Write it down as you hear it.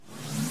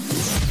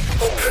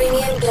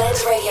Blend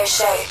Radio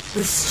Show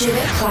with Stuart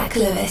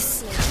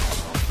Clack-Lewis.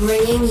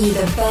 Bringing you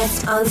the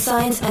best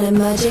unsigned and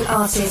emerging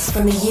artists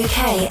from the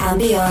UK and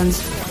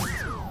beyond.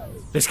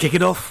 Let's kick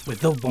it off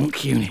with the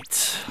Wonk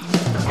Unit.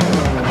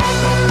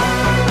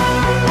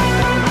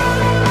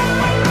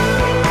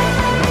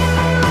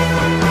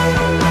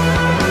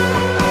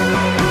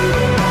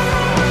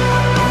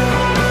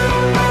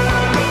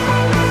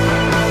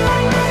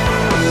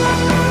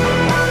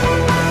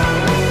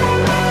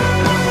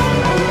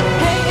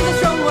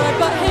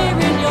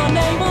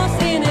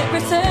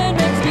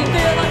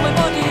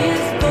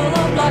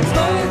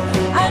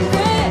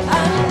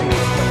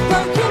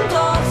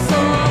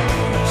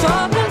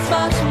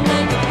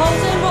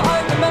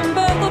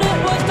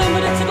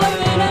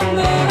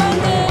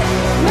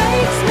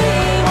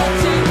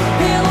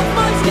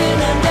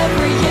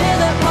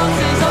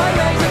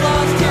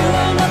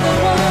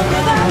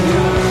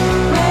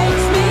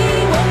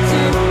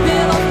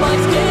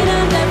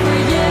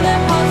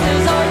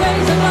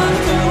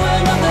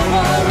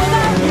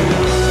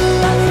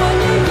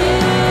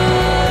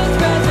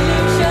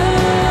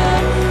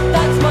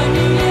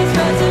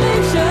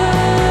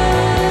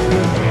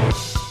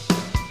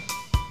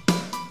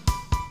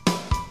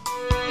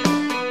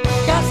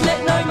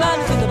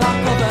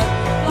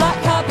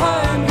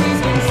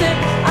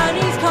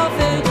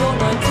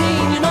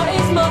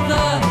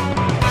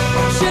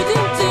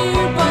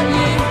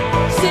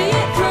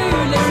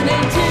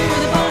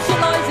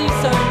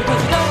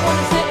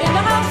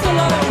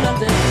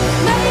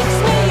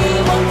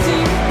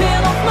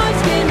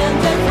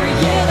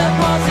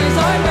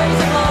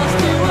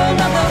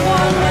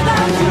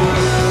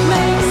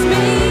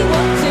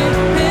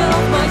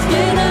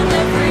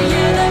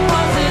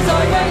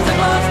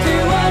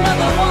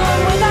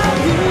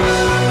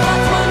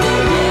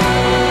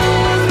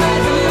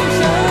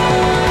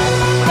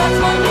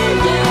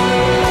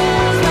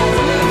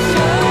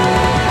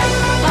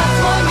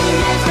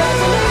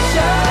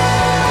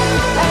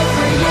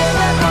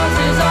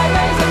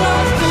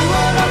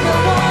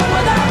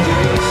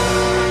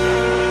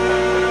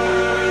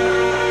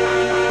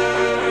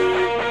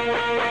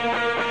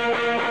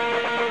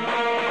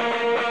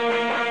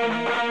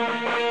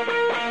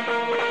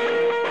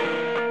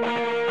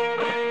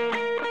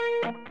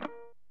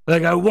 There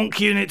you go, Wonk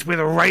Unit with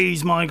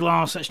Raise My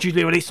Glass. That's due to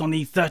be released on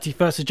the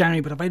 31st of January,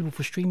 but available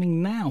for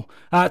streaming now.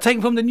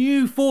 Taken from the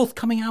new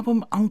forthcoming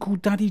album, Uncle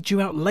Daddy,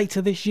 due out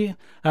later this year.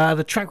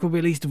 The track will be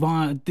released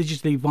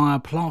digitally via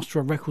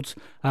Plaster Records,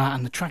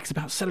 and the track is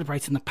about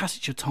celebrating the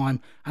passage of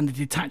time and the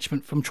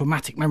detachment from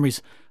traumatic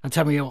memories. And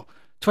tell me,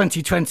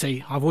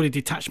 2020, I've already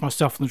detached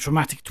myself from the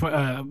traumatic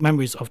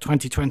memories of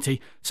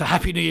 2020. So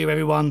Happy New Year,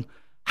 everyone.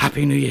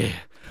 Happy New Year.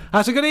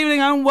 So good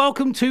evening and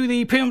welcome to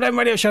the Premium Blend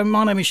Radio Show.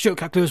 My name is Stuart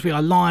Clack-Lewis. We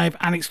are live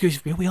and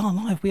exclusive. We are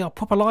live. We are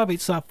proper live.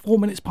 It's 4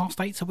 minutes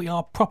past 8, so we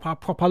are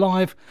proper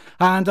live.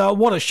 And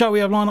what a show we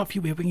have lined up for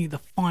you. We are bringing you the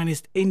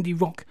finest indie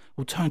rock,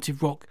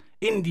 alternative rock,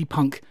 indie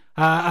punk.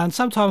 And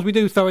sometimes we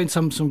do throw in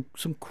some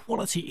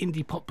quality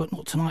indie pop, but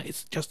not tonight.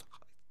 It's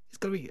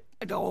going to be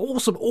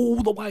awesome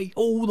all the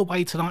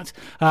way tonight.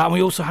 And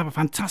we also have a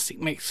fantastic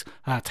mix,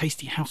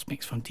 tasty house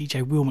mix from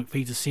DJ Will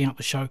McPhee to see out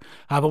the show.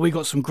 But we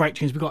got some great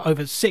tunes. We've got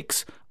over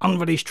 6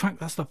 unreleased tracks.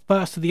 That's the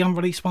first of the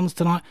unreleased ones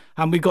tonight.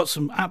 And we've got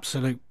some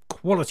absolute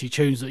quality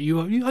tunes that you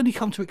only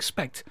come to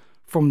expect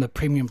from the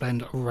Premium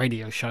Blend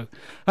Radio Show.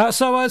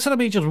 So instead of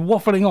me just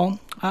waffling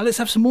on, let's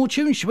have some more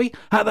tunes, shall we?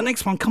 The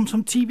next one comes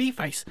from TV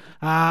Face,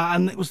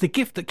 and it was The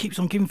Gift That Keeps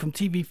On Giving from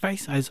TV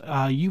Face, as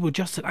You Were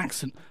Just an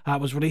Accent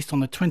was released on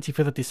the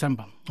 25th of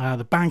December.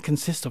 The band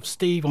consists of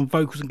Steve on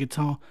vocals and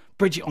guitar,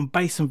 Bridget on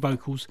bass and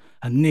vocals,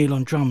 and Neil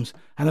on drums.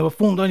 And they were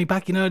formed only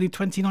back in early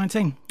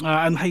 2019.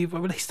 And they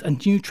released a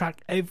new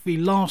track every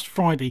last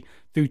Friday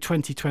through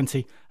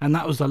 2020. And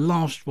that was this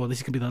is going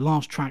to be the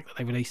last track that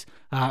they released.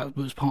 It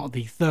was part of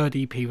the third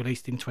EP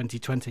released in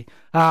 2020.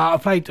 I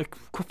played a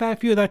fair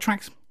few of their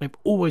tracks. They've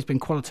always been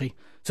quality.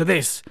 So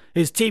this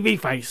is TV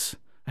Face,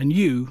 and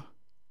You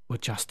Were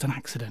Just an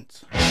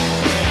Accident.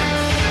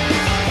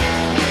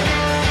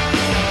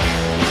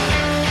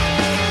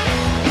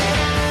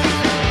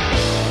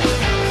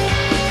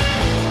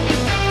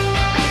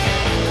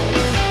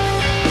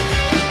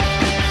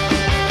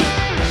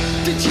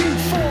 Did you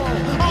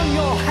fall on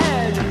your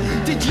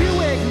head? Did you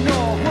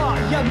ignore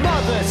what your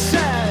mother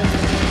said?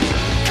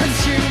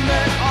 Consume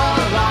it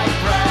all like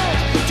bread,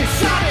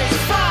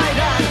 dissatisfied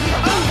and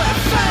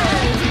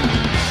overfed.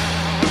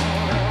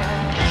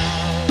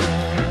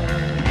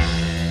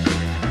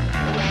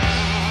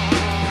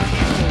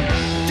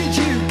 Did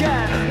you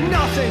get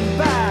nothing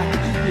back?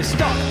 You're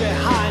stuck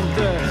behind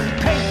the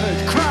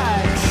papered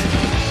cracks,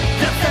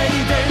 the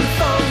fading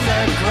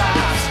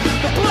photographs,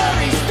 the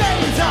blurry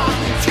stains of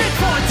tit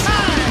for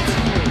tat.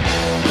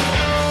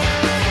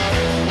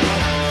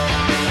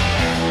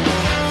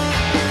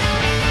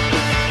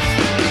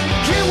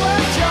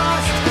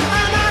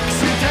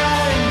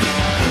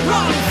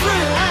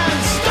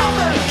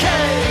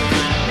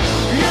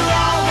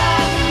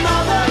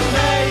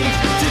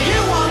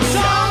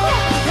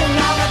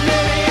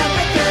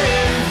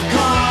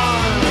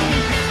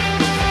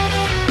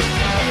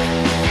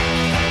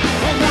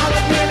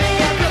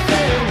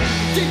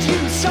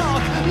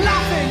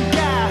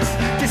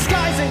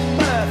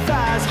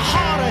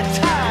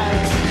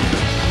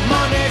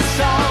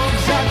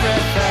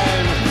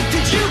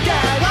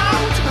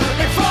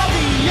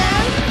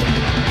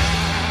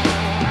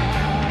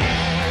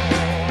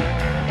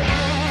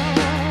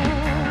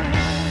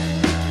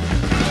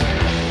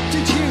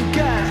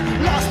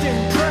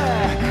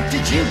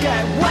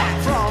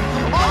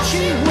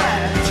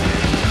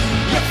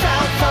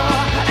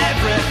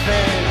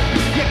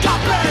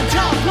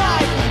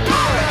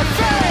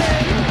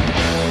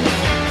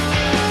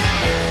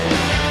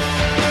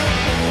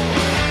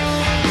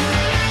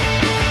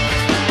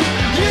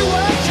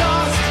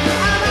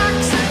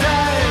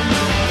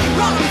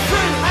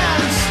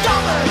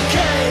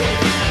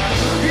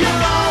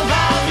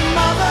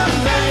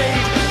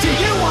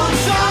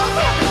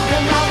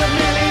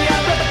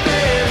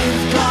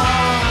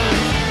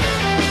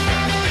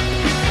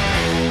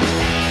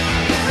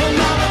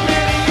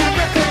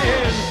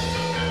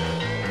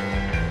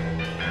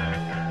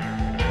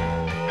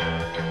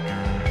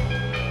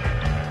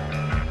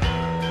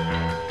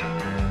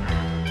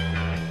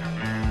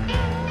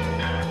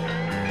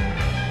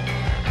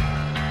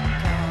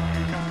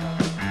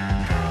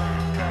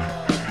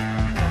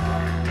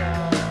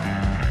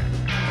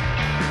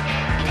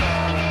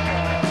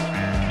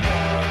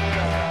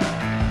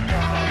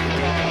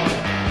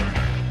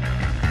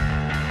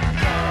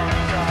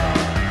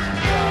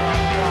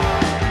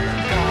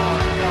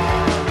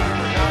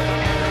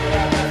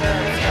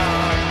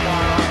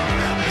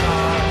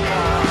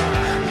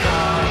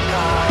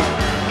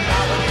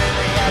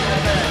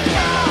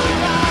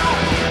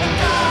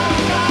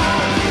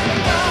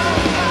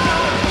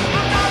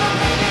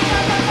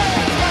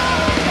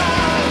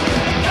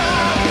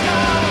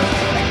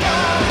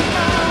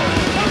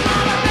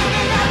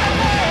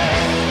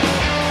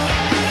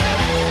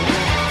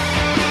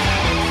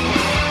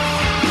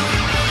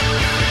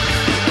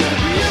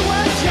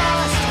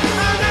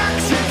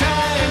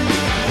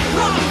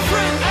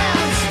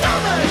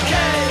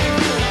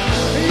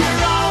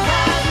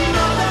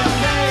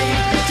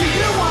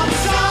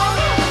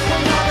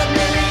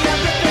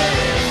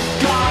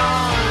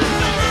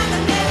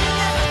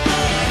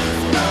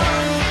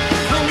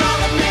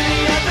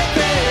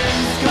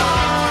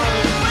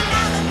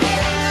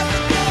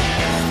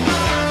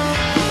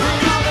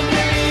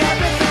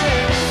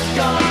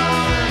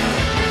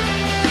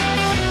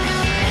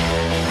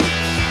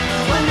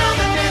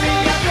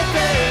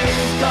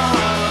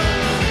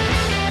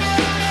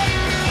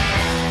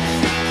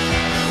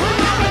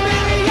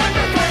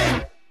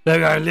 There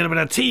we go, a little bit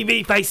of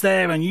TV face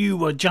there, and You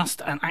Were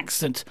Just an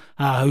Accident,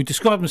 who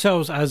describe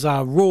themselves as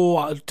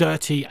raw,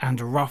 dirty,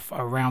 and rough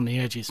around the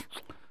edges.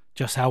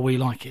 Just how we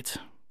like it.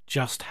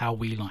 Just how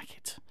we like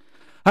it.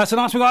 So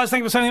nice one, guys.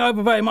 Thank you for sending it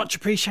over. Very much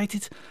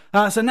appreciated.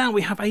 So now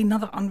we have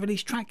another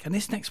unreleased track, and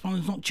this next one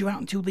is not due out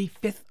until the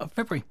 5th of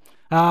February.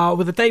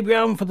 With a debut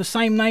album for the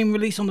same name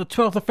released on the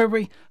 12th of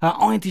February,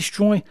 I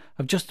Destroy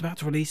have just about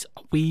to release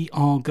We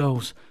Are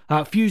Girls,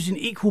 fusing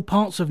equal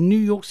parts of New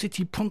York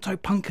City pronto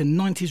punk and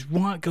 90s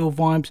riot girl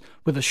vibes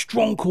with a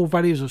strong core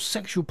values of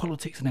sexual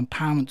politics and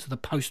empowerment to the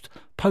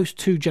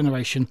post-2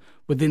 generation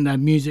within their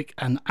music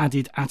and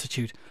added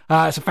attitude.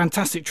 It's a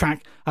fantastic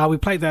track. We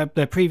played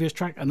their previous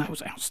track and that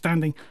was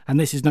outstanding, and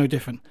this is no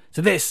different.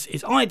 So this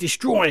is I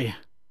Destroy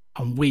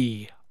and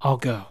We Are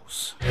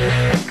Girls.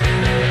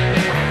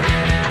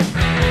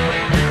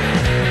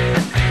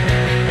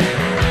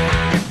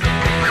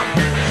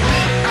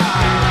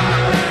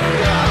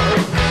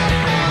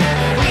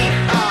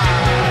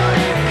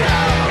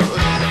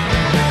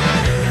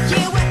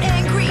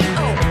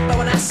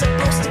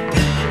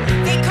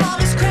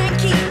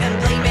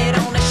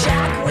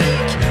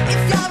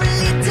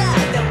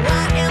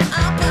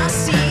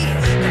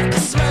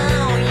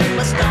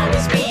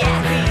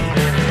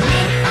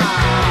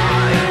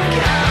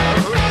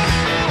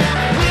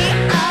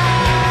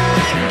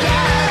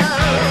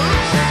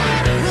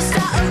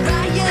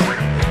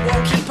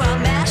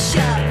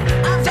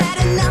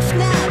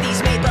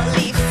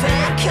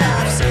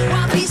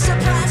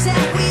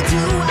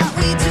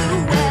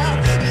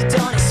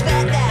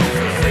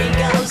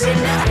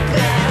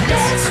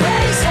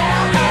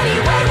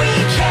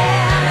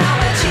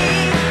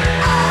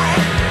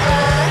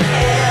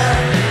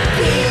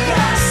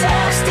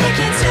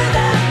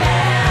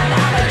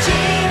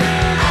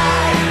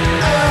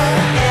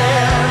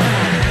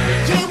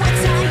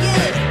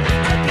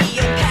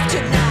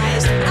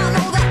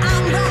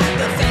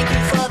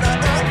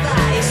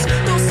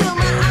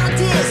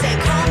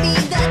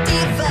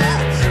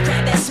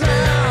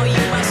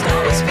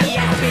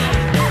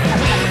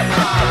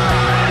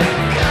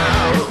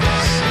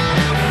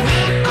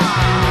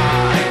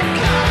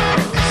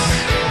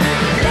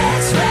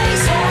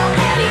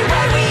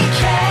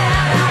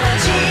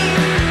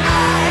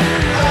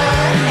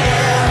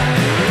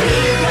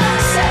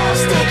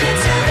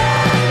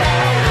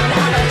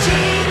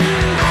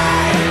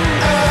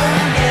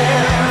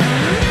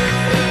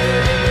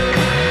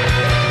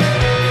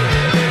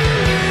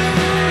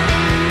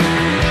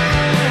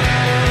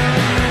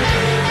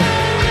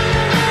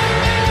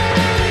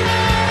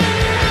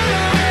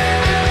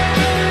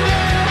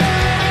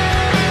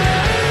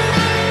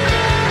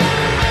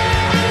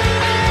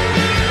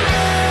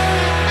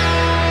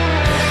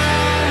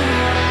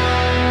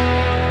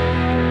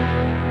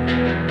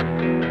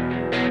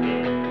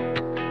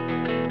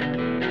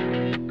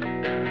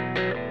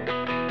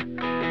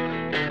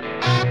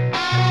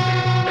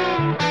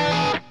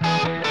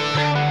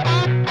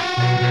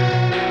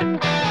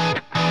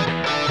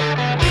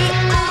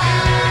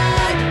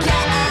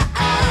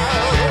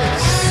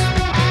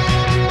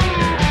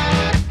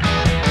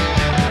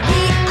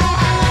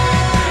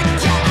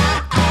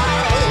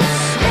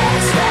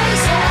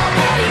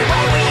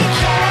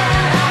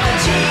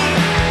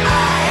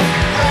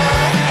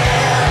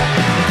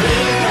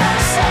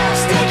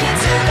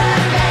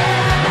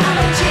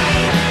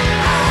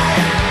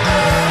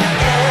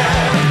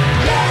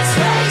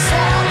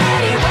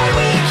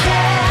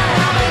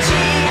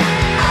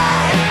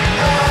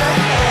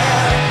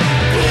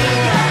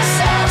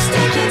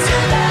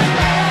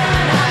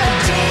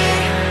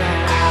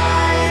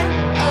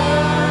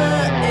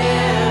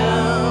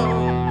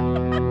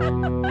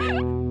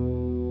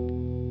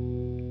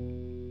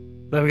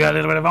 There we go, a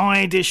little bit of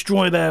I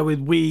Destroy there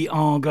with We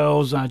Are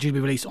Girls, due to be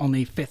released on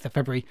the 5th of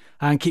February.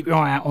 And keep your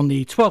eye out on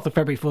the 12th of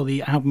February for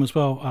the album as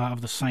well,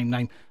 of the same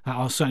name.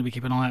 I'll certainly be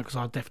keeping an eye out because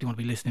I definitely want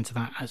to be listening to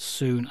that as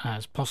soon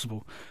as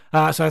possible.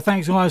 So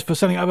thanks guys for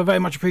sending it over, very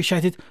much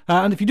appreciated.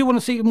 And if you do want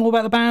to see more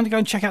about the band, go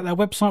and check out their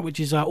website,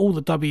 which is all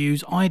the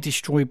W's,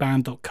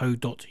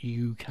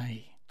 idestroyband.co.uk.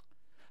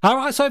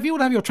 Alright, so if you want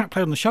to have your track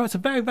played on the show, it's a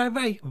very, very,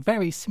 very,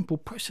 very simple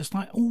process,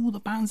 like all the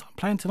bands I'm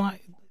playing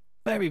tonight.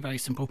 Very, very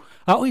simple.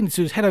 All you need to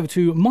do is head over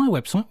to my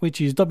website, which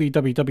is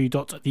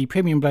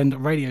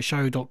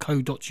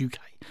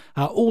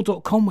www.thepremiumblendradioshow.co.uk,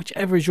 or .com,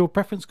 whichever is your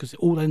preference, because it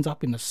all ends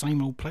up in the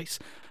same old place.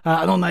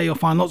 And on there you'll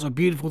find lots of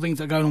beautiful things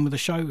that are going on with the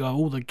show.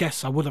 All the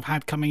guests I would have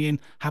had coming in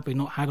had we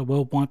not had a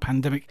worldwide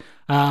pandemic.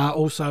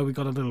 Also, we've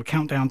got a little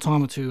countdown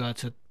timer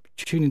to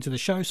tune into the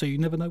show, so you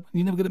never know,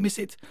 you're never going to miss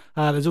it.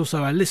 There's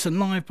also a listen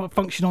live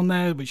function on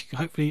there, which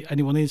hopefully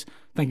anyone is.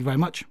 Thank you very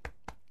much.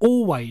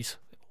 Always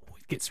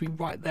gets me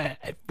right there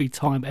every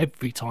time.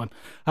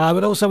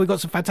 But also we've got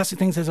some fantastic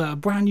things. There's a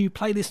brand new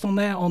playlist on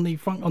there on the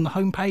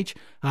home page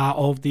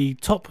of the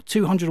top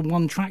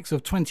 201 tracks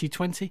of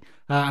 2020,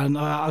 and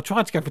I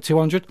tried to go for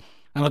 200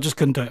 and I just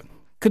couldn't do it.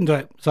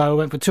 So I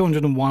went for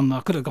 201. I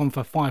could have gone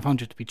for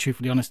 500, to be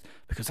truthfully honest,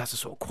 because that's the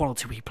sort of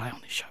quality we play on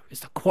this show.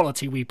 It's the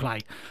quality we play.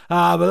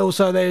 But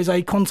also there's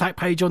a contact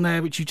page on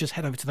there, which you just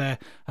head over to there,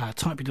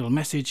 type your little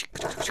message,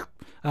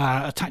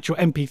 attach your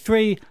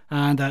MP3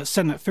 and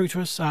send that through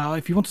to us.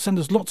 If you want to send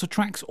us lots of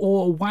tracks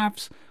or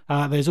WAVs,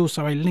 there's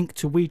also a link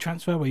to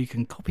WeTransfer where you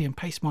can copy and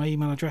paste my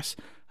email address,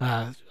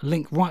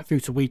 link right through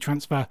to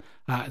WeTransfer,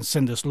 and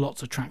send us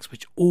lots of tracks,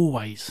 which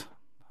always,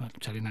 I'll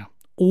tell you now,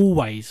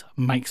 always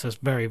makes us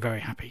very,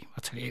 very happy.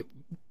 I tell you,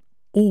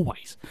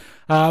 always.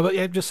 But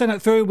yeah, just send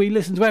it through. We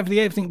listen to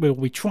everything.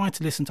 We try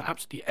to listen to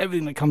absolutely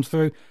everything that comes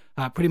through.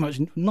 Pretty much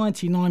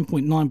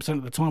 99.9%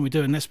 of the time we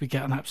do, unless we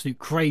get an absolute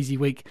crazy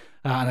week,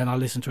 and then I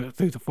listen to it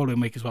through the following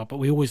week as well. But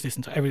we always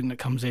listen to everything that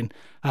comes in,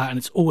 and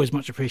it's always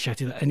much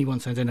appreciated that anyone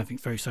sends anything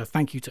through. So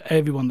thank you to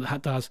everyone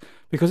that does,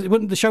 because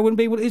the show wouldn't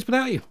be what it is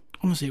without you.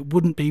 Honestly, it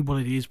wouldn't be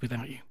what it is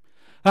without you.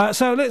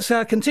 So let's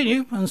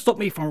continue and stop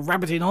me from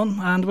rabbiting on,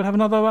 and we'll have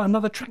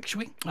another track, shall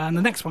we? And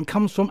the next one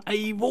comes from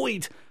A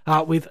Void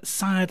with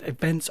Sad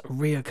Events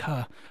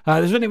Reoccur.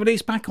 This was only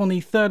released back on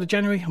the 3rd of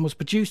January and was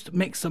produced,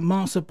 mixed and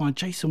mastered by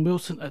Jason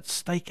Wilson at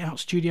Stakeout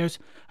Studios,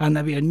 and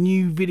there'll be a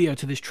new video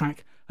to this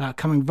track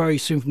coming very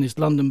soon from this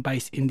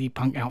London-based indie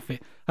punk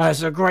outfit.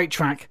 It's a great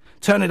track.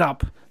 Turn it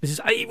up. This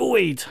is A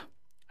Void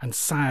and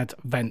Sad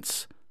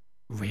Events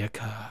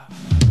Reoccur.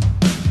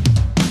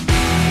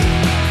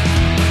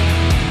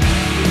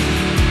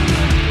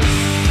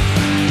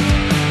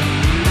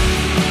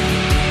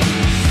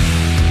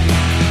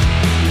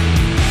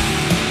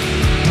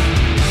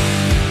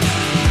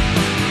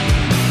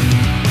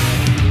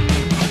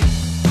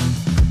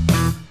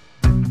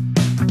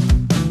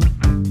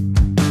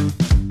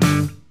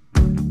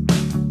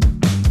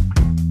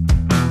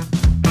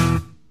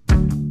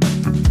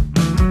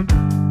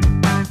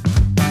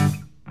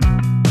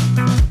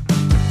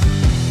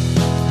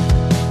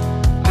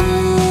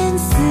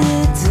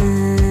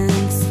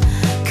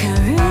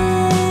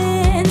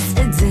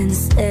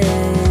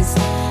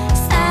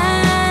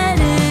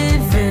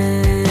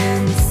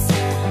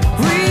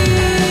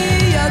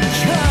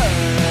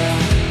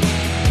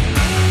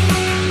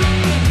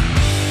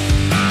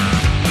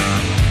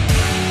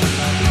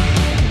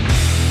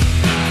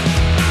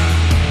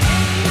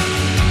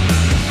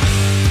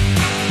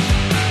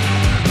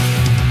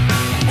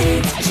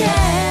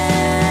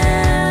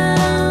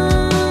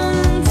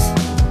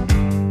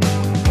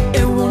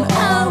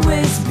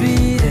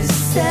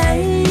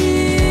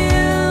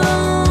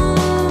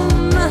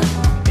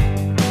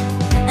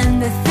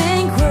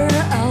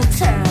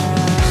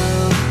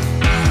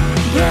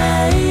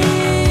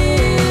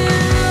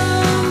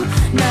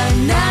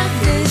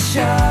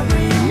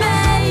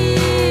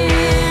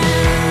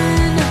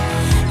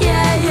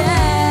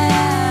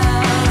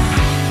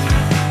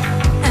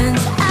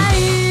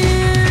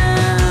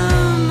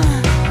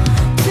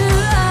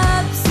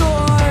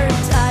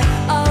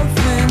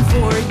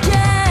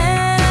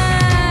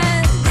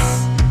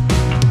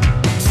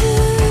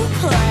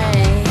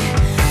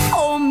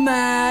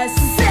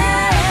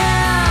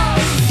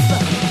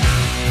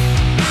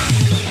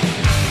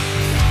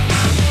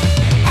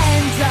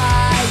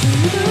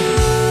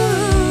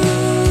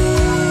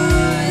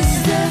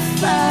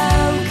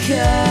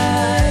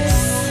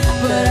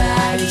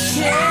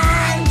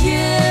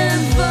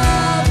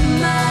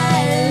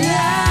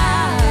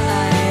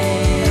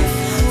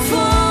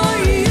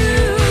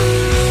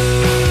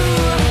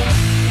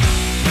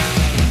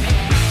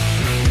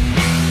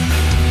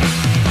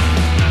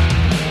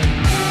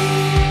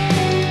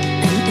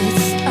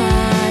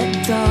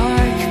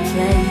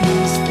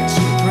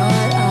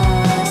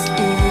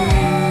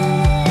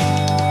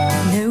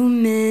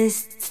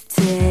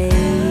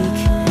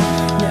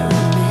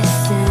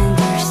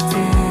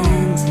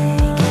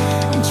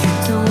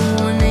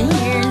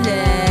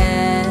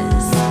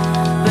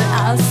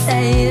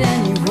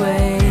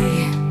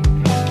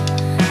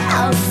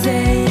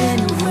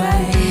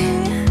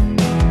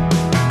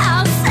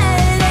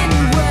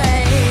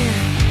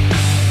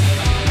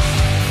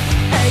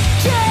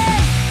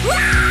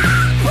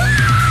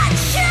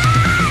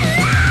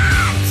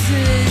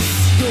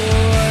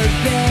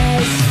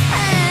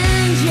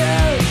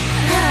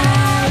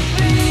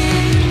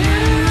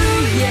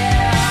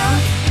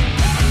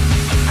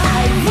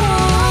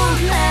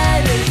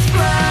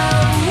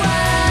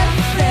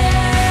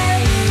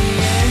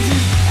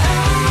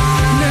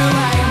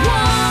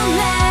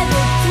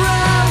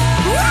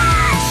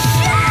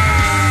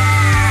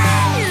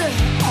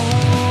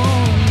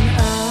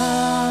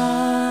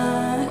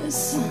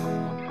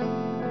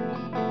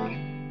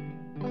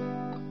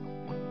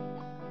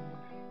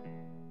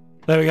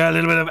 There we go, a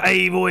little bit of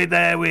A Void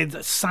there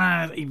with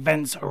Sad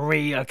Events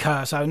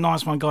Reoccur. So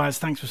nice one, guys.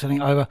 Thanks for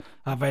sending it over.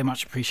 Very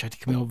much appreciated,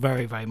 Camille.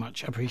 Very, very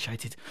much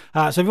appreciated.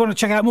 So if you want to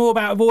check out more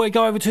about Avoid,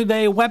 go over to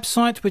their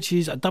website, which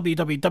is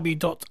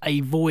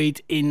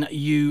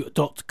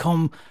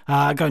www.avoidinu.com.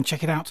 Go and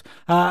check it out.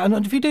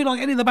 And if you do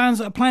like any of the bands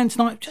that are playing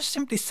tonight, just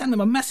simply send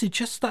them a message.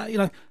 Just that,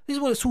 this is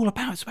what it's all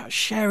about. It's about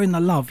sharing the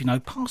love.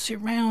 Pass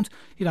it around.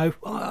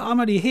 I'm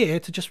only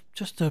here to just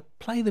to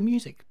play the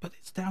music, but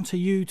it's down to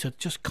you to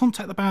just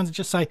contact the bands and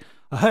just say,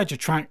 I heard your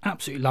track,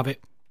 absolutely love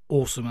it,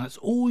 awesome. That's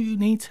all you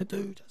need to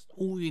do. That's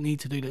all you need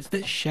to do.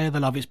 Let's share the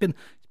love. It's been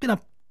a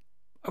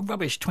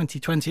rubbish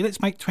 2020. Let's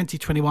make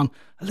 2021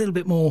 a little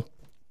bit more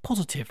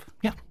positive.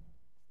 Yeah,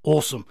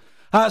 awesome.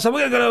 So we're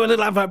going to go to a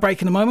little advert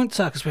break in a moment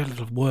because we have a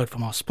little word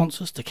from our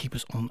sponsors to keep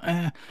us on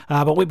air.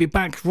 But we'll be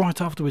back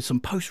right after with some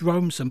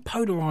post-Rome, some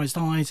Polarised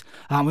Eyes.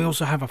 We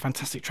also have a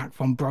fantastic track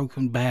from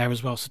Broken Bear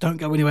as well. So don't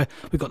go anywhere.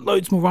 We've got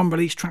loads more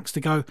unreleased tracks to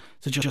go.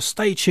 So just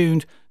stay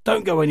tuned.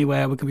 Don't go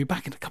anywhere. We're going to be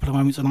back in a couple of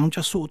moments. And I'm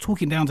just sort of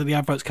talking down to the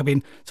adverts come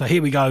in. So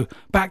here we go.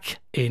 Back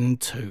in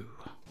 2.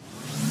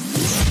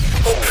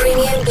 The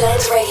Premium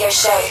Blend Radio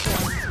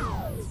Show.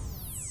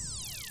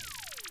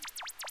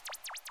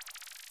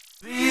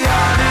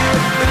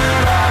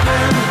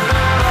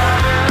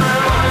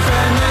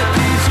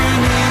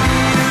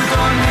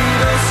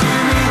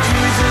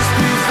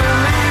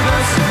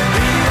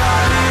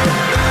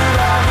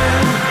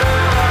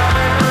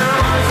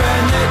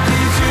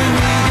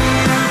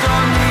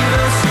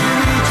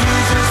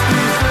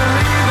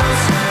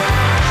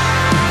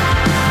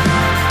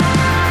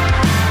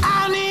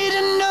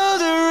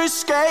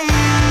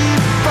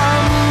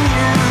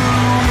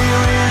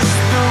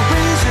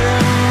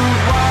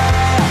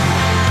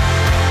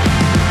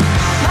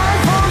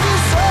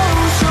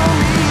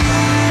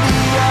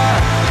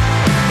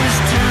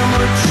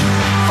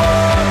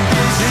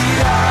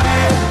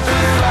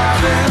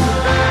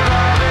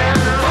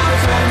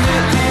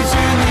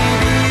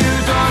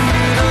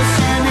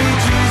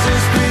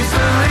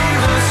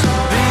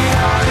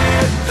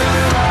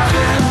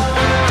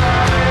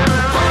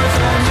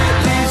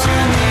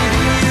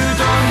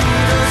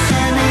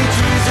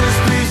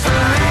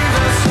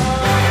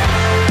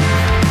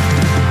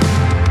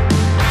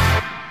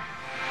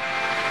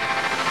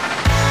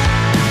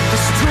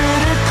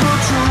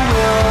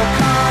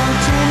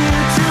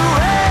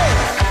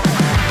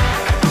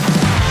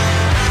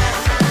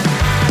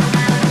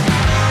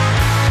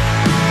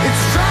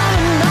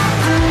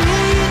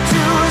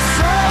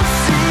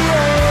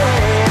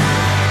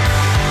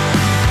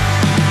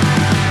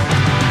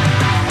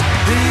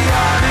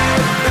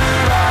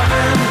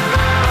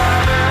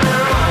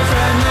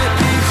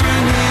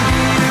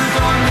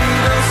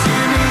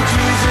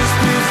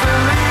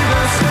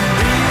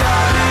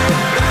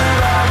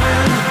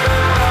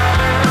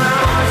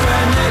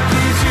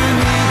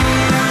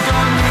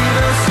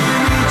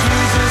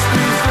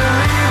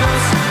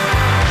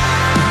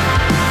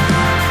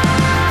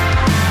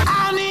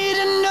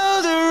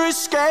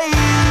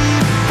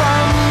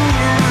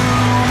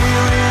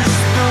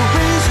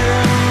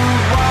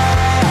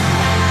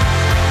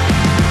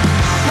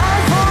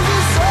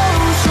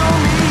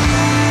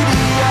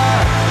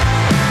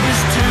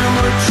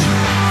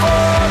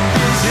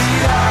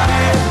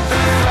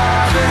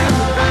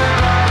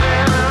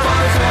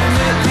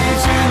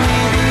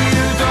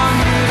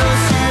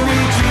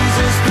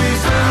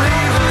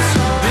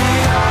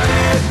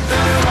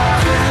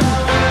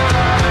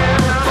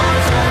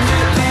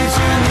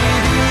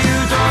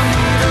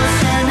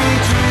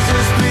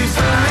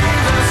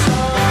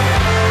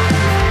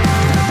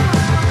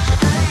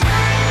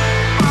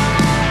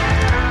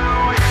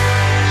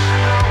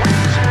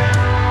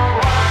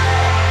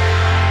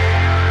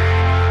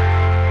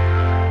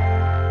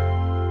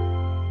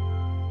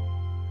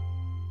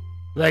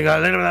 There you go,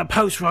 a little bit of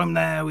post-Rome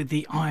there with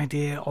the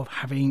idea of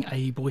having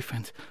a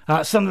boyfriend.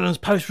 Sunderland's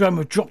post-Rome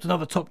have dropped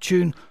another top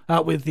tune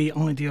with the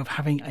idea of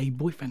having a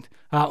boyfriend.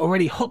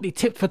 Already hotly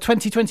tipped for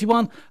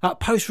 2021,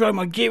 post-Rome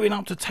are gearing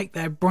up to take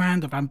their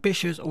brand of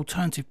ambitious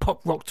alternative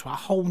pop rock to a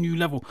whole new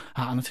level.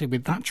 And I tell you,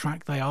 with that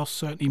track, they are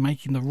certainly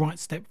making the right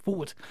step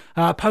forward.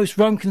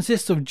 Post-Rome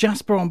consists of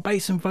Jasper on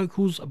bass and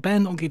vocals,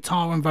 Ben on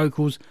guitar and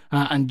vocals,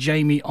 and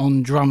Jamie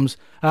on drums.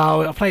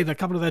 I've played a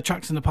couple of their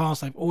tracks in the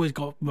past. They've always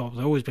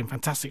been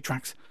fantastic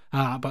tracks.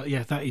 But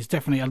yeah, that is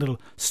definitely a little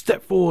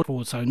step forward.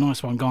 So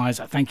nice one, guys.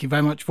 Thank you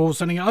very much for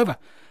sending it over.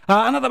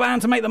 Another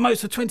band to make the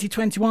most of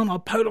 2021 are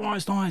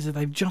Polarised Eyes.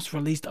 They've just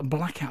released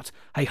Blackout,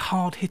 a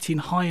hard-hitting,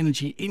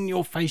 high-energy,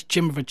 in-your-face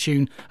gem of a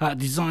tune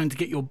designed to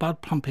get your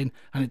blood pumping,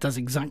 and it does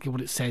exactly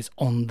what it says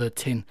on the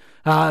tin.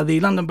 The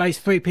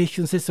London-based three-piece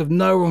consists of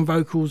Noah on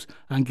vocals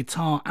and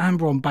guitar,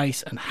 Amber on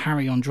bass, and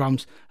Harry on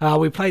drums.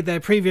 We played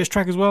their previous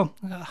track as well.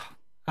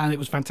 And it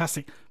was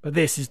fantastic, but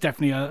this is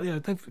definitely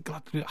they've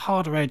got a bit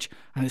harder edge,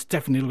 and it's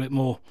definitely a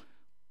little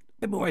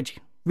bit more edgy.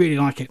 Really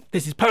like it.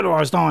 This is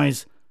Polarised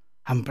Eyes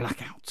and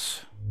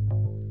Blackout.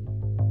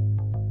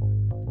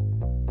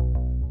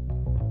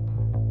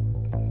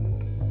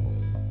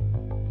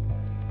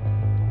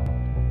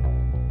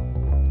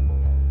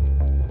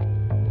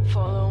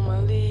 Follow my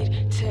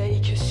lead,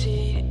 take a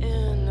seat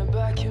in the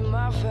back of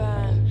my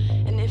van.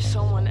 And if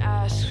someone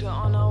asks, we're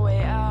on our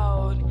way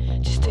out,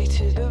 just stick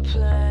to the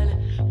plan.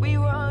 We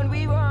run,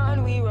 we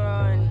run, we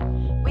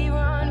run. We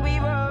run, we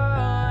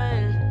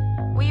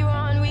run. We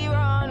run, we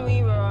run,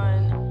 we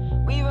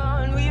run. We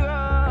run, we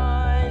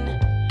run.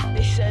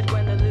 They said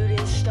when the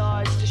looting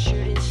starts, the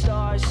shooting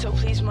starts, so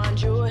please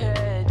mind your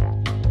head.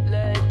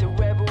 Let the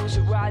rebels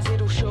arise,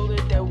 it'll show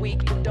that they're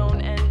weak, but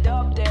don't end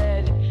up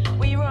dead.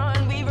 We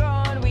run, we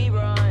run, we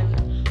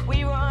run.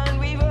 We run,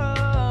 we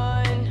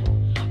run.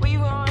 We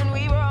run,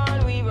 we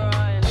run, we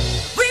run.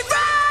 We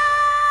run!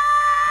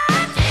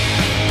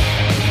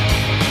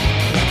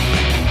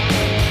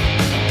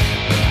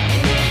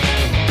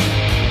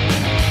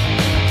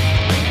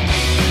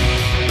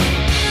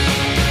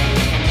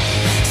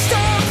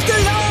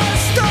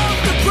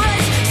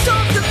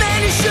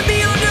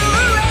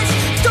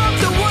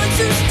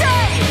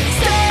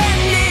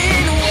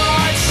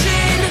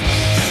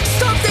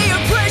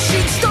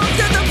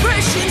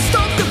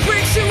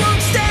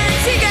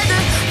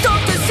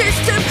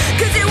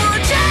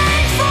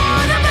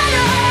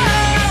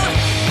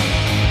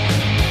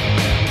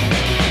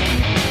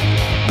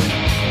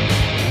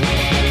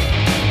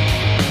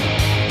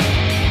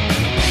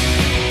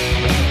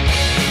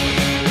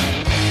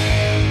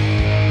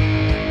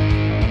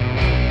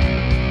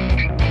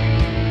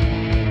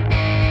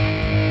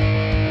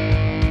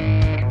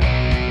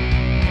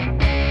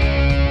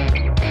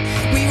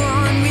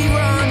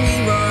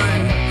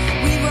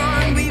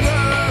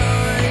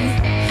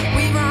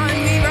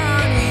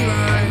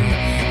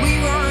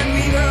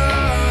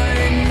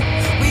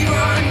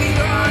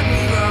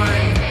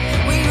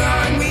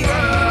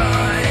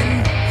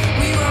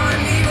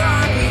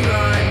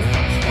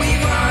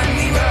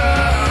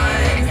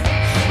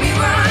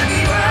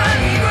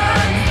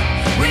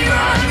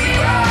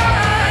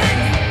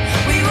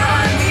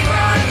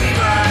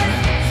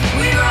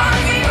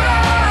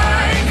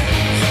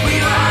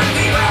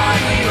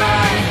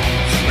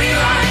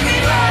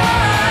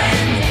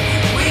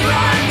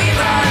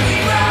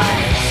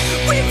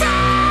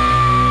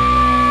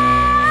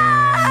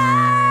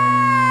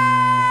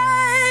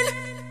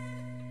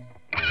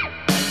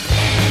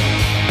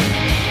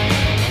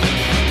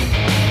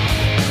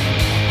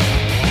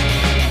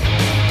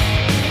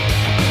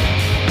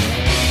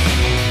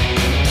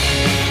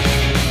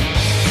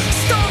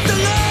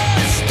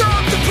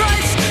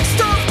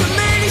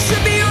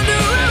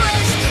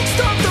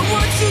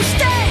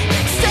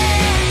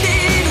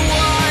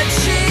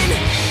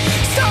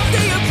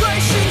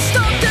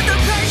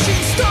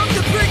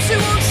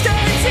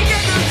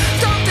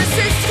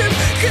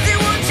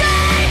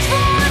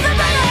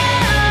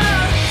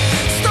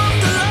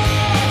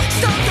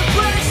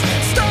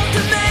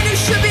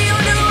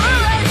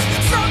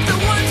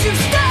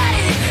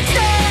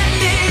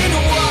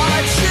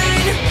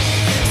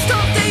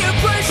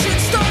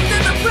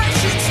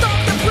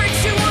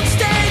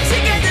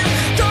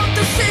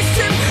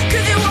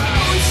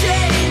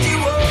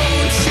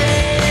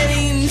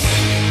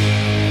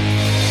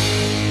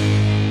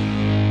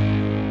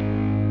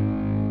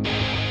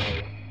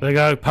 you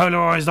go.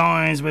 Polarised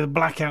Eyes with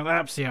Blackout.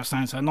 Absolutely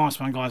outstanding. So nice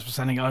one, guys, for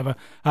sending it over.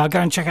 Go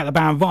and check out the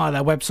band via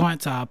their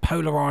website,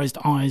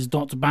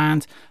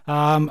 polarizedeyes.band.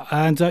 Yeah, go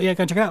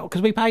and check it out,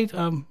 because we played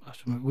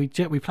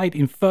we played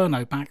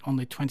Inferno back on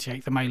the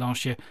 28th of May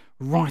last year,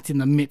 right in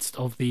the midst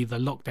of the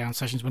lockdown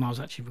sessions when I was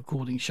actually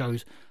recording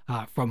shows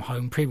from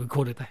home,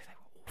 pre-recorded. They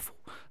were awful.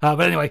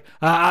 But anyway,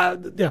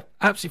 yeah,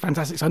 absolutely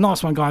fantastic. So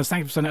nice one, guys.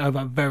 Thank you for sending it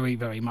over. Very,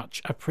 very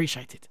much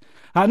appreciated.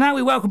 Now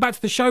we welcome back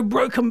to the show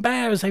Broken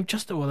Bear, as they're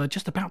just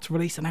about to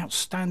release an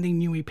outstanding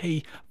new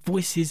EP,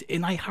 Voices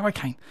in a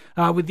Hurricane.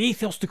 With the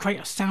ethos to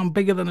create a sound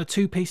bigger than a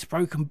two-piece,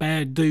 Broken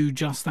Bear do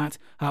just that,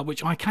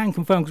 which I can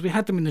confirm because we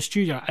had them in the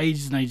studio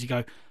ages and ages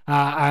ago.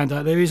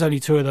 There is only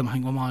two of them.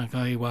 Hang on, Mike.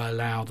 They were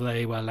loud.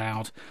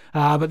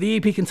 But the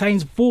EP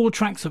contains 4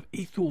 tracks of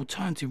ethereal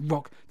alternative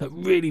rock that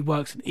really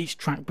works, and each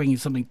track bringing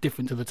something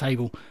different to the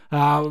table.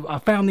 I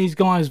found these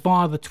guys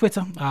via the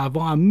Twitter,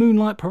 via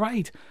Moonlight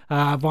Parade,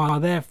 via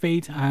their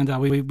feed, and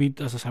we,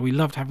 as I say, we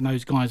loved having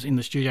those guys in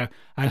the studio.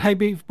 And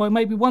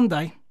maybe one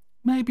day,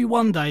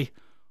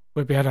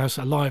 we'll be able to have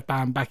a live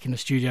band back in the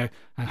studio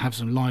and have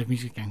some live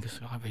music again, because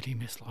I really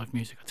miss live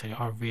music. I tell you,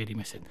 I really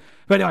miss it.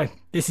 But anyway,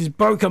 this is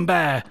Broken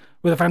Bear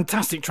with a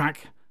fantastic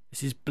track.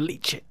 This is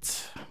Bleach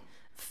It.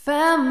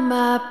 Found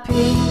my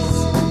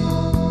peace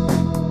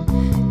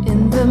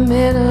in the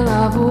middle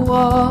of a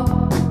war.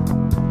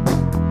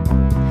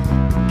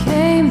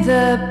 Came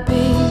the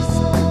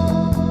beast,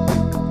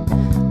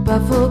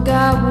 but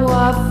forgot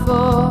what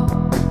for.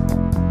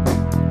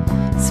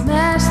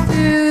 Smashed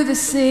through the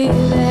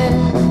ceiling,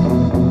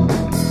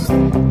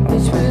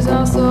 which was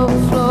also a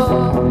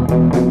floor.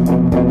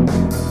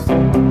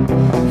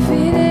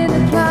 Feeling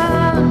the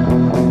cloud,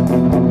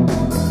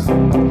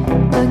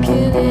 but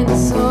killing the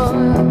soil.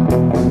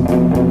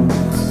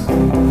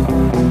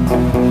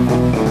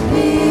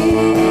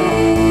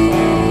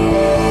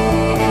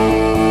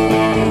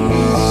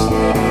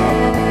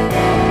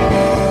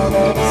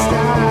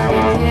 Start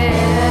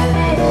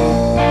again,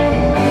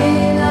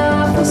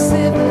 enough for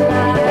civilized.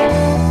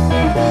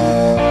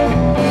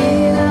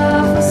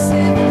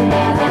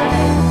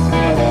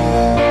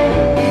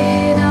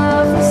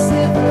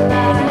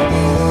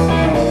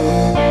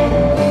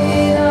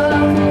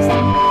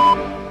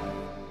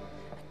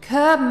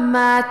 Cut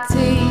my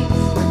teeth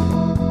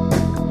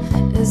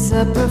is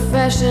a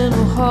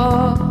professional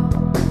whore.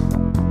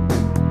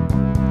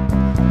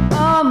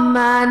 On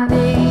my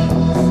knees,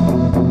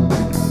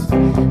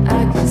 I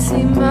can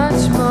see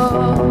much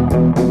more.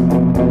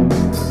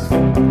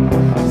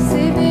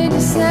 Saving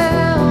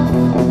yourself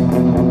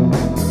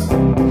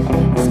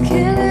is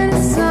killing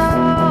us all.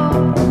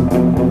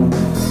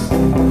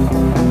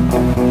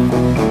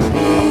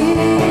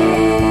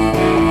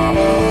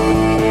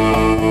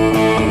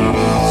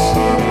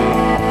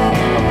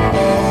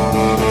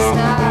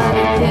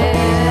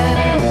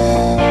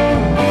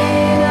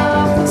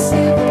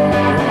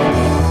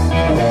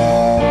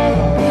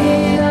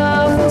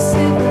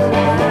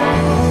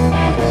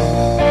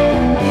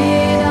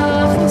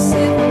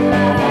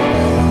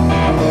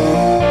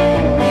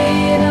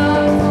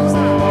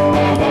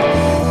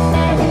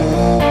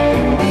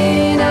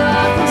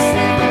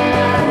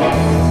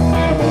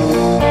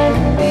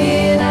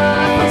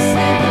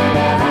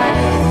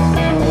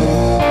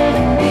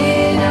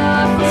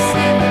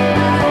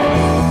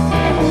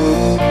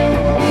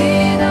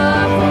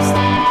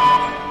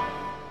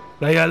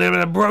 A little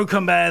bit of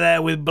Broken Bear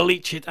there with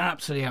Bleach It.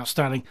 Absolutely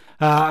outstanding.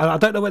 I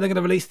don't know when they're going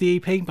to release the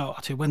EP, but I'll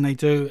tell you, when they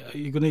do,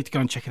 you're going to need to go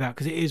and check it out,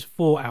 because it is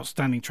 4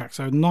 outstanding tracks.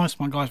 So nice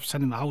one, guys, for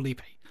sending the whole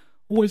EP.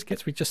 Always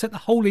gets me, just sent the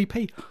whole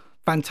EP.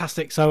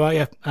 Fantastic. So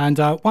yeah, and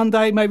one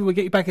day maybe we'll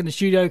get you back in the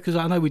studio, because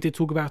I know we did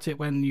talk about it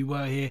when you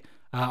were here.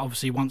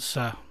 Obviously, once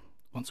all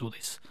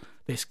this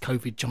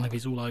COVID jive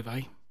is all over,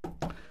 eh?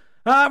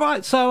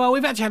 Right, so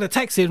we've actually had a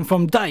text in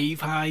from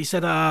Dave. He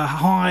said,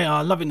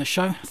 hi, loving the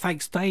show.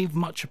 Thanks, Dave,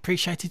 much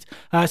appreciated.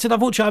 He said,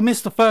 unfortunately, I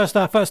missed the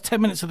first 10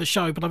 minutes of the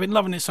show, but I've been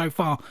loving it so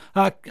far.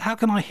 How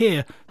can I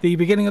hear the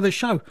beginning of the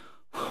show?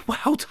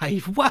 Well,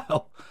 Dave,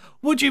 well,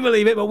 would you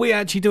believe it? But we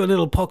actually do a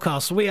little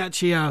podcast. So we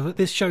actually,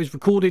 this show is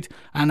recorded,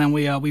 and then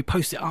we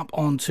post it up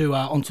onto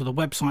the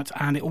website,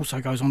 and it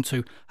also goes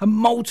onto a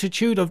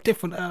multitude of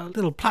different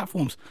little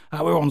platforms.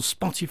 We're on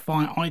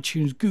Spotify,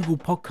 iTunes, Google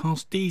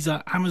Podcasts,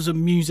 Deezer,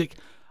 Amazon Music,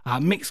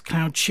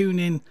 Mixcloud,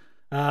 TuneIn.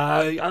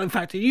 In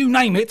fact, you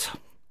name it,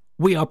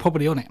 we are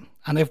probably on it.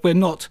 And if we're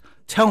not,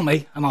 tell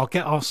me, and I'll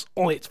get us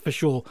on it for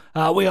sure.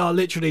 We are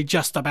literally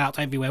just about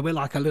everywhere. We're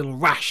like a little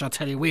rash, I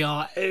tell you. We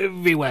are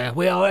everywhere.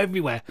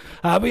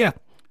 But yeah.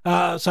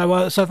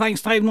 So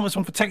thanks, Dave. Nice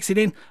one for texting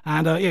in.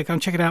 And yeah, go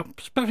and check it out.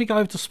 Especially go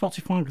over to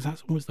Spotify, because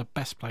that's always the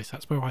best place.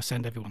 That's where I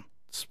send everyone.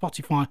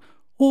 Spotify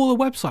or the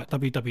website,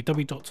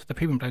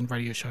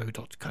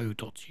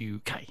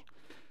 www.thepremiumblend.radioshow.co.uk.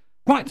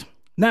 Right.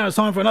 Now it's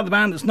time for another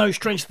band that's no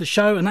stranger to the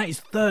show, and that is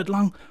Third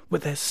Lung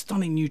with their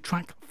stunning new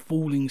track,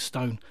 Falling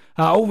Stone.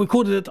 All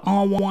recorded at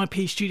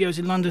RYP Studios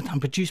in London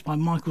and produced by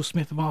Michael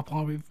Smith of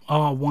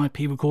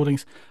RYP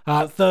Recordings.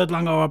 Third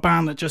Lung are a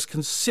band that just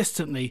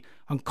consistently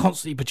and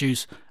constantly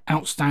produce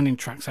outstanding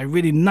tracks. They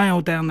really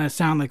nailed down their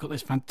sound. They've got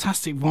this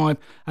fantastic vibe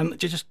and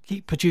just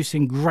keep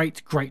producing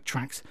great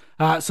tracks.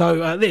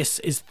 So this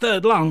is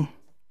Third Lung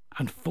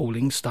and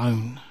Falling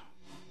Stone.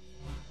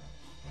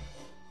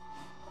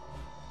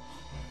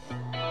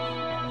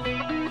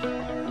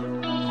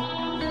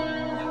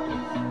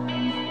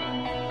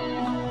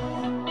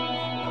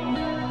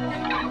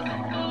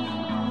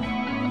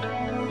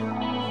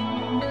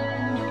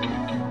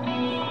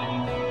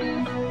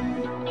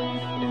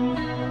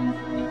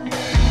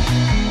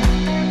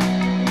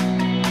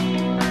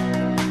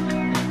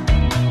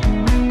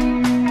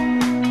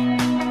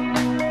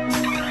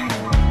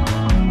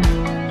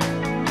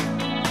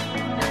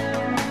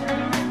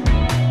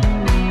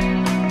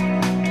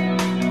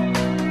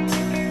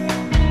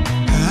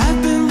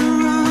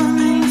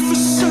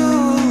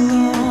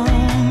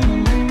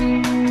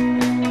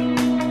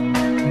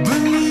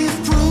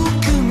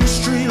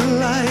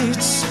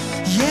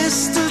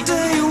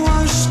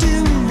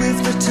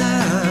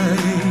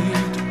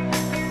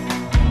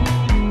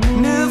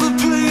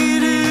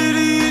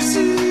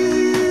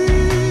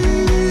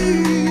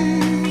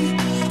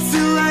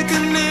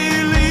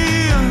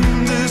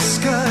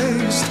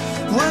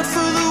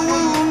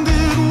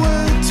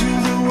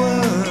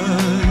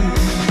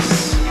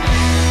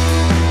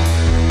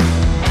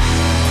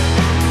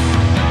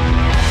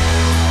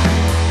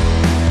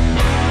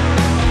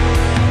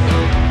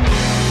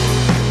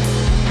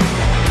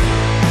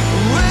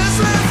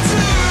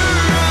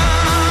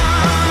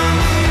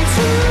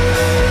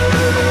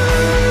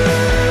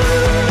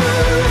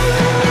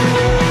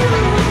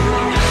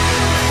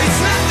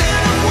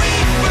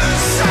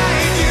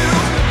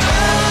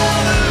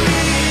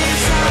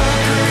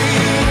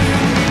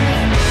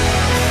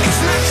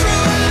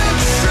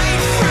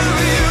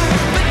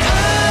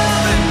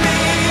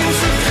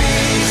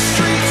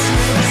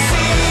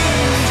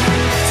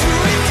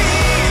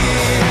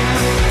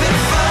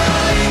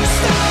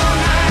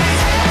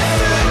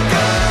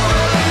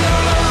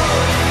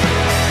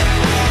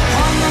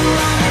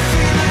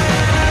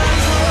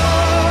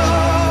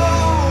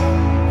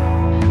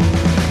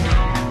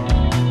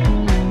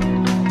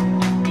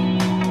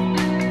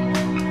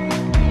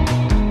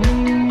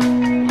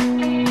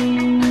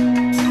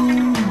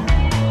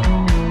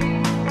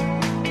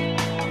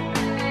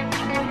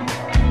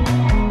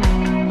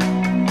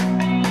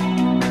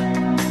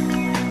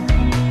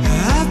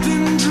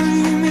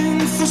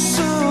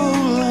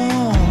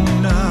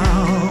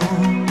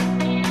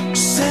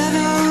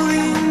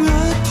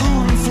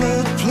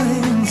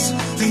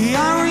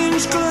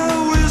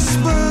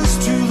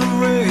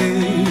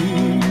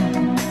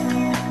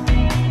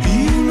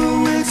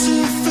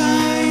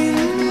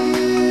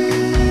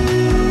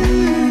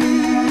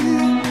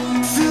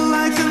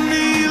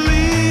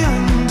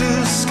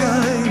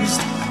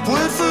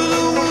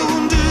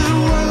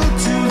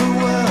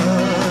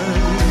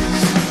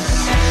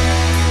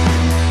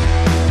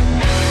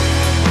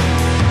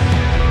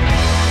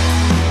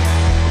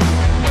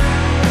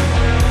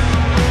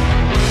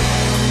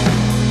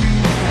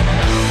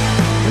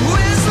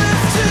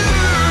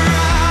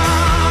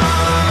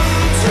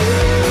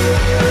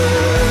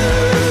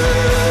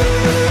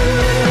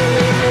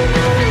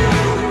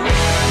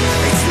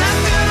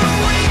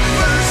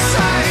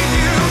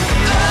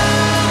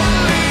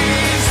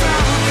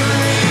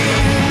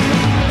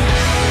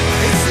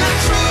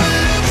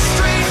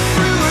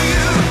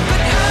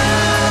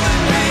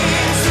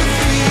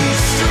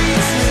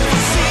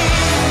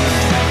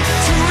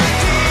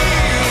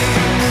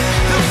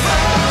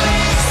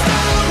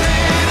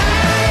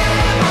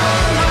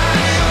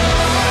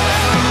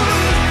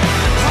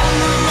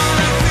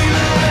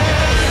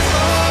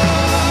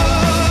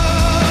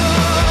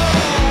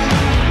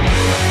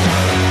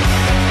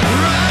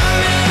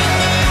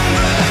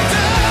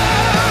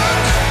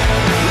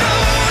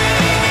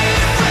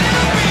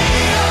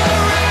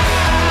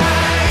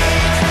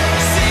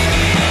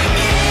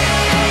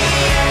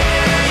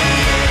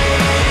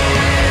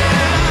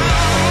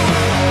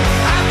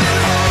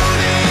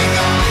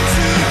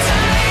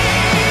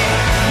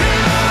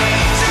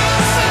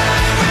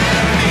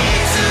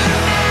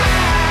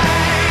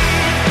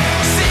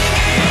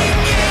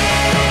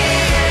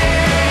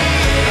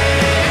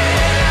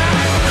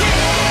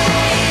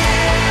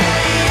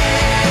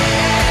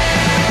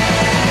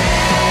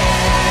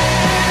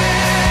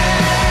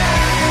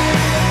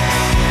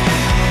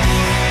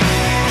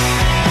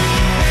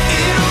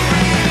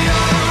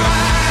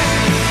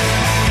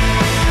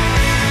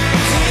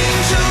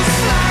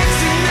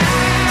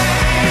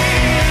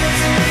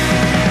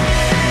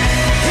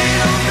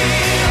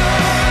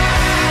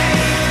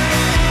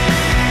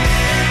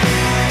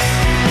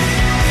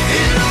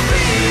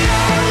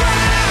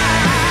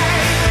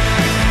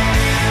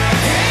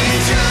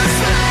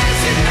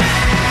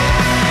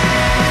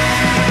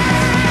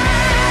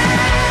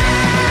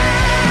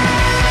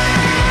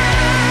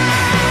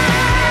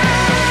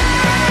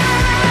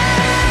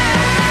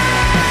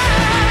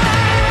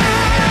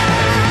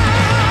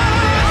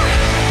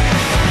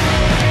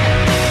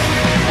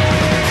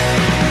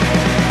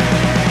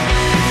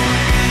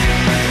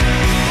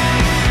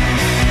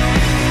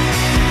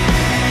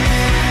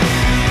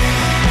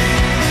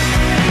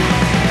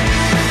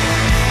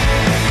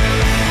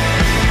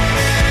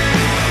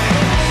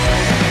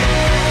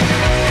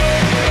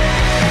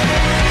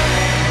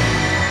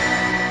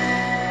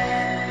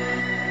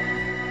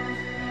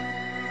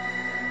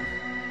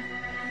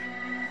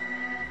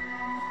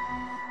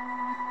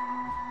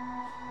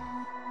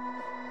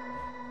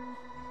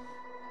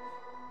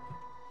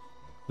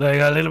 There you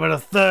go, a little bit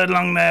of Third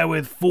Lung there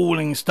with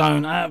Falling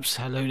Stone.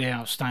 Absolutely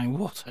outstanding.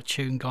 What a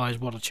tune, guys,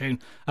 what a tune.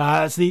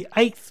 It's the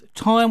 8th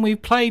time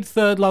we've played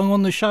Third Lung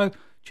on the show. Do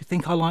you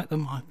think I like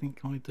them? I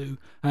think I do.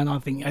 And I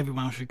think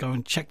everyone should go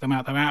and check them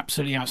out. They're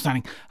absolutely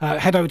outstanding.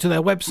 Head over to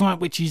their website,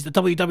 which is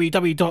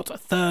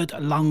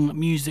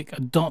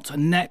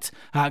www.thirdlungmusic.net.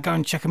 Go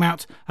and check them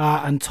out.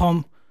 And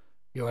Tom,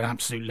 you're an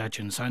absolute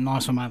legend. So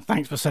nice one, man.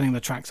 Thanks for sending the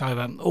tracks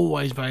over.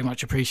 Always very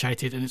much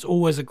appreciated. And it's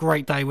always a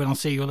great day when I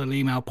see your little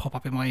email pop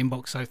up in my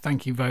inbox. So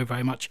thank you very,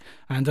 very much.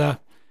 And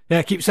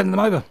yeah, keep sending them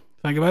over.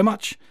 Thank you very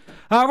much.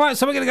 Right,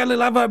 so we're going to go a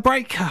little advert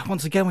break.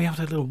 Once again, we have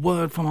a little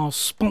word from our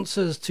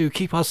sponsors to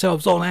keep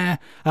ourselves on air.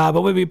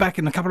 But we'll be back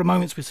in a couple of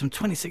moments with some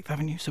 26th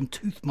Avenue, some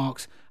Tooth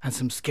Marks, and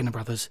some Skinner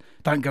Brothers.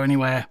 Don't go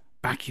anywhere.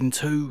 Back in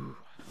 2.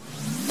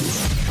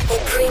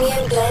 The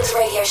Premium Blend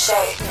Radio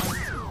Show.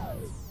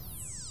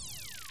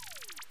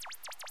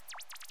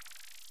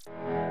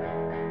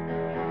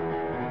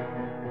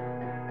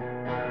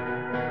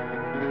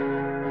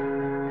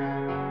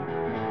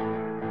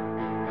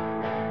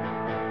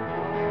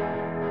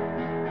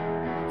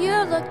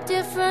 You look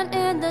different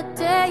in the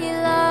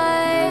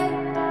daylight.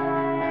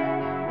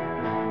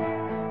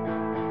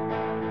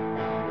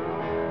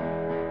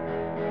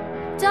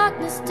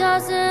 Darkness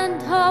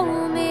doesn't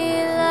hold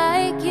me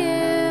like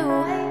you.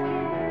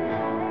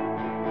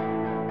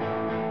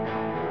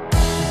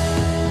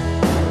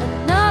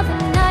 Another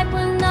night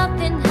when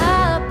nothing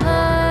happened,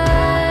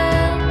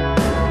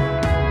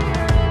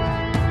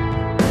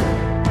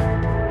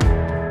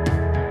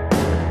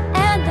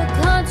 and the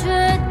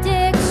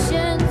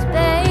contradictions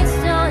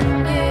based on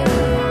you.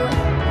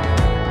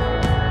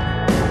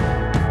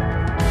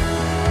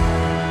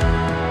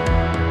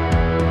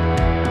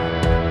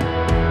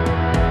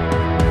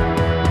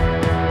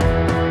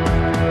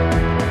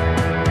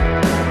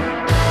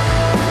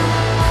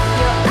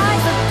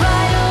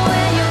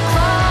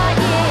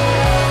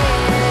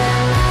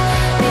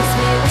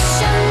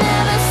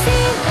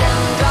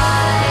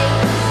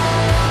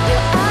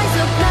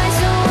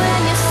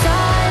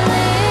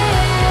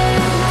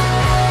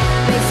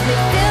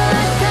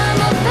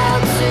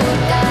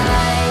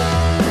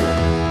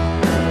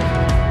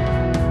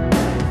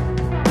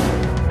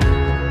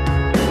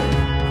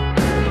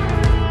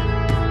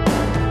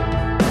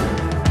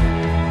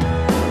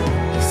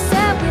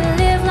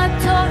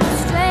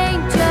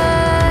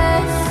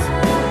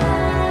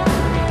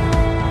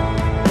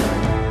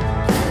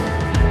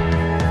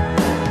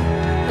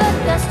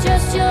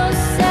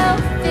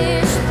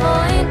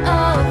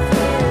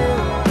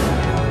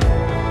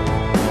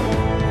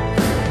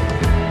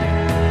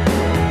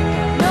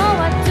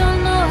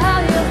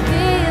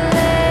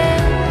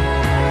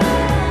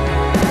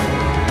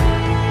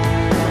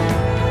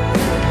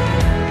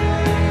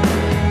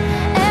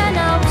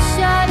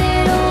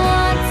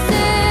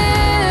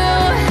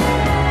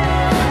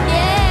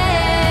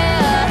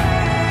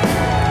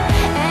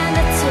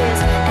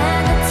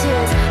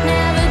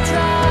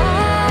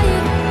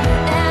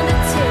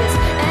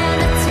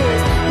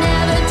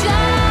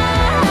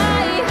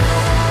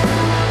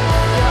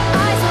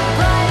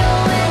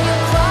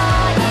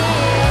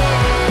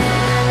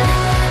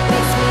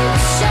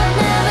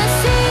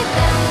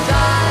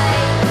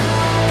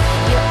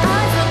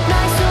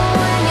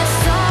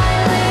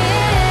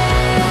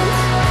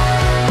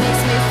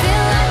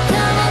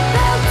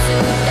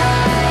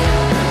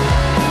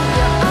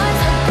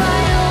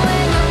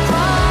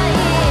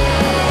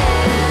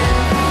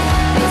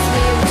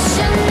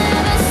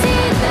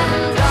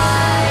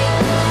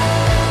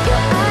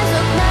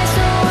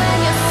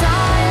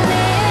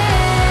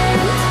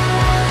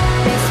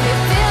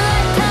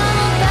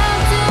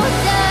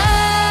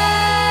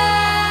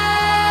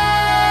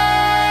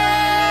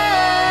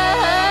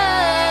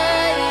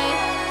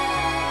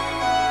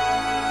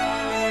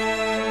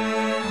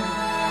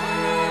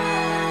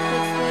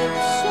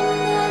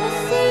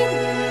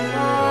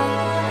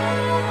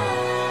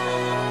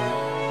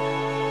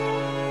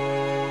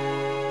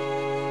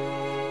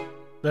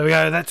 There we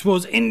go, that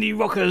was Indie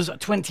Rockers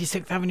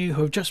 26th Avenue,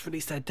 who have just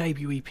released their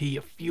debut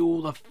EP,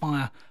 Fuel the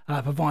Fire,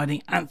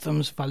 providing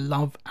anthems for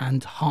love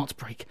and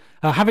heartbreak.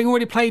 Having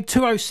already played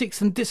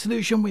 206 and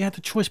Dissolution, we had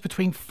the choice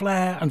between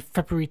Flare and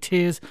February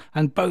Tears,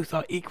 and both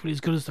are equally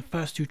as good as the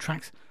first two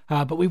tracks.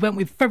 But we went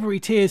with February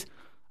Tears,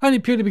 only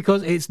purely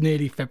because it's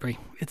nearly February.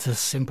 It's as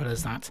simple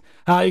as that.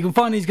 You can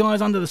find these guys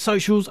under the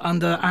socials,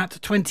 under at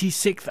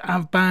 26th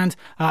Av Band.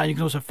 You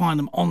can also find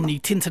them on the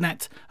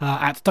Tinternet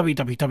at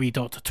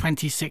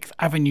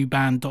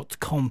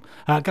www.26thavenueband.com.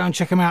 Go and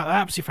check them out. They're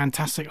absolutely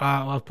fantastic.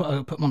 I've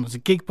put them on as a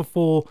gig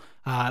before.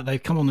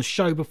 They've come on the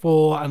show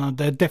before, and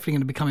they're definitely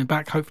going to be coming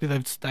back. Hopefully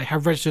they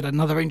have registered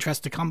another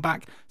interest to come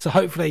back. So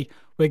hopefully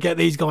we'll get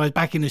these guys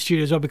back in the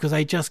studio as well, because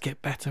they just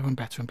get better and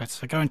better and better.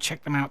 So go and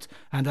check them out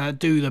and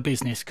do the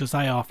business, because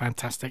they are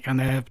fantastic, and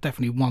they're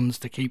definitely ones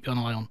to keep an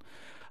eye on.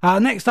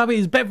 Next up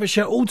is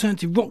Bedfordshire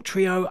alternative rock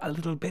trio, A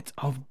Little Bit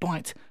of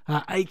Bite,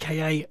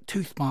 aka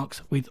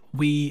Toothmarks with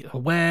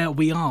Where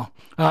We Are,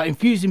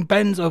 infusing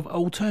blends of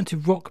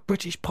alternative rock,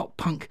 British pop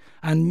punk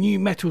and new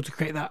metal to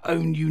create their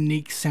own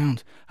unique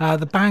sound.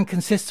 The band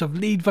consists of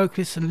lead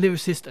vocalist and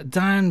lyricist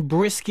Dan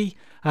Brisky,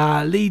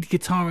 lead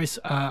guitarist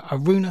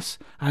Arunas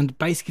and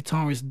bass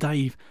guitarist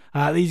Dave.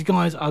 These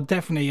guys are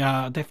definitely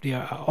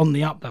on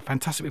the up. They're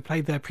fantastic. We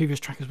played their previous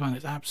track as well, and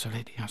it's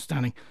absolutely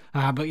outstanding.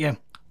 But yeah,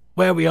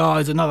 Where We Are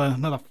is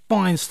another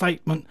fine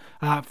statement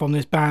from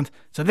this band.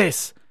 So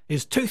this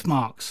is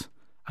Toothmarks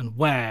and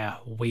Where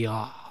We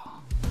Are.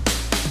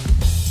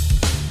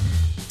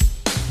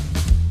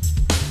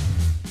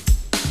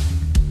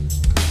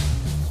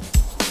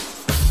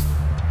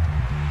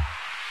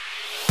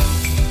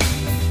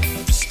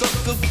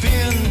 Stuck a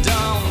pin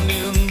down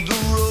in the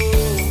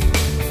road.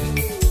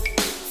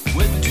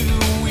 Where do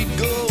we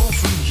go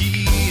from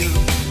here?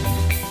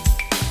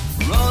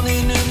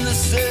 Running in the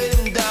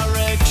same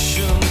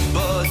direction,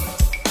 but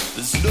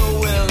there's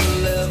nowhere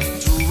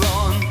left to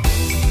run.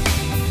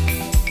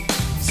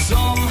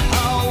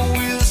 Somehow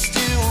we're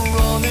still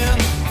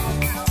running,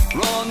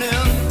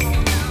 running.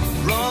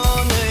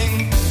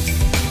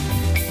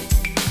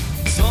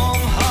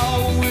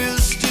 Somehow we're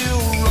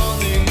still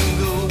running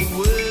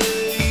away.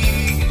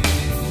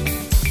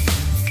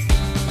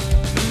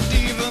 And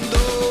even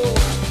though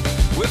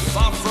we're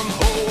far from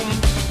home,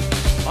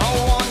 I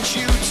want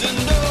you to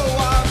know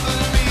I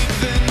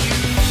believe in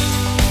you.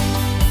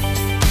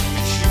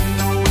 You should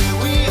know where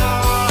we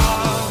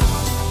are.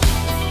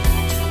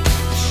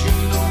 You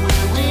should know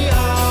where we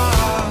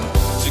are.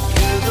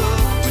 Together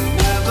we're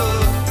never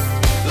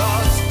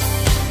lost.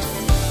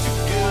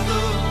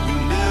 Together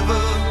we're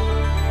never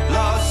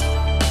lost.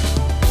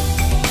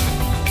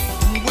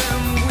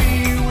 When we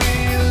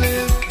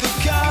relit the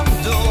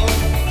candle,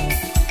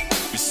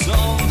 we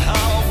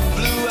somehow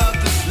blew out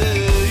the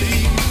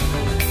flame.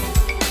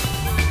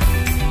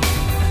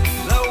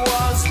 There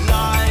was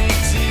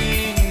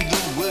lighting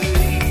the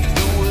way.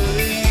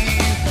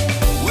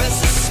 Where's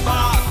the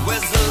spark?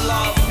 Where's the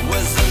love?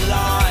 Where's the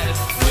life?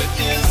 Where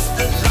is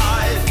the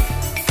light?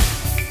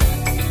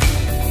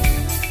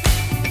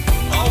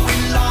 Are we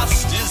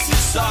lost? Is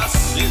this us?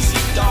 Is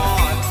it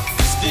dark?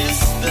 Is this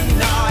the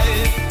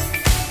night?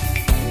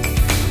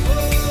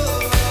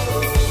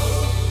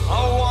 I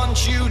want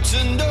you to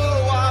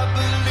know I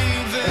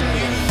believe in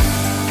you.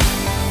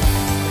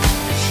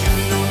 You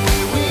should know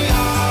where we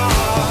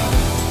are.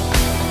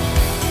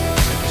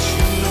 You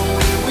should know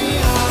where we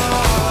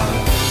are.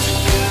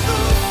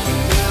 Together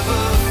we're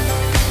never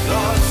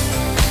lost.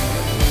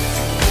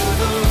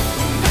 Together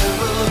we're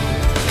never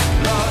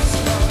lost.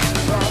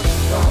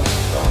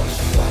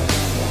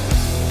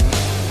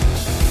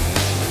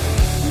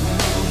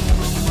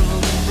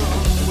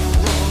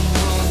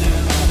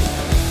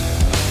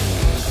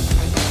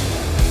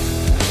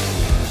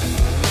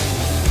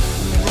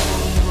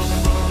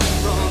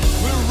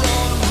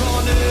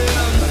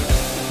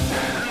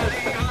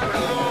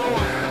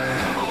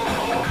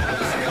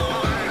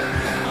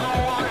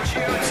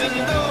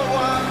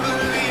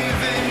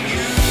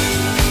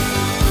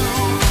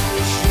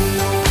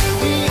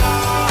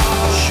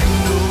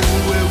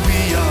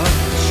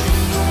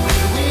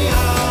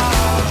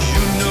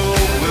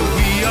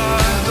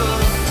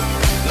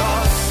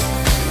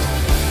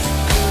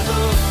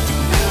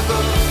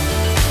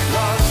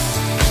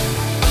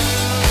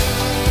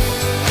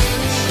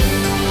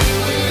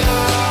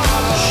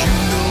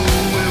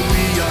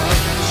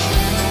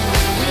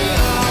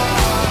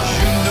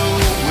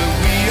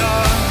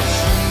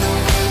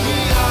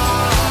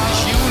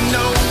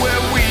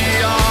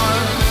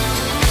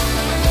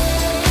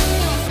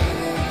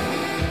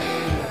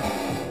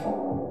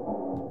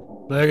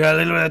 There we go, a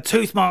little bit of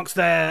Toothmarks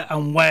there,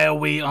 and Where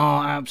We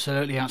Are,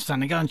 absolutely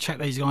outstanding. Go and check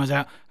these guys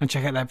out and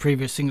check out their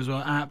previous single as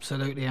well,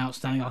 absolutely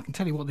outstanding. I can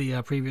tell you what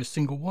the previous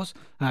single was.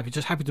 If you're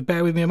just happy to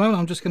bear with me a moment,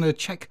 I'm just going to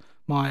check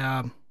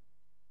my...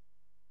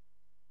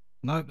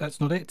 No, that's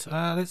not it.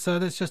 Let's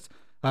just...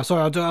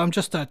 sorry, I'm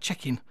just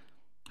checking.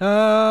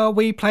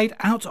 We played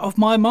Out of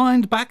My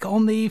Mind back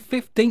on the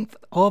 15th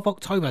of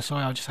October.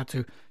 Sorry, I just had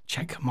to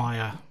check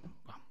my...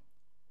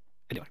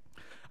 Anyway.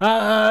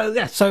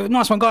 Yeah, so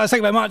nice one, guys. Thank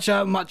you very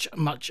much.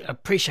 Much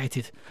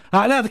appreciated.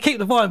 Now, to keep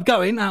the vibe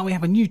going, we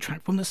have a new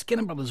track from the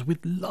Skinner Brothers with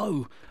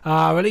Low,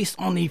 released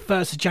on the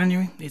 1st of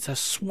January. It's a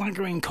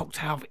swaggering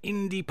cocktail of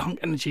indie punk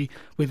energy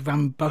with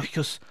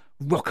rambunctious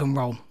rock and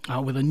roll,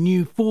 with a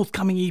new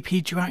forthcoming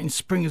EP due out in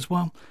spring as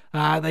well.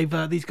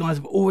 These guys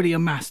have already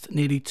amassed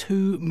nearly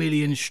 2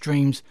 million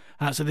streams,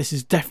 so this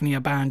is definitely a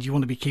band you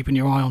want to be keeping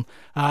your eye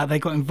on. They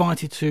got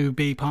invited to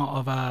be part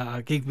of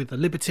a gig with the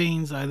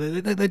Libertines.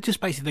 They're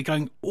just basically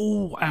going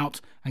all out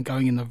and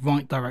going in the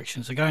right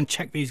direction, so go and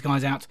check these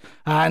guys out.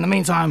 In the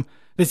meantime,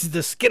 this is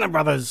the Skinner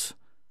Brothers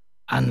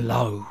and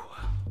Low.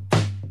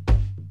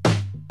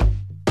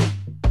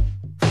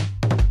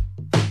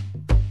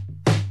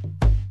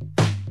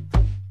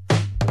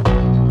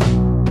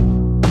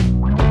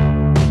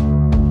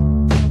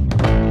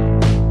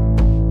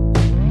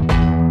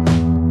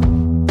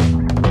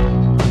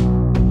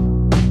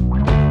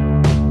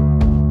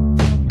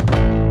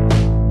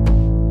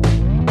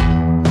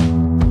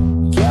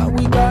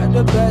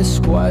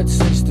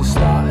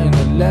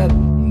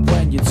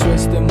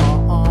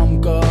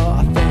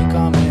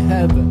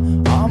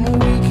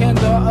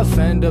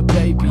 defender,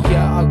 baby,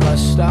 yeah, I got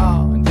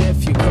style. And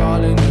if you're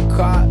calling the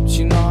cops,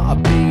 you know I'll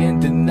be in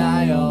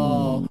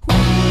denial.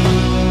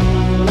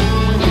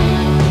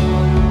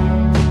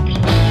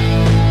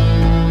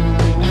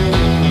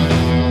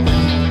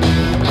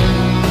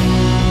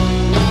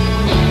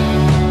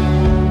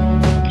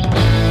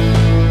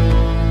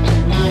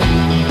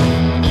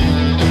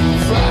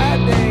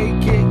 Friday,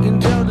 kicking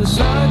till the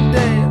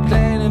Sunday,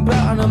 planning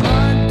about on a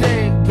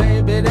Monday,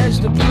 baby, that's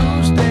the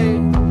blues day.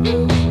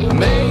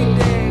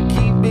 Mayday,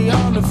 keep me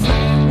on the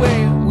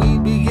freeway, we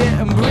be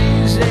getting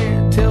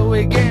breezy till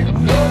we get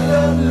low,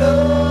 low, low,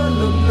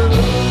 low,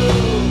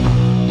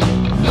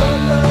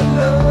 low,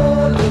 low,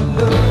 low,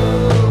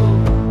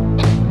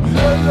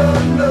 low, low,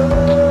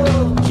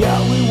 low. Yeah,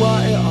 we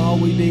want it all,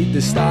 we need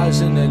the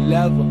stars and the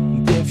level.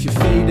 And if you're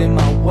feeding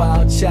my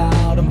wild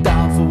child, I'm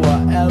down for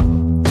whatever.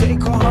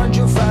 Take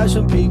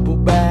 100,000 people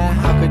back,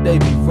 how could they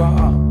be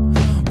wrong?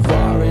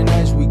 Roaring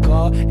as we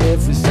go,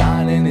 if it's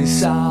on and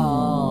it's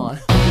on.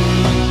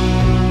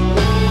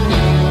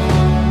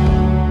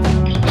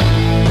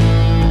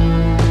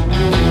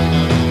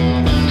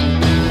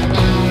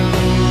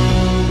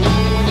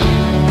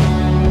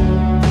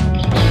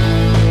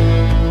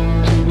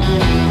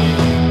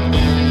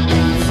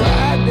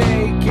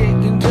 Friday,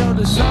 kicking till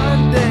the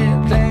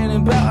Sunday,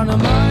 planning about on a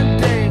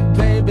Monday,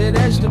 baby,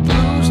 that's the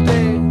blues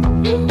day.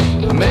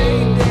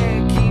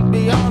 Mayday, keep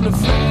me on the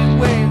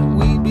freeway,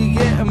 we be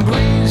getting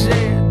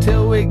breezy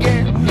till we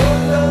get low,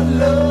 low,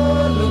 low,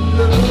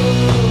 low,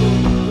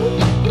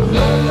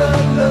 low,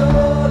 low, low,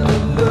 low,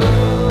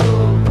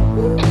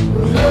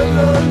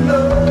 low,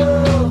 low.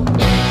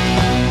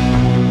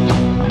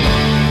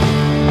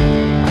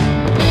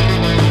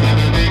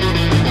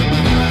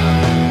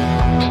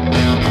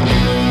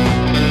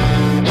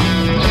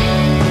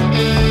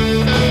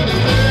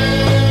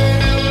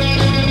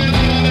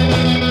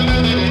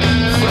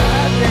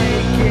 Friday,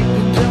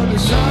 kicking till the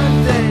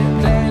Sunday,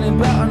 planning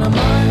about on a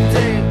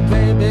Monday,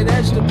 baby,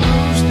 that's the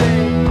blues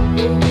day.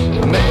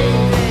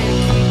 Mayday,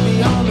 keep me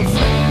on the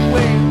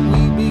freeway,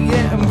 we be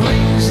getting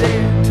breezy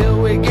till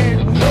we get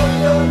low,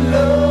 low,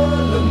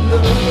 low,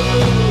 low,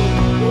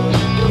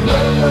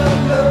 low,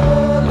 low, low,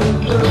 low,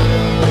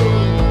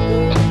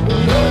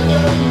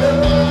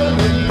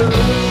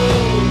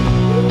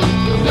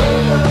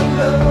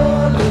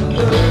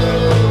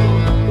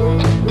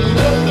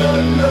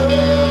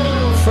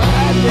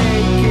 Friday,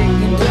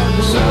 kicking till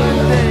the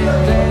Sunday,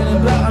 planning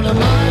about on a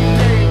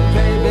Monday,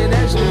 baby,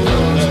 that's the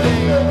blues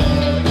day.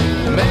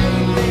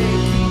 Mayday,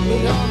 keep me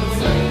on the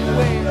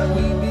freeway,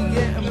 we be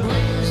getting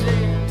breezy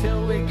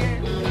till we get.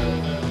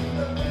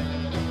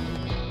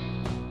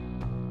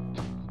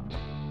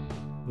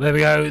 There we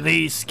go,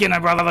 the Skinner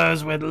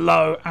Brothers with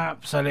Low,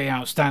 absolutely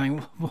outstanding.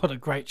 What a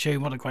great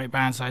tune, what a great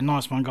band. So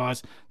nice one,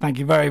 guys. Thank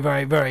you very,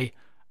 very, very,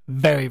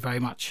 very, very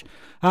much.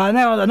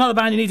 Now, another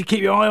band you need to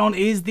keep your eye on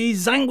is the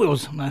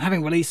Zangwills.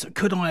 Having released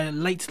Could I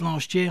late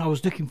last year, I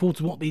was looking forward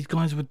to what these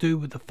guys would do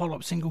with the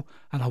follow-up single,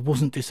 and I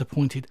wasn't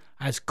disappointed,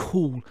 as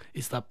Cool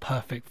is the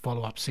perfect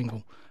follow-up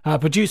single.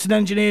 Produced and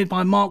engineered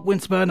by Mark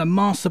Winsburn and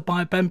mastered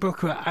by Ben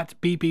Brooker at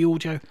BB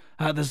Audio,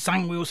 the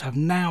Zangwills have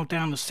nailed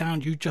down the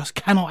sound you just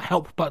cannot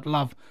help but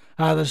love.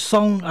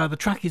 The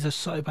track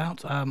is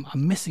about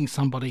missing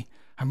somebody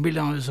and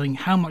realising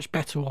how much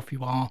better off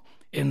you are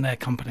in their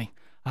company.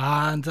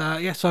 And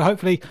so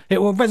hopefully it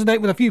will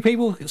resonate with a few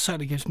people. It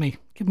certainly gives me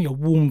a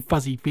warm,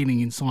 fuzzy feeling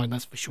inside,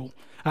 that's for sure.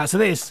 So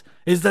this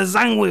is the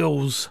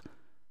Zangwills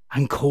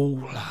and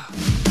Cool.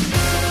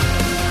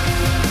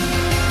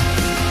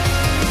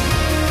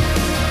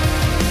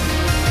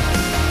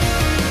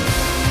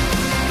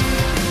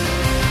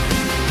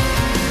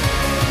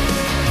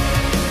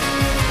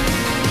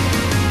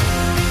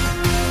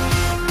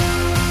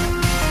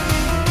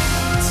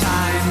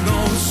 Time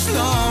goes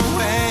slow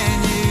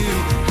when you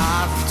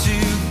have to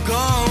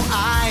go.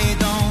 I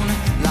don't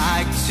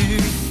like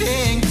to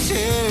think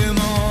too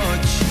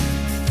much.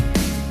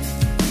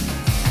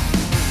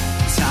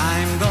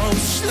 Time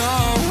goes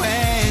slow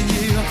when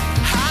you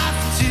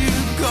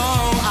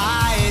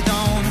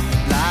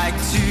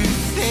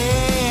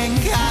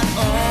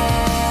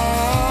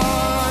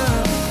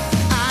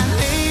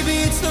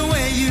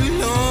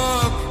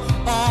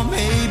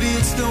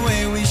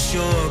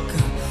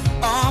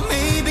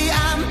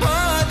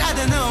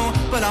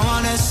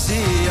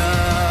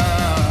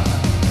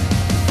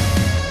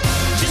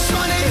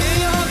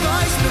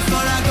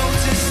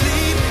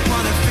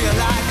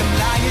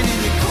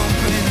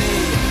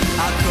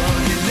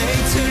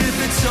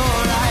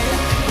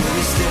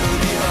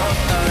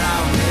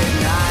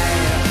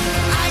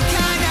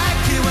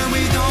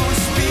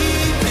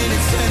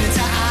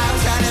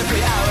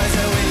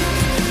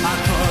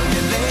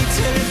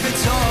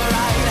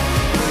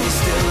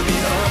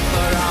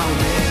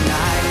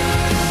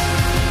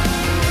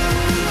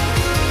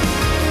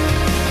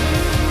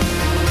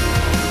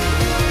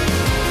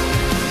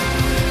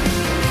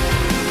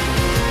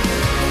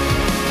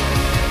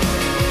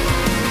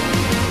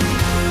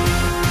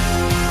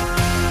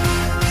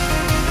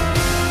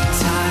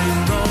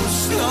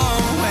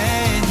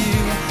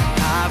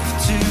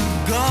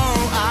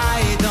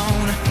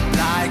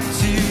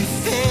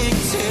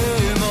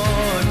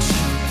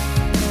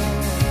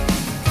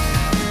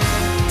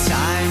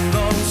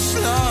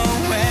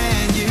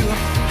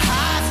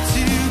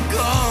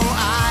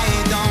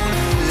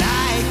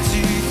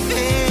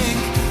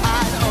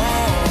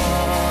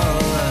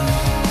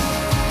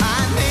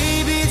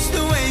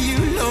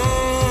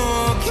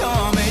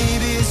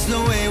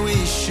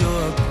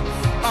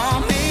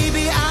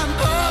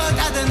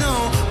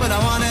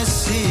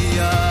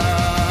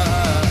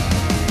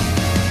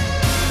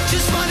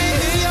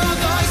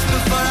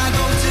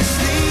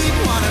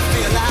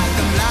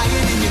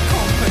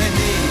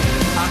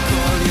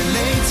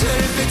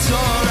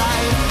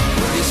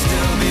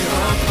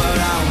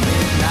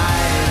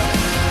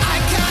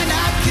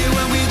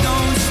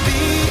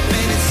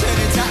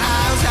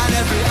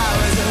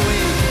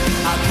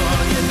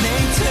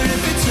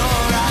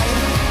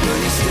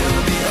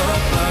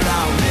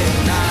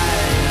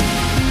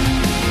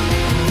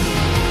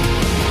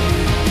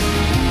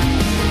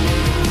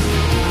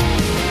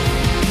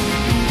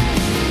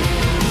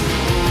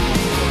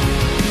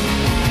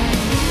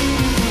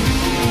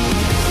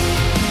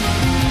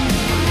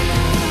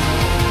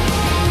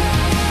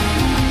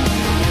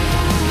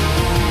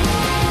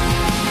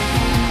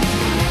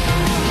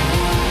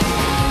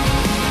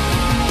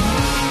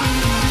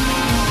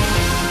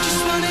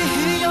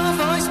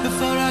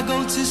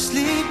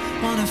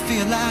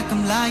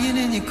I'm lying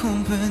in your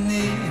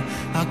company.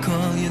 I'll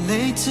call you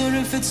later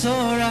if it's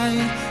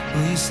alright.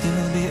 Will you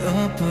still be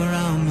up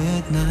around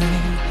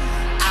midnight?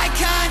 I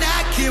can't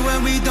act it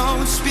when we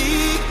don't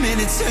speak.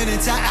 Minutes turn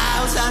into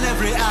hours and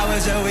every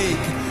hour's a week.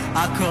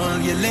 I'll call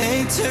you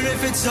later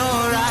if it's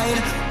alright.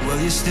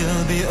 Will you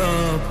still be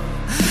up?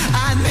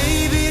 And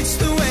maybe it's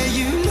the way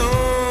you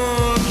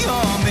look,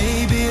 or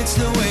maybe it's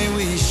the way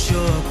we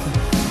shook,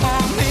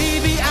 or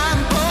maybe I'm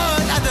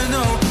bored, I don't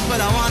know,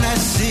 but I wanna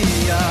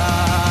see ya.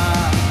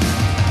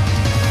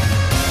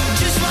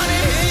 Just wanna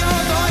hear your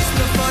voice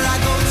before I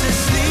go to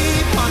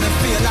sleep. Wanna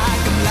feel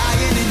like I'm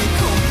lying in your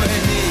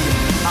company.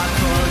 I'll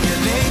call you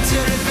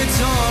later if it's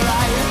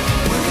alright.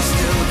 Will you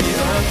still be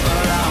up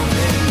around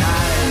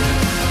midnight?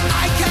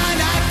 I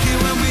can't act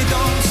it when we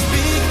don't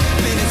speak.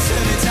 Minutes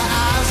turn into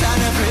hours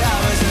and every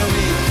hour's a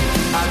week.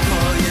 I'll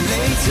call you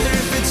later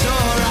if it's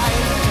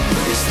alright.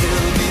 Will you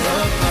still be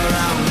up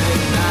around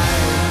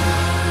midnight?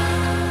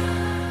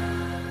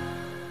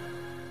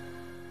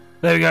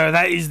 There we go.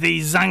 That is the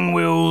Zang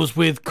Wheels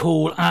with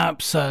Cool.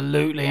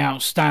 Absolutely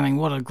outstanding.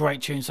 What a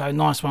great tune. So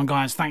nice one,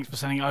 guys. Thanks for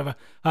sending it over.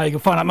 You can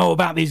find out more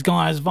about these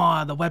guys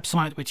via the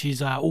website, which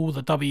is all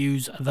the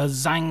W's,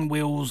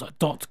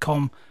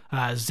 thezangwheels.com.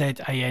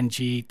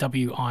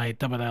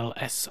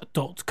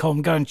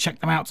 ZANGWILLS.com. Go and check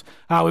them out.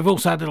 We've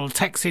also had a little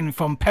text in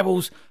from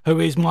Pebbles,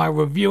 who is my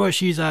reviewer.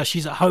 She's at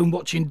home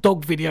watching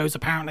dog videos,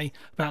 apparently,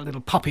 about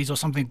little puppies or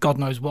something, God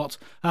knows what.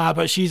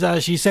 But she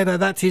said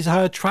that is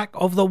her track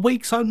of the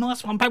week. So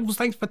nice one, Pebbles.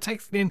 Thanks for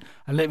texting in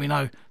and let me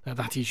know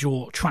that is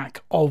your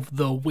track of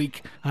the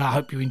week. I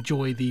hope you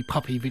enjoy the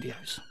puppy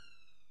videos.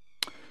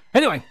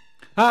 Anyway,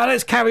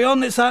 let's carry on.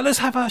 Let's have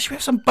should we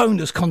have some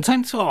bonus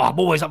content? Oh, I'm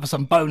always up for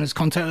some bonus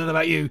content. I don't know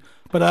about you,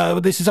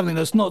 but this is something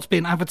that's not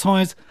been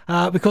advertised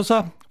because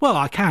well,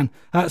 I can.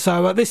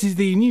 So this is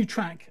the new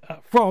track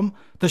from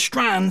The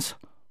Strands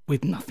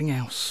with Nothing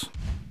Else.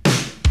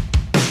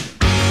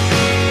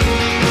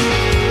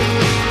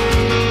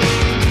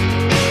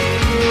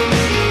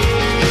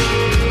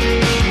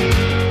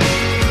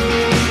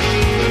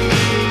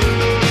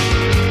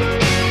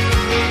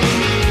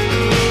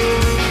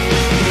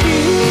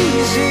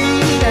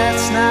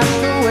 Not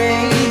the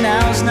way,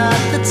 now's not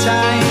the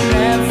time,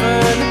 never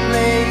the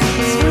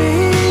place.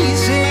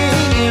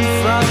 Freezing in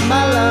from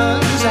my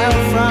lungs, out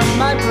from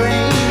my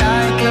brain,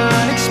 I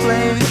can't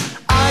explain.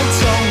 I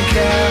don't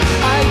care,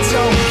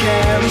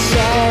 he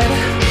said.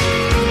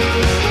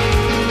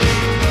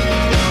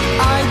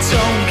 I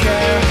don't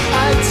care,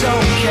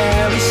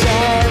 he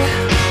said.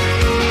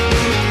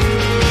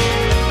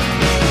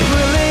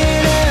 Will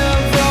it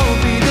ever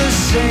be the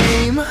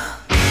same?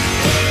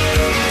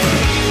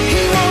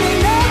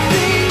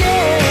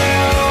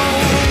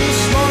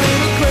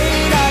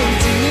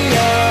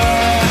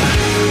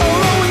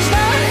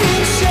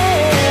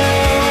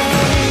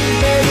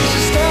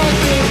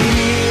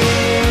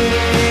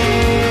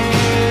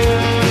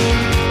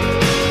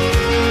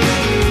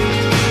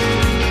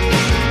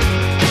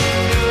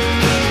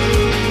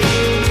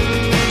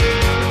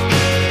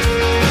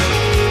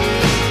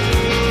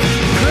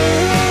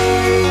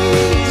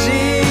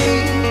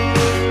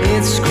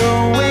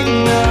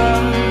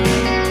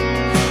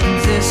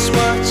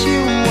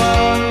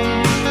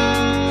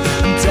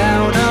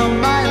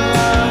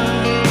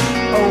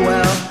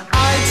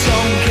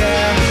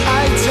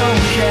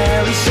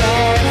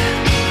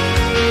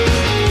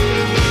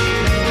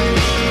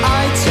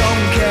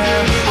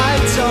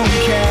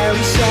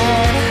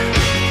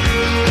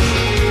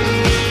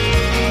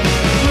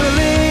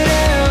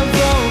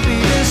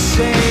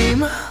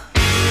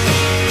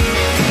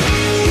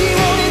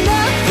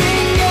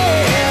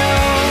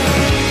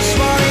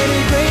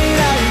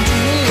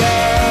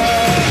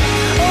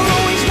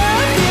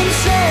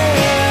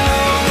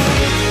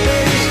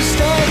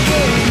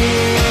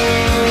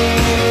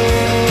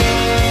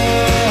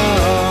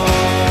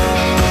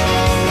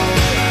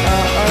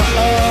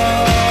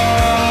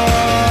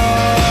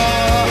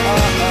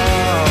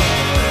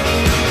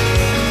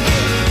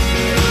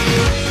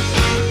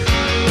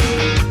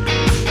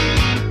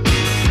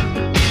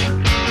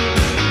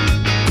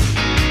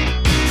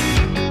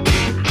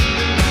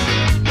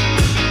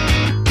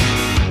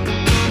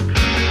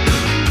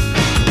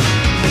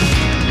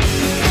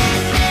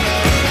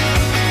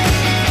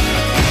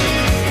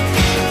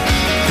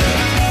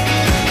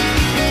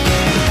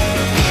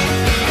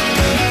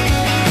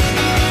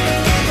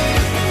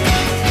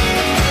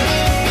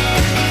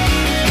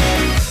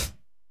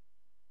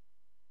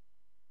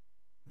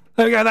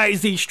 There we go, that is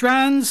The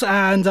Strands,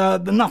 and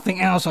Nothing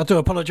Else. I do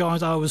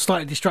apologise, I was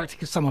slightly distracted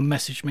because someone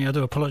messaged me, I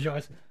do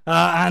apologise.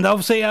 And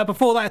obviously,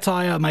 before that,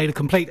 I made a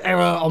complete error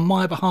on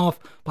my behalf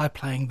by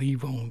playing the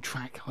wrong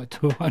track. I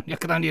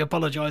can only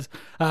apologise.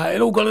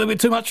 It all got a little bit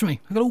too much for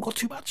me. It all got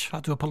too much. I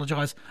do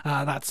apologise.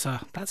 That's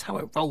how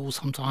it rolls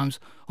sometimes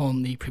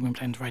on the Premium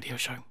Blend radio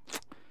show.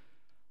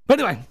 But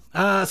anyway,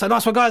 so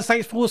nice one, guys.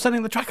 Thanks for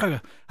sending the track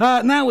over.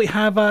 Now we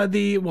have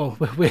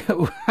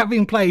we're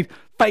having played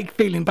Fake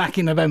Feeling back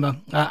in November.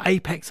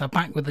 Apex are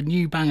back with a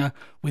new banger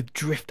with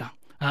Drifter.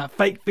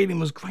 Fake Feeling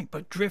was great,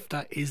 but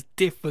Drifter is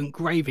different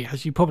gravy,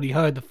 as you probably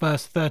heard the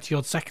first 30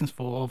 odd seconds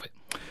of it.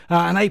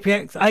 And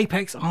Apex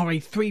are a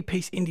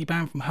three-piece indie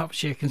band from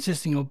Hertfordshire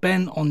consisting of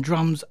Ben on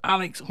drums,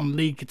 Alex on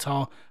lead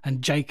guitar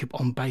and Jacob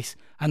on bass,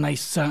 and they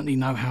certainly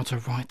know how to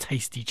write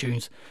tasty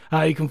tunes.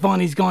 You can find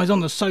these guys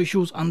on the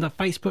socials under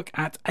Facebook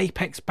at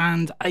Apex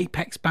Band,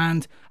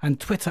 and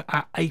Twitter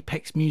at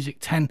Apex Music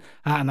 10,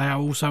 and they are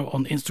also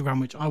on Instagram,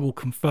 which I will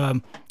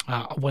confirm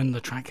when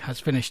the track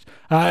has finished.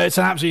 It's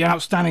an absolutely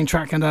outstanding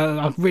track, and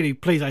I'm really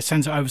pleased I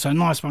sent it over. So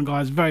nice one,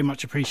 guys, very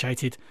much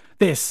appreciated.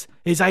 This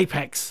is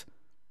Apex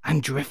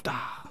and Drifter.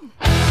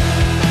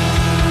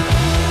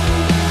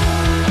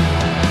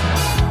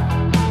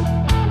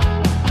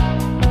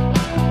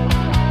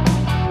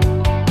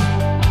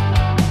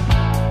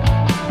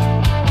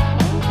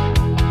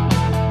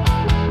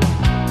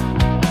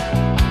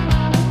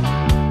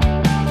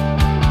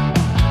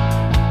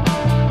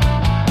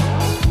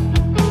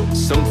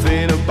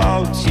 Something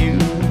about you,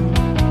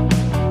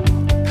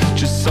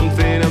 just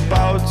something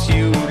about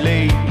you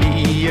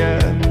lately, yeah.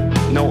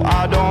 No,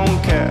 I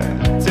don't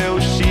care till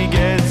she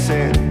gets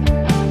in.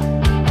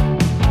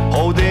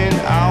 Holding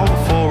out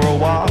for a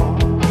while,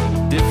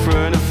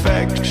 different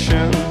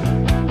affection,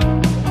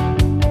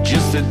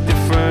 just a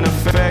different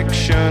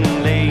affection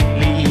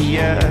lately,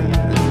 yeah.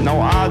 No,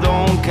 I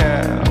don't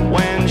care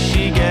when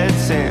she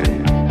gets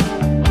in.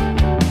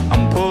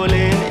 I'm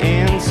pulling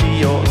into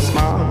your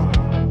smile.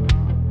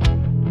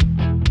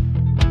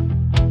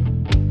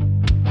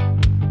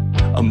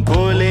 I'm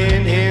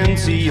pulling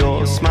into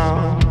your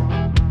smile.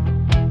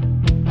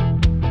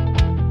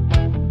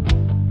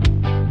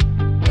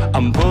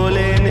 I'm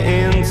pulling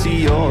into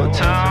your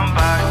turn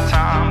back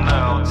time.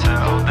 They'll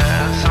tell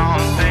there's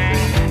something.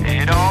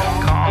 It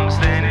all comes,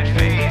 then it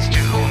fades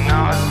to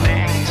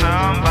nothing.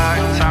 Turn back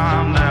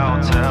time.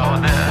 They'll tell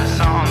there's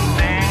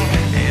something.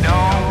 It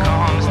all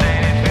comes,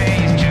 then it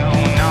fades to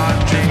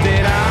nothing.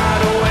 Drifting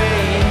out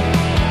away.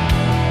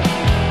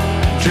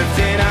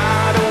 Drifting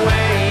out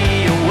away.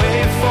 Away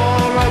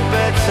for a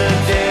better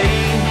day.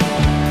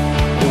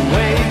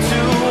 Away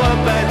to a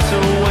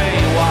better way.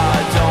 Why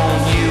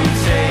don't you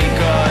take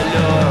a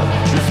look?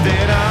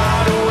 Drifting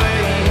out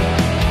away.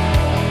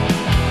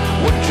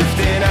 We're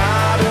drifting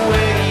out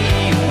away.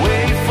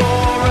 Away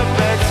for a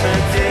better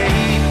day.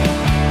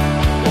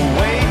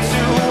 Away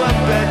to a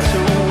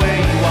better way.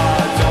 Why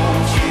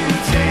don't you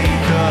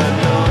take a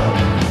look?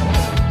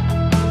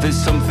 There's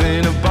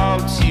something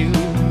about you,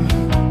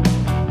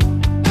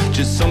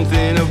 just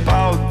something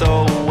about the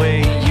way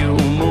you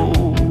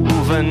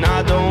move, and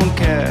I don't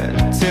care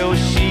till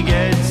she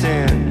gets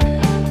in.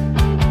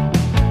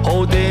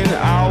 Holding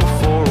out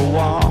for a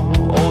while,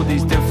 all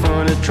these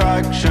different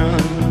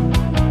attractions.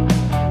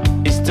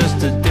 It's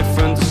just a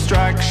different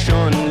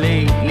distraction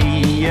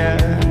lately,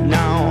 yeah.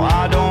 Now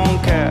I don't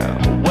care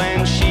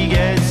when she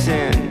gets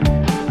in.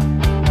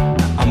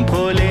 I'm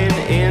pulling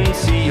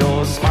into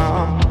your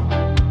smile.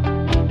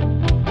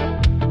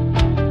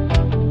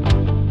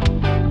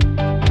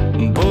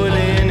 I'm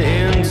pulling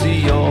into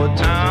your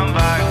turn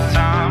back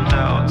time.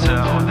 They'll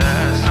tell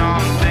there's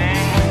something.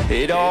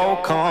 It all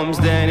comes,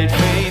 then it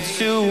fades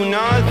to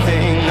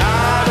nothing.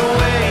 Out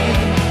away.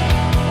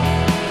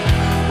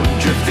 We're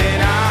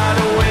drifting out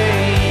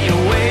away.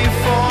 Away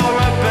for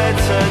a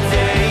better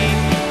day.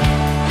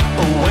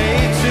 Away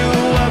to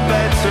a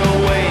better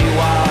way.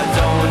 Why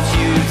don't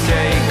you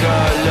take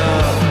a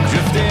look?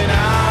 Drifting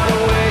out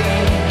away.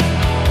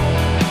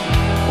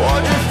 Or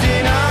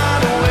drifting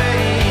out away.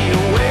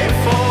 Away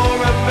for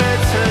a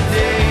better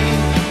day.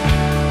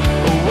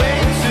 Away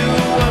to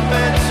a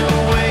better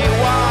way.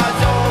 Why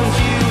don't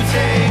you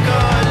take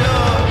a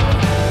look?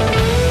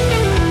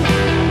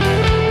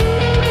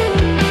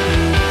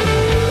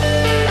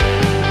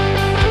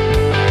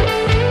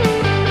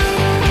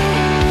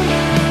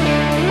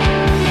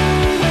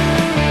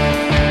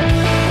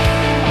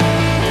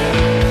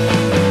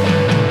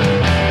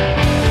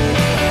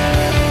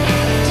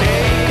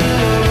 Take a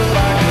look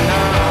back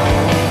now.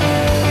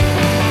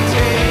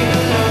 Take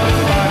a look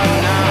back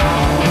now.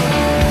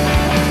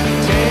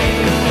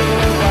 Take a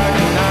look back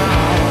now.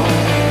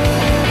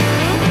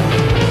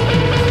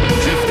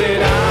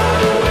 Drifting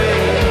out away.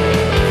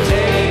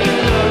 Take a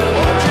look.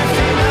 Or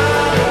drifting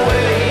out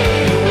away.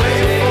 Away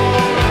for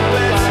a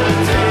better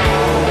day.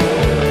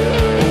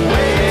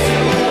 Away to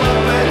a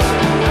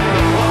better way.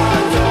 Why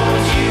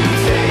don't you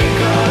take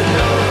a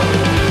look?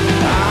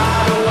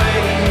 Out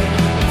away.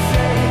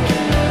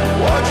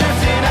 Or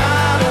drifting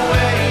out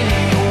away.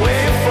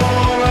 Away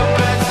for a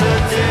better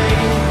day.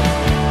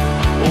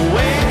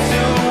 Away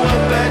to a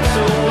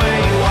better way.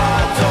 Why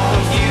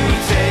don't you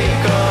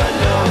take a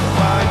look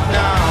back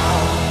now?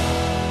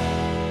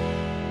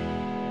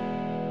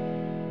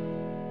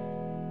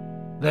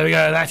 There we go.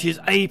 go. That is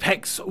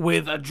Apex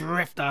with a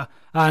Drifter,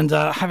 and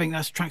having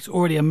that track's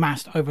already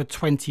amassed over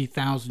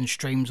 20,000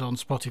 streams on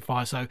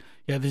Spotify. So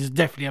yeah, this is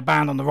definitely a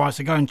band on the rise.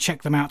 So go and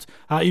check them out.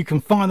 You can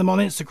find them on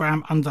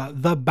Instagram under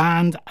the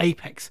band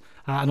Apex,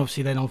 and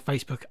obviously then on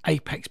Facebook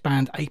Apex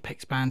Band,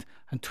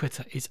 and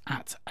Twitter is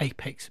at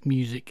Apex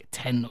Music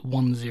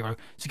 1010.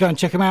 So go and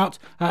check them out.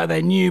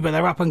 They're new, but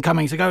they're up and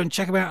coming. So go and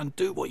check them out and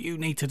do what you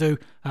need to do,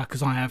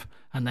 because I have,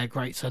 and they're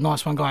great. So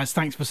nice one, guys.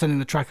 Thanks for sending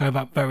the track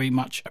over. Very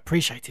much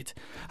appreciated.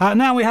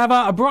 Now we have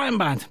a Brighton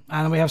band,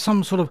 and we have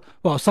some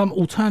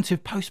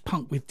alternative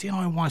post-punk with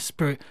DIY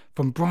spirit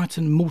from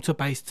Brighton,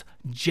 Malta-based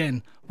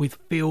Jen, with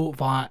Feel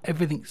via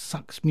Everything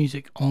Sucks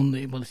music on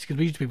the, well, it's going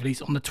to be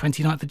released on the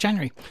 29th of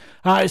January.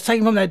 It's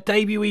taken from their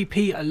debut EP,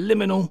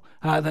 Liminal,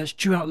 that's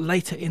due out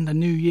later in the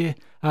new year.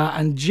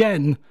 And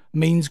Jen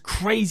means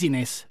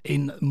craziness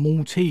in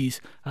Maltese.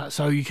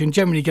 So you can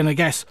generally going to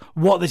guess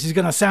what this is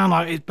going to sound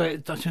like,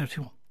 but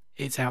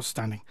it's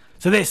outstanding.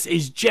 So this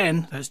is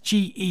Jen, that's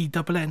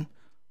Genn,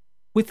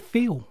 with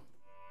Feel.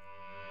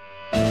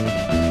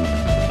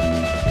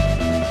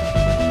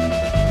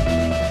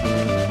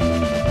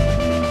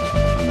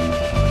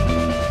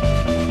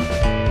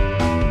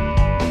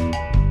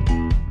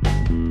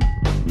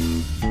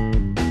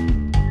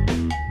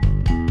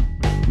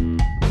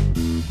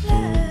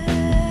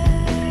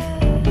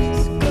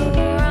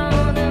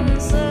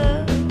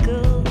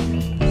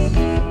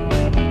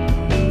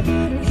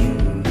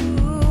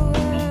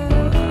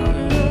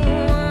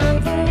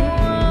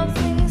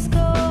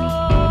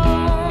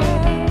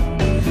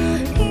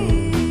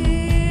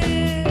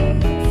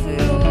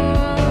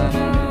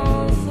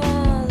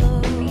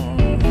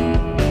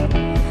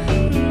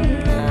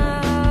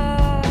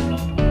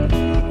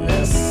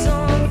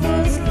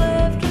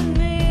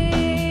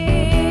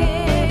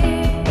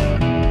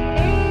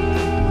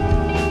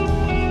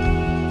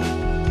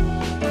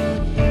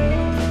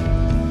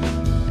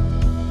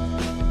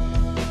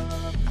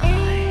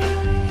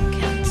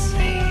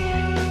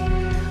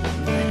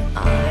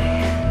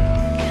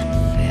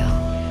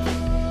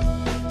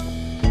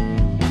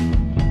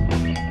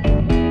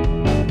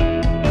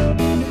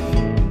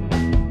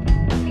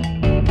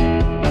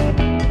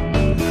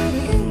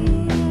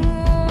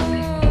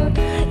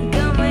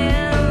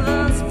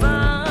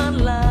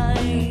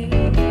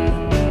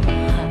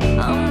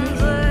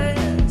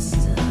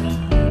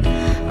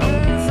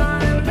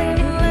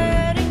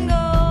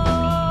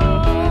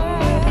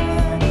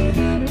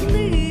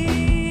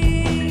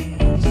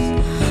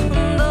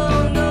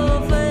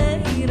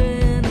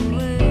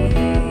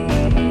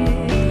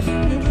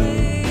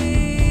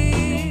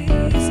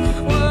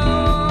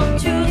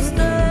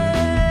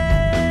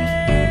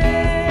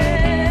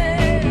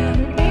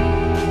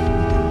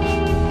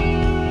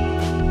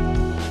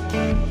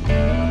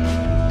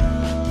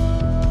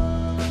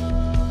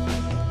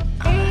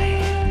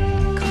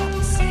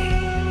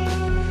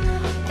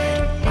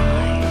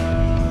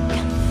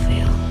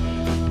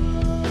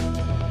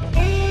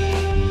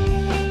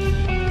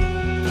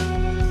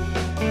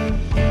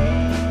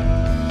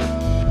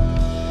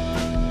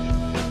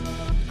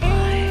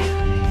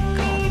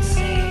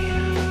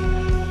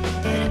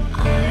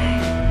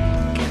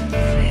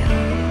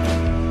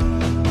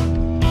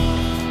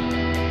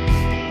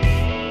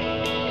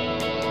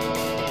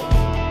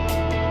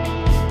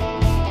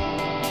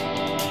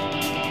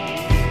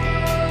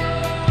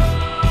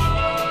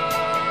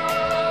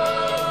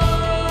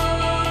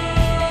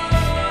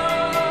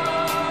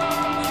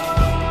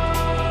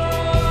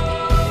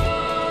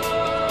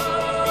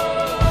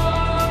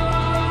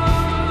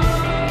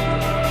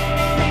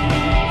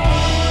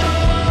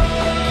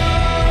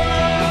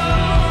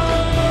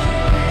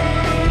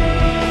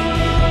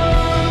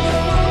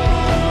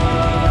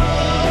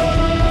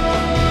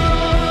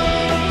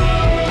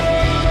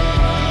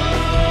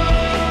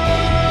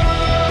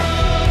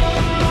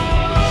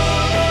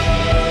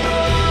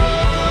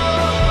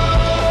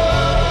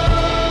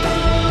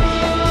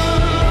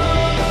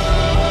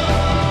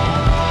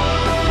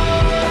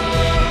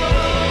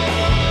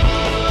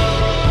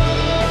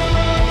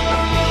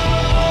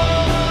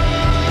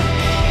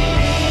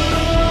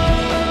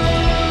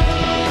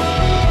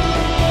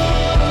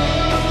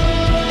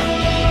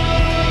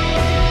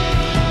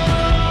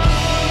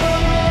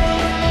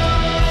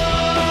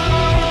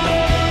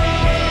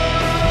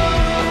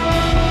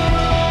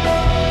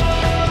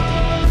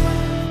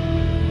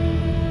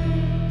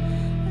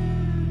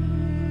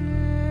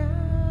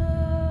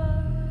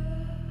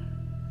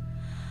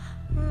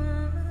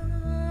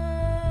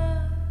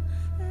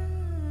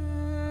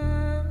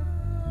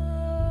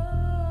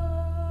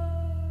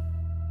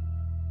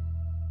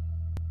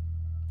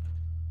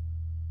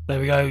 There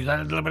we go,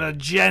 a little bit of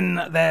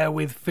Jen there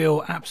with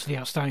Phil,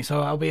 absolutely outstanding.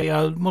 So I'll be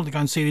more to go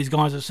and see these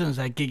guys as soon as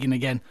they're gigging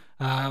again.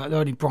 They're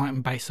only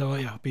Brighton based, so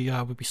yeah,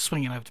 we'll be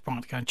swinging over to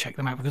Brighton to go and check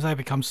them out, because they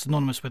become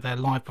synonymous with their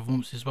live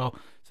performances as well.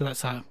 So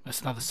that's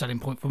another selling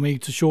point for me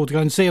to go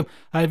and see them.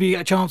 If you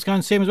get a chance, go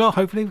and see them as well,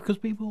 hopefully, because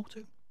people will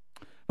too.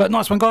 But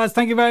nice one, guys.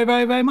 Thank you very,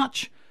 very, very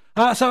much.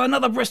 So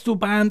another Bristol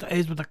band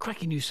is with a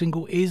cracking new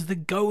single is the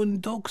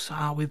Goin' Dogs,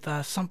 with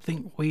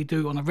Something We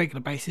Do on a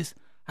Regular Basis.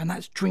 and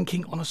that's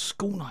Drinking on a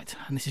School Night,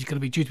 and this is going to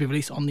be due to be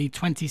released on the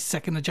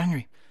 22nd of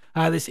January.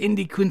 This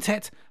indie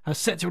quintet are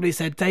set to release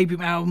their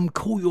debut album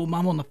Call Your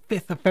Mum on the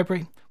 5th of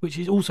February,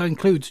 which also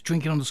includes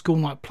Drinking on a School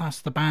Night plus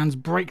the band's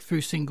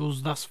breakthrough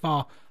singles thus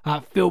far,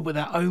 filled with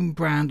their own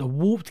brand of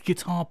warped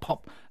guitar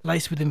pop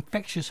laced with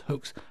infectious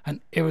hooks and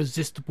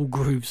irresistible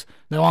grooves.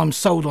 Now, I'm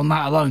sold on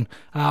that alone.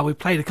 We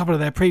played a couple of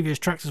their previous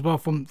tracks as well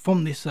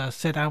from this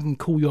said album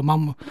Call Your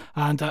Mum,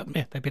 and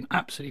yeah, they've been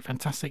absolutely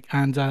fantastic,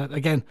 and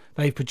again,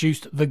 they've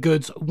produced the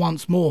goods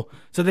once more.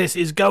 So this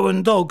is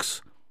Goin'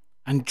 Dogs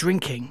and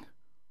Drinking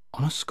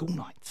on a School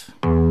Night.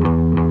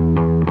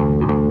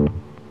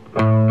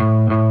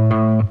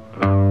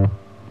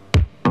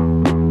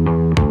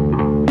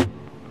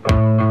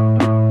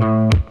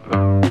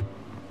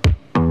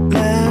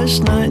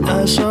 Last night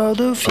I saw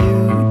the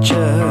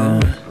future.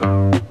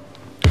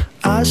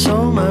 I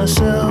saw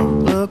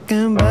myself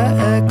looking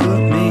back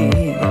at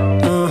me.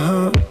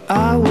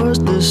 I was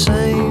the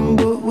same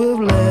but with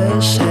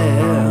less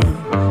hair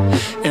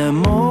and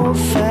more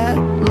fat,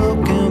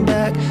 looking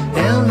back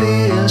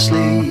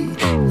enviously.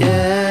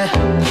 Yeah,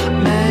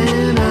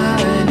 man,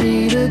 I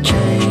need a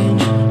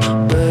change,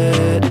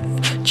 but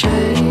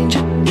change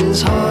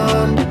is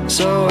hard,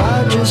 so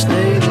I just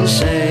stay the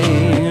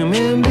same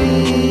and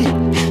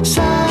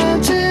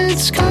besides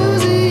it's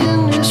cozy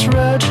in this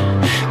rut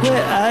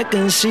where I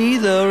can see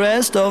the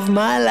rest of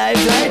my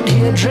life right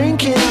here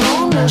drinking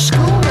on the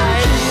school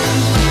night.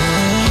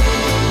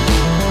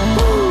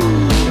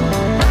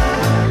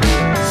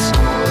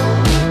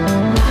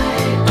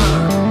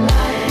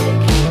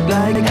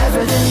 Like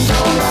everything's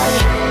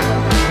alright.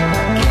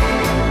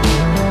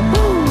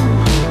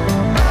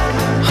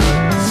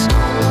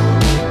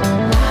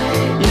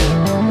 Yeah.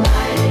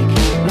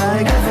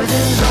 Like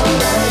everything's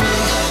alright.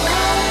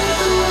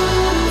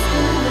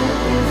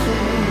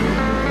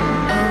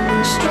 I'm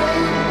a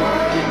straight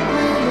white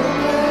middle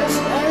class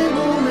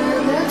able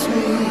man, that's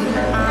me.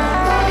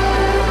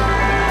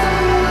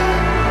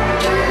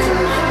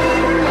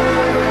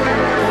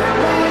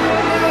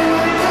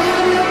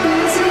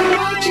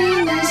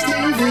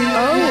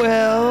 Oh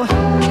well,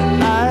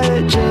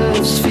 I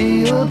just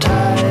feel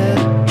tired,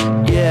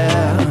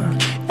 yeah,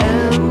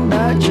 and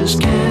I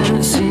just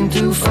can't seem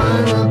to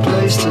find a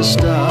place to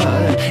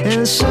start.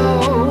 And so,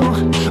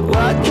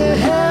 what the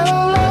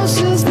hell else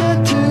is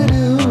there to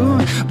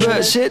do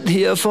but sit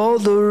here for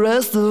the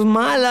rest of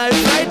my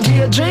life, right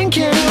here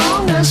drinking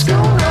on the school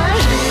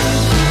night.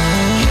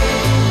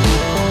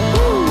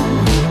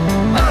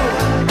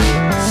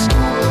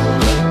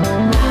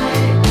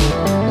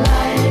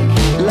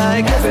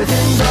 Like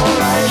everything's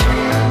alright.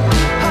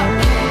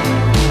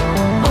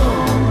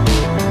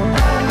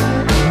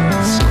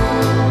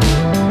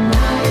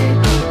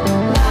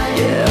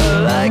 Yeah,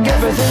 like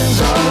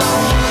everything's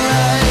alright.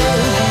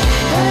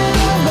 And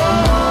I've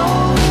got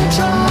all the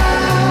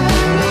time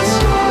it's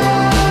right.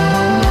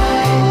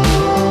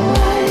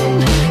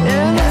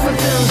 And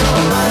everything's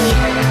alright.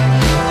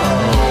 Oh,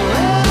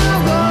 and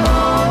I've got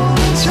all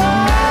the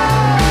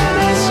time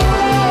it's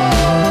right.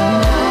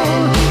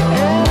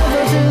 And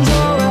everything's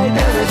alright.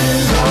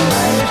 Everything's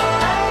alright.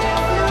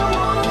 If you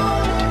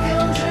wanna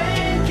come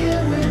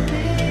drinking with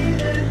me,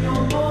 then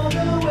you're more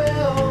than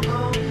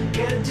welcome.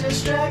 Get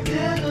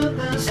distracted with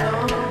the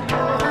song.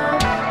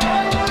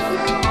 And if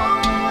you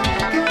wanna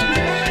come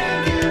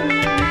drinking with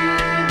me, then you're more than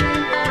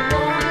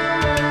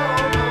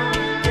welcome.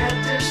 Get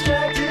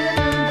distracted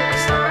with the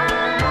song. And if you wanna come drinking with me, then you're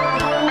more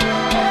than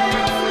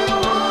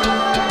welcome.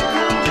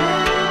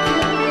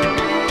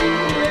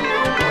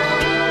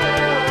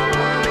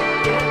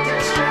 Get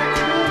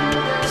distracted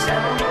with the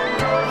song.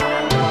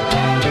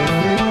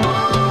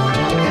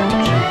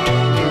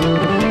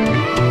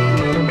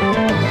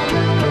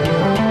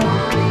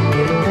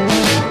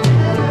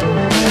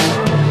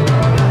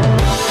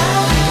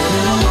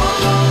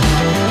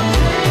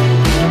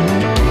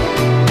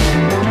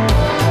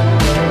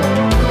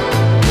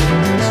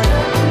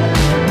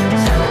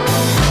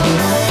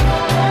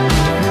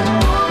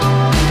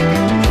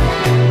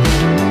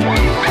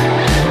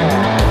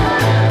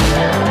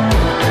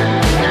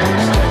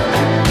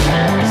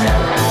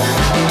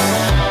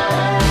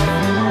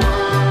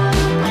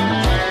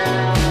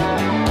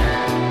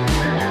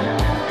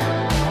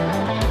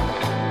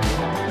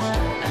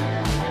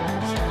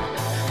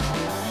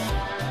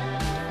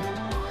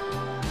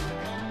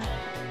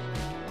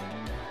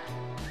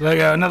 There you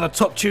go, another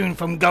top tune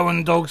from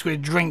Goin' Dogs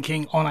with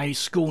Drinking on a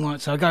School Night.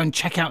 So go and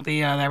check out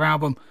their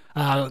album,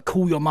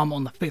 Call Your Mum,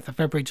 on the 5th of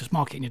February. Just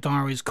mark it in your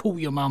diaries. Call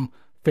Your Mum,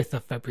 5th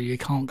of February. You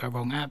can't go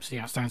wrong.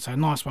 Absolutely outstanding. So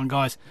nice one,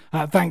 guys.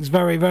 Thanks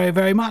very, very,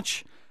 very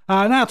much.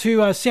 Now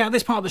to see out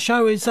this part of the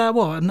show is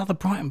another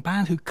Brighton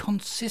band who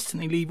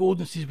consistently leave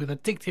audiences with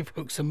addictive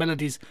hooks and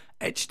melodies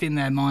etched in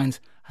their minds,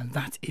 and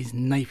that is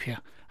Napier.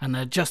 And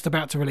they're just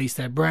about to release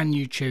their brand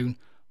new tune,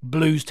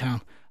 Blues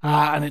Town.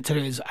 And it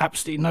is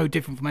absolutely no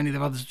different from any of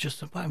the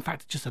others, in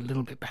fact, just a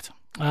little bit better.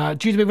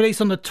 Due to be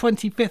released on the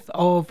 25th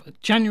of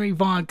January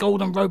via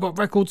Golden Robot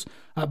Records,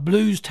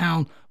 Blues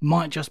Town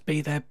might just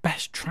be their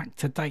best track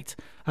to date.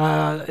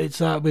 It's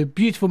with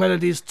beautiful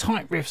melodies,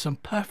 tight riffs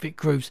and perfect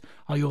grooves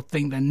are your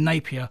thing, then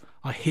Napier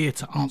are here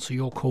to answer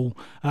your call.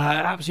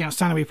 Absolutely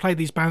outstanding. We've played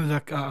these bands a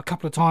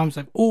couple of times.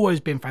 They've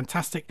always been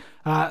fantastic.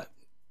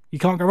 You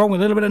can't go wrong with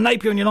a little bit of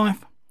Napier in your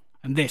life.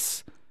 And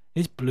this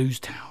is Blues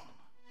Town.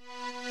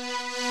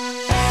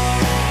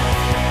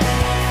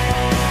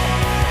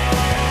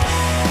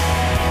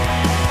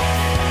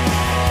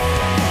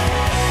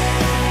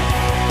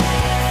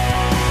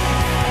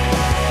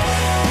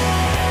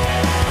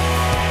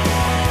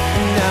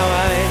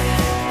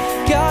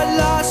 Got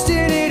lost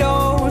in it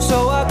all,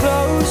 so I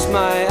closed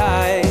my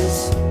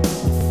eyes.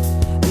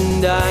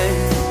 And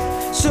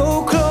I'm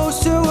so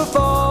close to a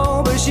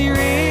fall, but she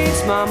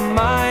reads my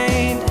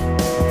mind.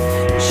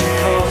 She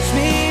calls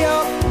me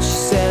up, she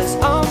says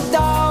I'm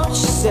down,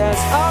 she says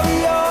I'll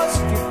be yours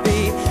if you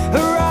be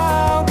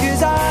around,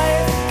 'cause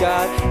I've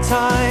got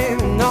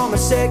time on my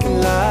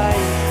second life.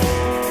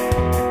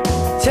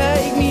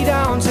 Take me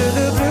down to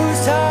the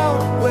blues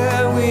town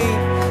where we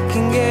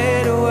can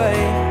get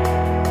away.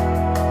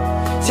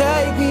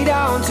 Take me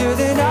down to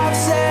the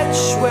knife's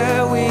edge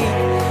where we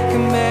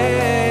can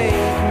make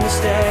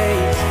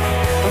mistakes.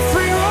 I'm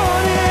free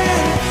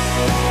running,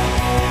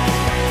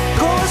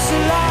 cross the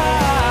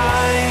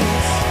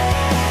lines.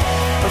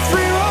 I'm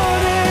free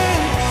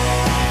running,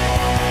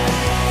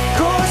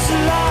 cross the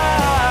lines.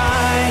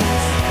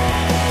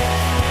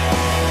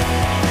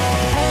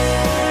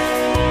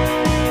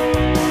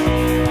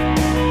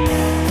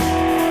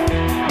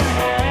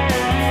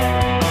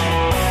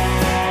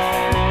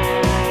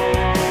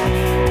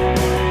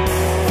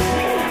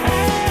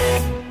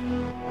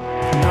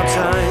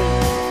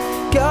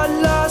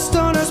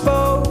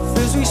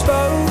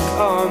 Spoke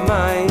our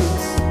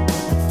minds,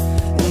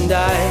 and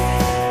I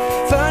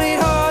found it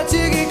hard to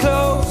get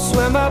close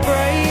when my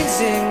brain's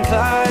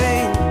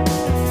inclined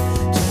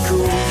to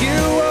call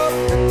you up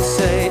and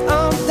say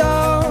I'm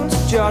down to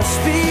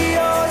just be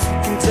yours. You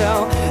can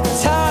tell the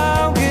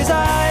time, 'cause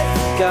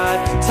I've got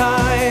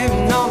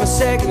time on my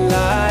second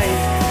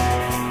life.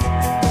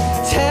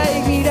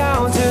 Take me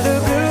down to the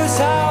blues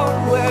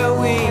town where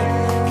we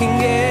can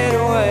get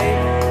away.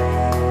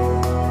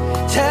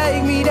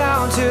 Take me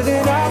down to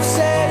the knife's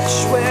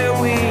edge where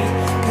we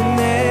can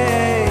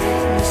make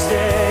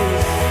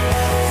mistakes.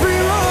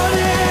 Free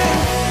running,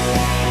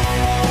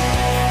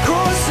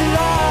 cross the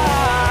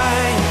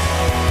line.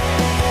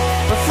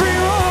 Free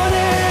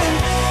running,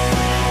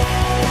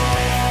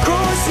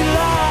 cross the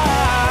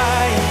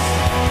lines.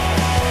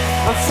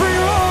 I'm free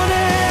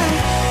running,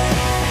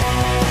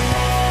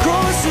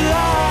 cross the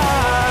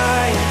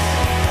lines.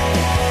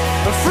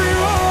 I'm free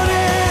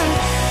running,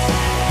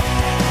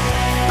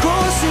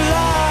 cross the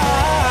lines.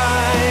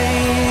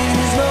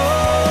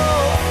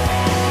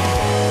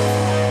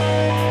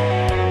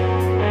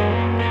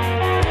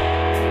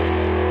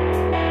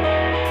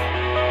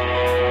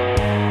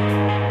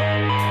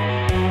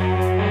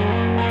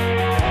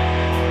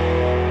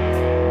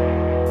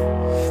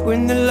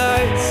 When the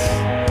lights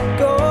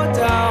go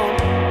down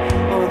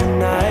on the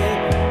night,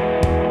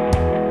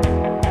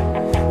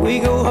 we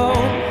go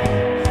home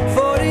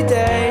for the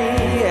day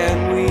and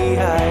we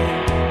hide.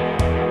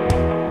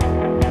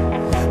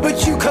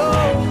 But you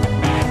call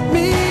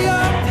me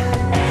up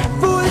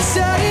for the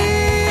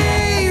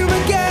same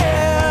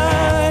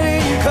again.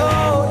 You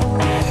call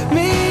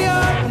me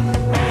up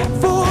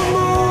for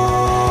more.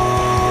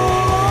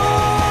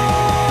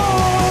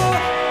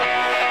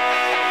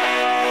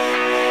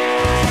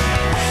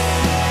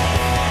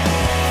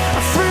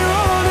 Free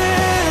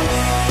running,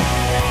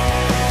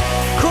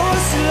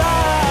 cross the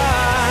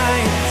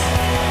lines.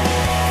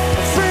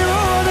 Free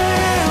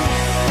running,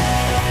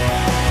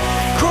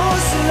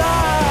 cross the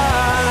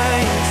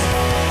lines.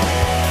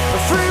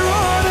 Free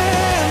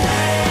running,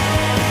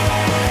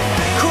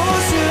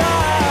 cross the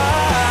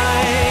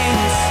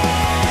lines.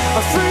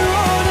 Free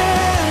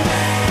running,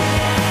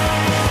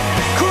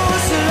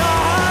 cross the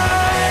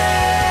lines.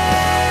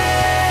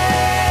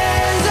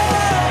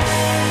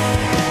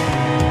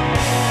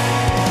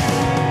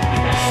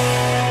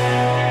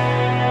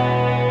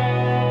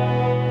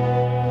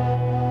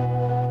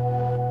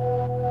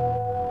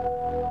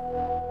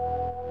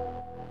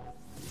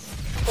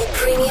 The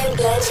Premium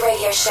Blend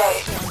Radio Show.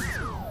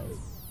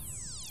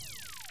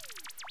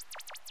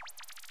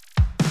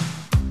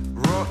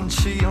 Rotten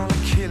cheat on a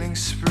killing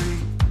spree.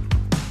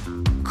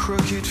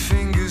 Crooked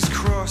fingers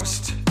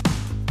crossed.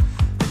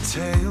 The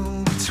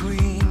tail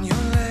between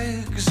your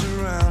legs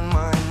around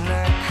my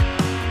neck.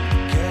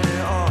 Get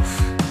it off,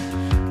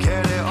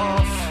 get it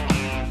off.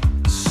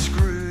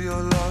 Screw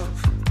your love.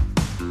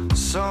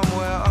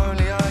 Somewhere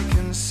only I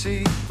can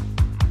see.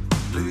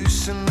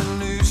 Loosen the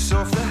noose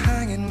off the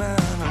hanging man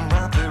and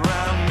wrap it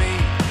round me,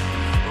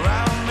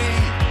 round me.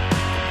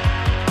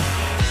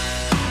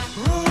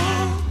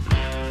 Oh,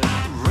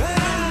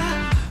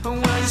 red, and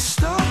when you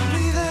stop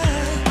me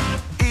there,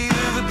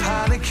 either the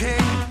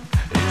panicking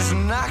is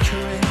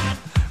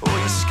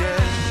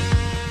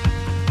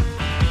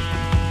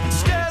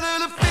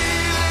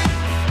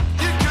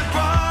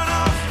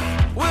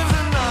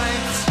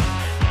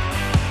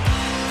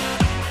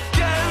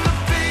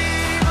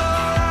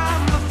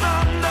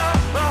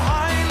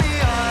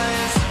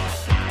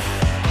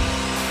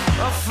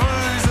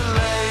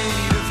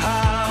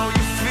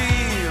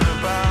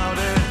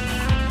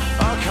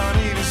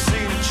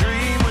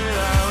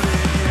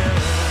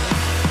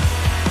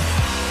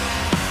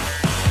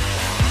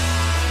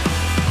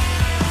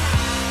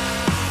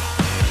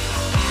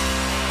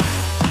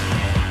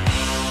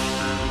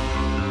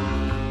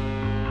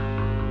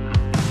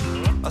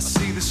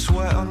see the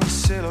sweat on your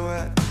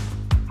silhouette.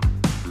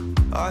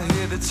 I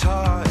hear the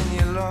tar in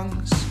your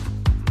lungs.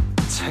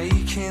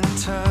 Taking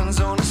turns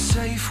on a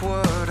safe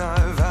word.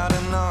 I've had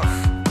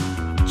enough.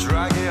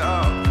 Drag it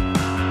up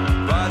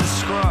by the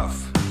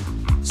scruff.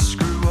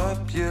 Screw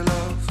up your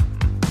love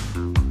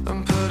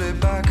and put it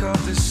back up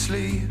the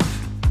sleeve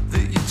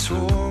that you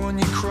tore on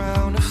your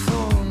crown of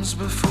thorns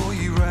before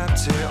you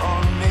wrapped it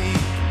on me,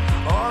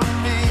 on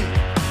me.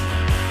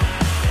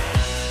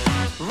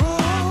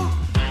 Raw,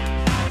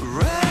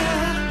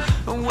 rare,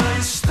 and will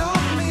you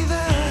stop me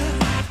there?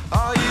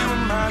 Are you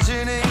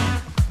imagining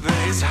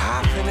that it's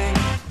happening?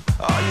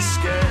 Are you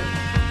scared?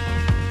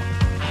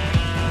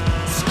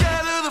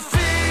 Scared of the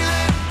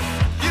feeling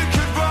you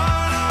could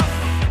run off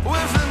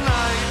with the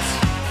night.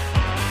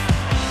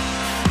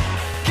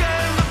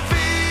 Getting the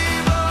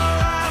fever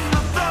and the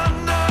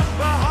thunder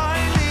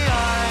behind the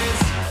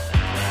eyes.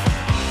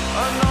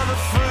 Another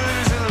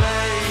frozen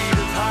late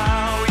of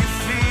how you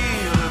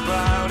feel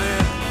about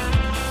it.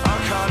 I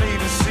can't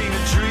even see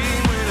the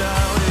dream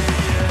without it,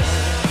 yeah.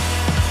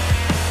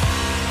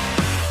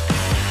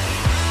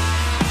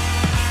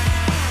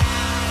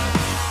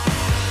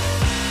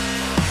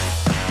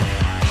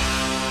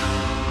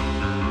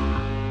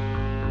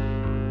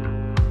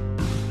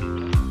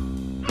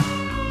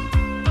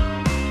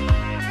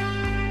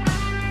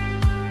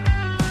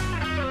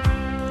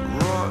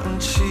 Rotten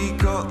cheek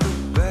got the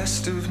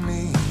best of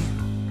me.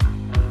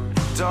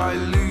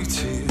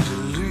 Diluted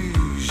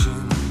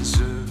illusions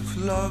of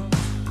love.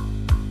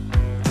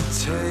 The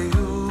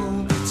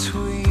tail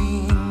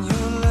between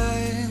your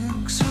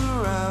legs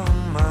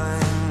around my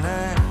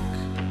neck.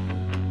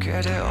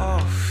 Get it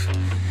off,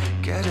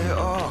 get it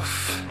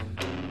off.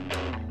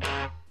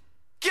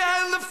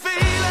 Getting the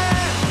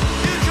feeling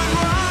you could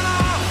run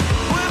off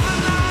with the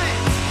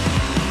night.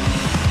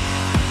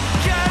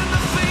 Getting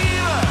the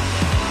fever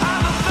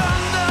and the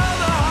thunder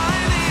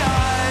behind the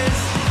eyes.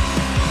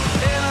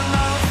 In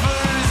another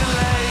frozen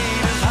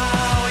late of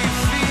how you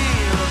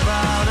feel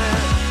about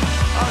it.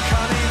 I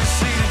can't even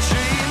see the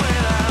dream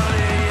without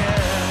it,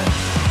 yeah.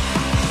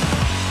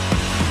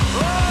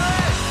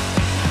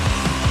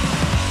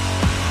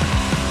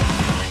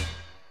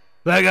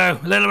 There you go,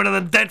 a little bit of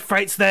the Dead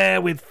Freights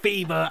there with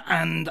Fever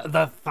and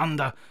the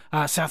Thunder.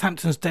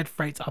 Southampton's Dead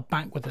Freights are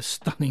back with a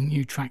stunning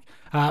new track,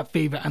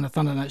 Fever and the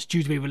Thunder, that's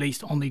due to be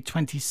released on the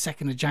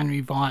 22nd of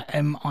January via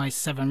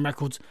MI7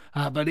 Records,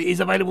 but it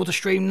is available to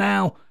stream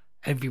now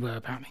everywhere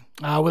apparently,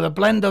 with a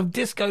blend of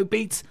disco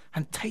beats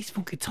and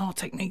tasteful guitar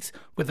techniques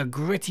with a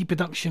gritty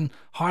production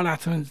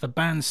highlighting the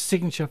band's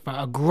signature for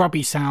a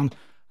grubby sound.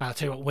 I'll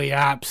tell you what, we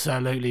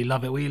absolutely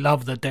love it. We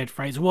love the Dead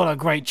Freights. What a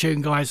great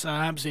tune, guys.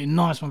 Absolutely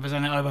nice one for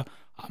sending it over.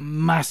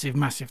 Massive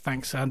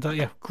thanks. And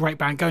yeah, great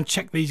band. Go and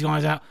check these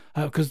guys out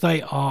because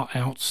they are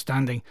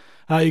outstanding.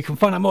 You can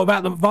find out more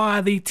about them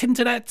via the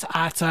Tinternet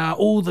at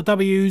all the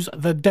W's,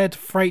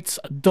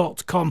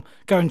 thedeadfreights.com.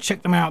 Go and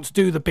check them out,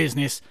 do the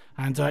business.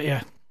 And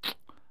yeah,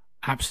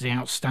 absolutely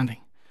outstanding.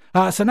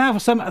 So now for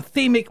some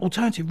themic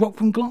alternative rock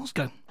from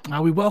Glasgow.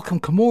 We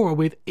welcome Camorra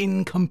with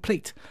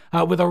Incomplete.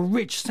 With a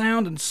rich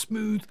sound and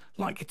smooth,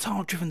 like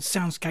guitar-driven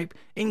soundscape,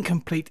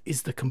 Incomplete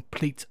is the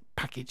complete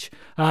package.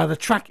 The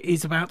track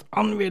is about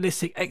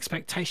unrealistic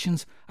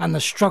expectations and the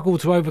struggle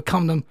to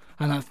overcome them,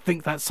 and I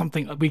think that's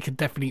something that we could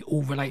definitely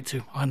all relate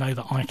to. I know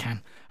that I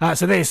can.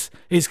 So this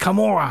is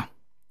Camorra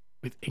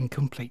with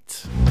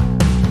Incomplete.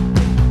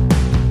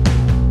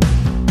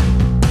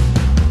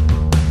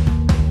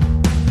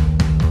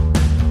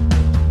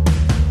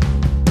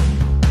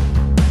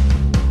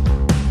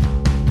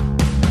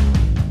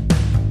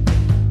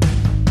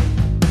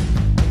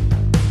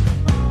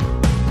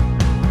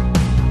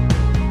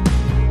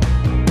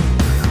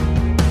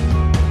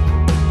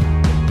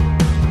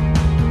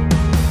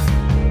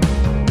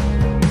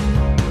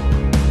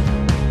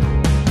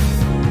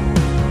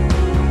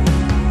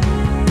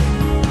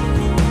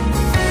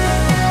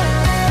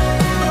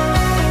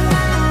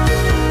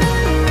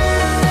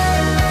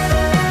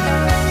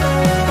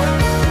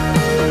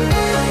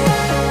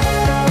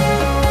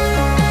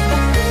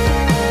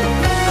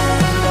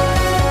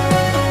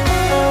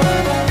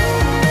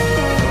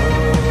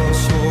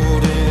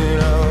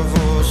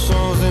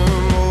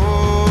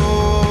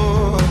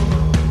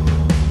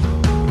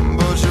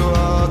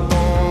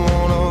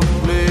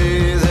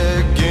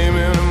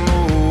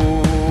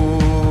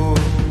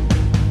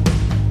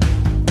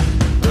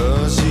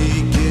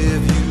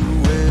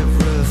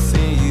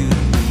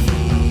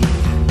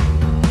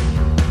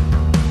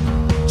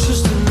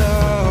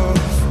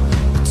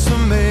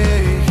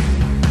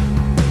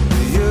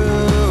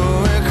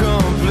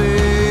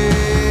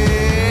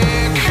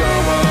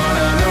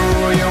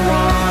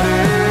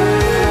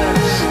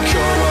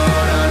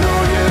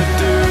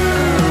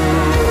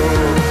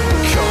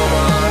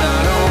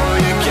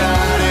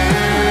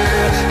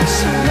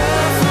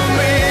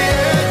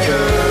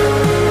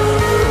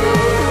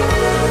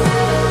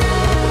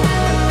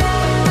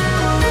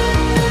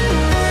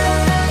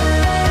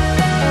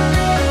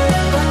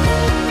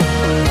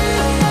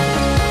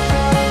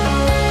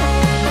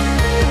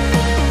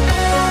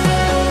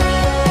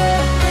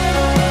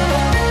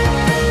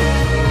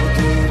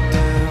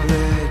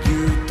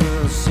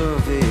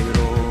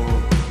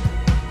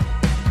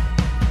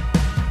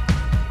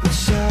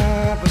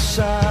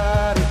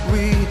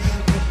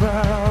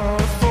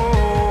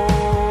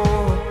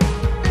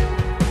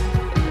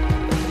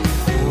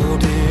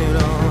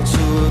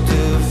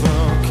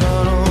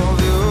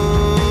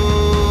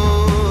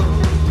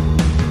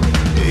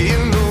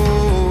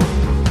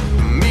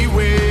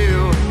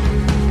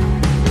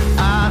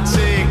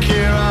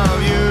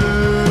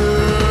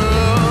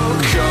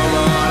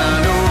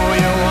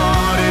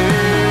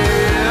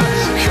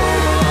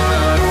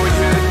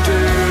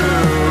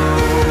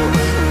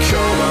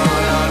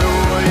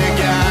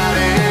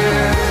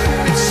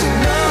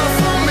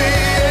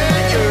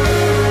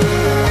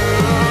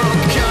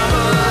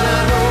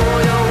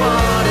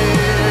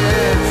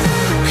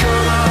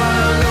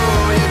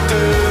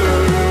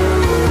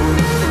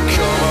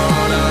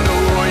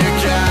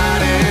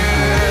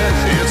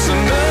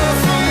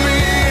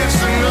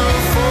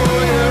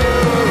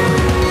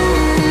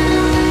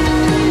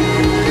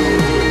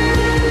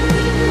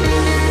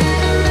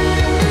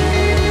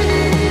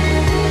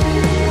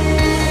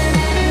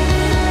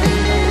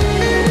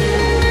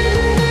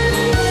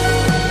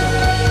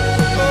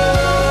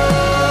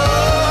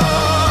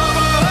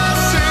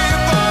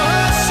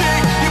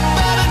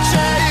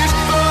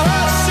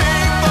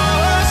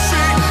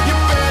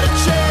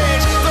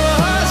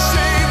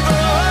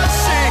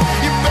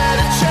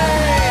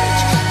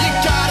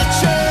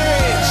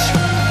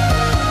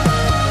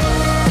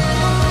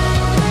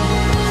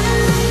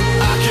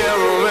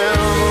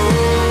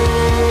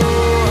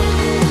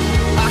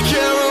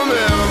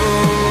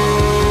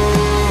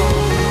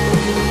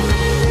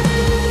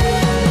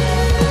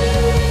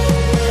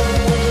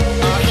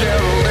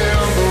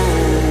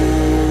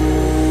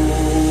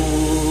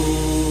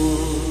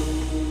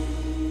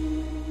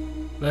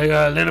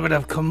 little bit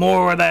of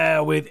Kimura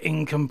there with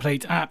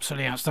Incomplete.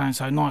 Absolutely outstanding.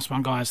 So nice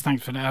one, guys.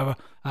 Thanks for that.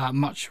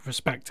 Much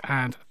respect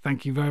and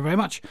thank you very, very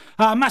much.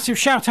 Massive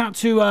shout out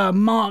to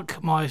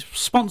Mark, my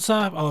sponsor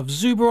of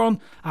Zuberon,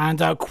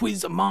 and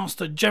Quiz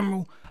Master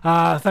General.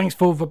 Thanks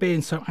for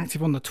being so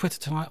active on the Twitter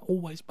tonight.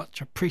 Always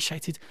much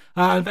appreciated.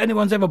 If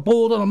anyone's ever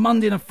bored on a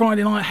Monday and a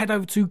Friday night, head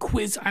over to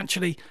Quiz,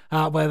 actually,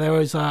 where there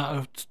is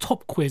a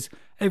top quiz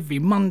every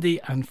Monday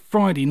and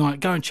Friday night.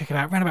 Go and check it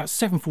out around about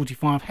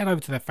 7:45. Head over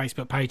to their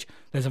Facebook page.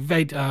 There's a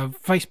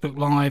Facebook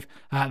Live.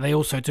 They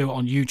also do it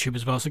on YouTube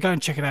as well. So go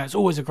and check it out. It's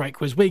always a great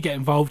quiz. We get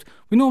involved.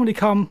 We normally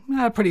come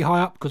pretty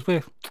high up because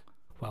we're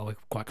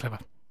quite clever.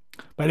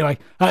 But anyway,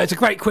 it's a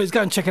great quiz.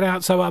 Go and check it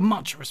out. So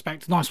much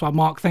respect. Nice one,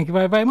 Mark. Thank you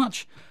very, very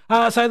much.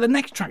 So the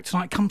next track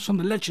tonight comes from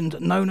the legend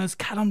known as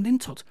Callum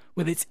Lintott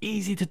with It's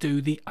Easy to Do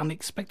the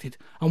Unexpected.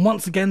 And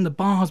once again, the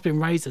bar has been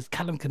raised as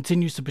Callum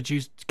continues to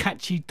produce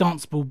catchy,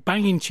 danceable,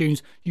 banging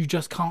tunes you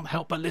just can't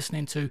help but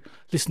listen to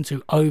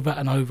over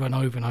and over and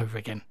over and over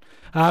again.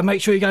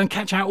 Make sure you go and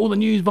catch out all the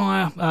news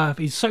via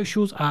his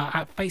socials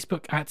at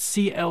Facebook at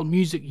CL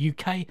Music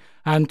UK,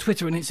 and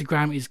Twitter and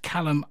Instagram is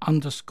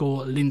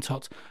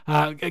Callum_Lintott.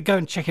 Go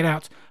and check it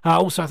out.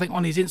 Also, I think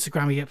on his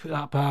Instagram he put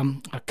up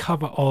a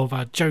cover of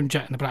Joan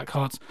Jett and the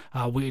Blackhearts.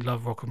 We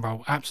Love Rock and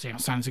Roll. Absolutely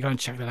outstanding. So go and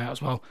check that out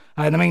as well.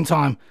 In the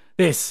meantime,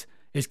 this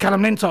is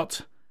Callum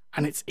Lintott,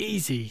 and It's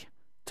Easy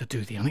to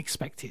Do the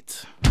Unexpected.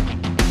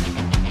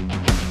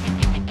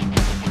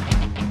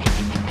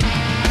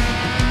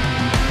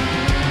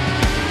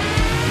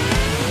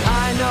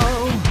 I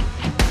know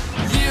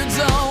you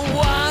don't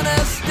wanna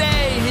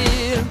stay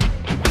here.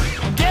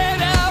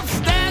 Get up,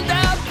 stand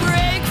up,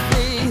 break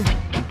free.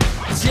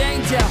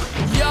 Change up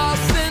your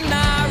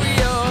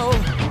scenario.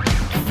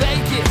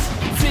 Fake it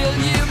till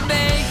you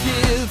make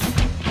it.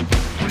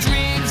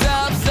 Dreams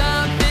of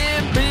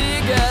something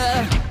bigger.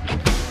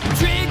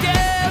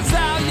 Triggers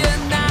all your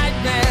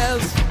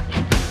nightmares.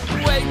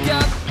 Wake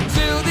up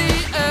to the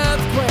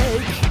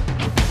earthquake.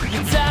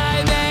 Your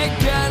time ain't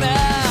gonna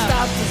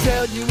stop to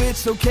tell you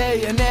it's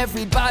okay and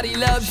everybody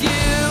loves you.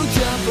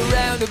 Jump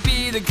around and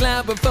be the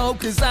clown, but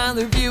focus on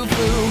the view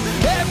through.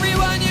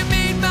 Everyone you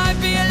meet might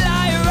be a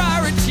liar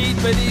or a cheat,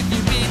 but if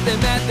you beat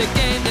them at the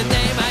game, then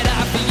they might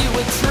offer you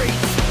a treat.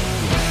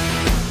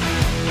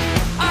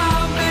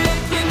 I'll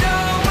make you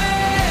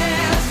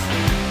noise.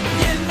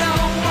 You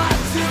know what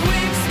to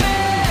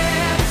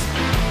expect.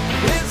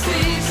 It's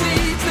easy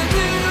to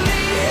do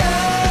the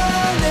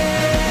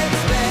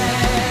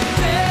unexpected.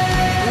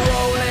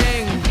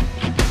 Rolling,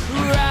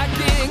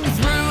 rocking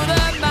through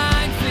the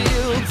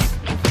minefields,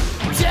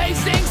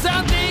 chasing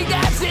something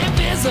that's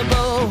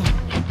invisible.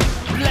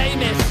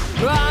 Blame it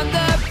on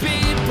the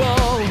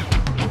people.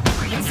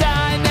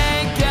 Time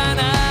ain't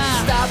gonna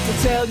stop to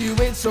tell you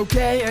it's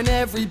okay and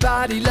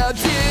everybody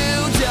loves you.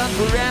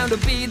 Jump around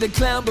and be the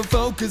clown, but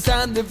focus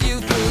on the view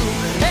through.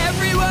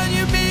 Everyone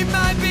you meet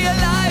might be a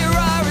liar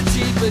or a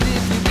cheat, but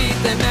if you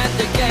beat them at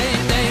the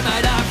game, they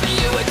might offer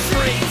you a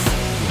treat.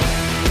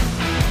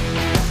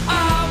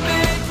 I'll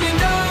make you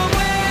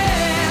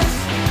noise.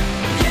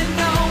 You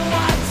know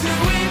what to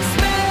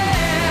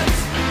expect.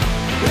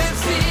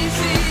 It's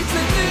easy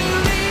to do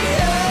the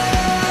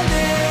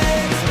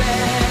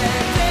unexpected.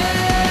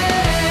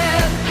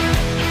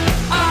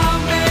 I'll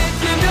make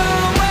you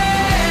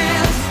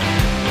noise.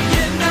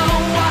 You know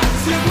what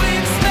to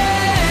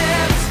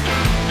expect.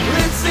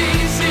 It's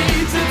easy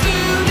to do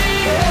the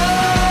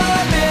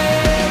unexpected.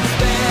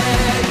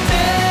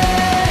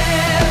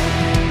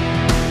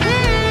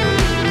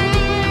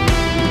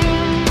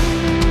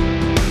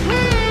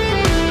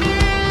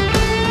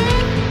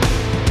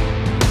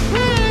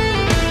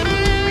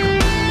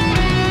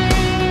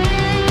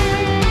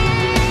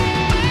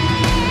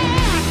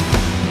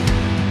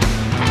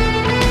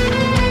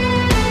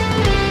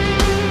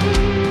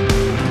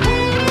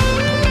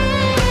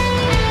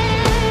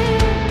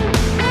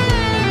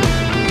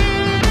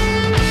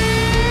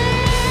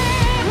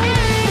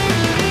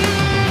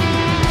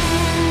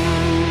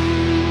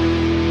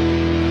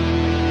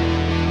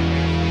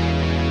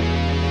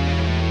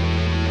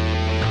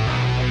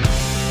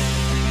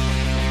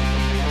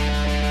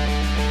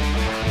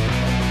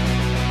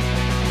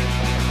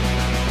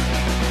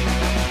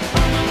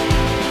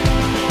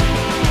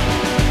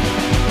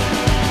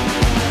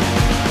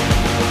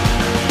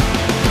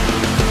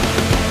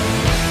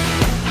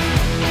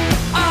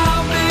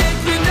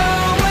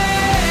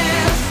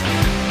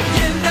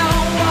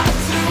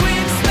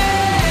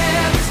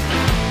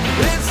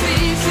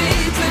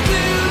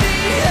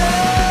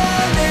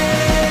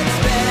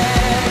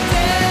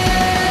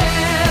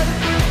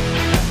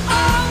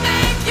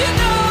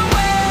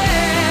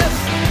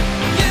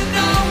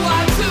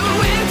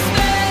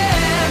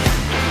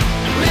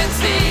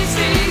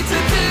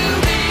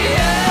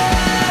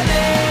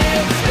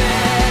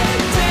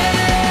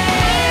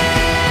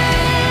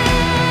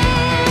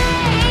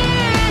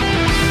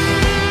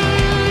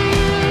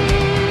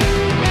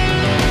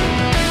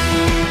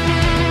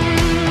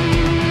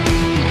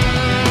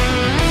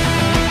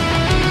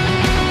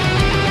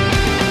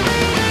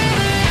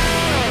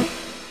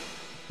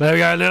 There we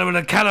go, a little bit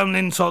of Callum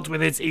Lintott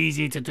with It's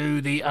Easy to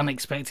Do the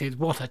Unexpected.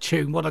 What a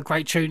tune, what a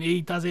great tune.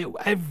 He does it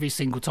every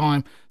single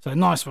time. So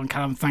nice one,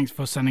 Callum. Thanks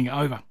for sending it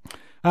over.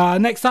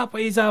 Next up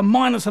is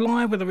Minus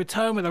Alive with a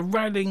return with a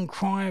rallying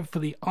cry for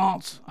the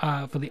arts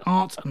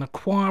and a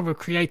choir of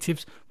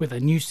creatives with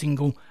a new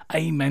single,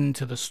 Amen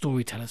to the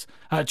Storytellers.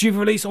 Due for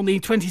release on the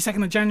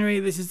 22nd of January,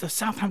 this is the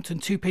Southampton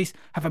two-piece,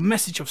 have a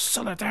message of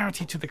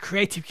solidarity to the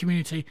creative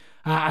community,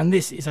 and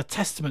this is a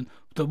testament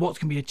to what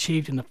can be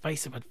achieved in the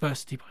face of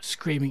adversity by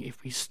screaming,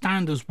 if we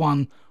stand as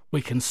one,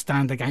 we can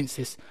stand against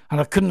this.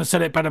 And I couldn't have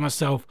said it better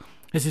myself.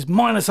 This is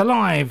Minus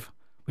Alive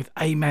with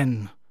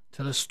Amen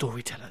to the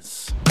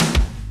Storytellers.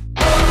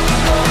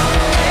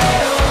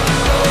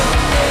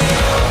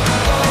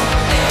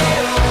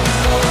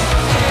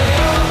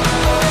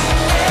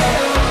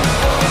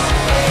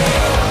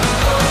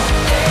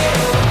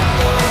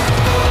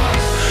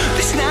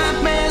 This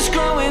nightmare's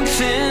growing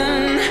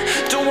thin.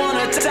 Don't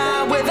wanna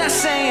die without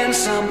saying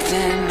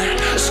something.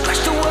 Scratch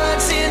the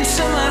words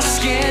into my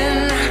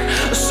skin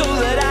so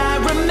that I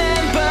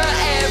remember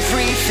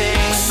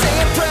everything.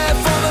 Say a prayer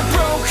for the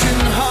broken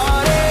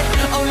hearted.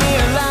 Only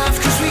alive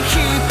 'cause we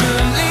keep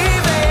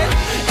believing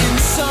in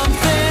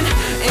something,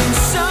 in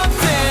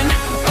something.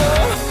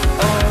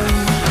 Oh, oh.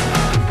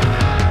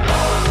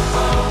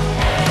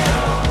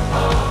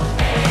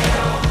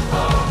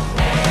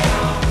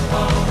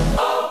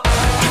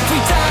 If we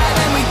die,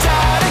 then we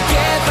die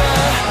together.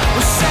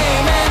 We'll say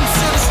amen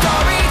to the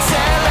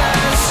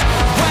storytellers.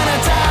 When I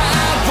die, I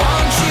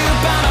want you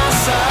by my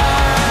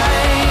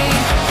side.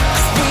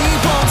 'Cause we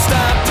won't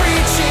stop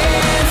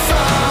preaching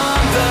from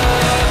the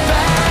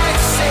back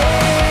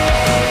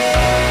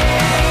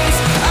seats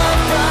of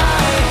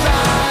bright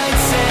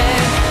lights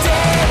and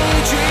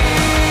daydreams.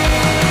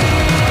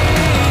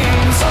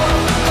 Oh,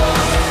 oh,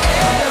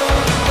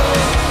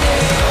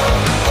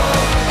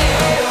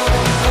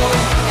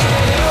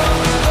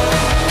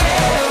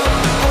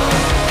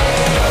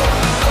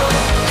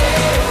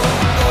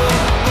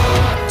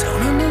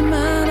 don't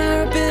undermine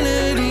our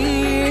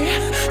ability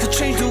to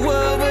change the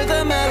world with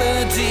a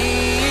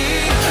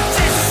melody. There's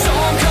a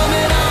storm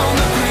coming on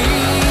the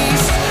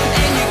breeze,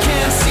 and you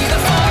can't see the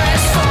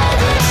forest for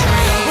the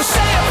trees. We'll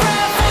say a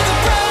prayer for the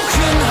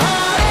broken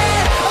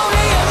hearted.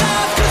 Only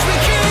alive 'cause we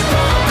keep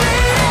on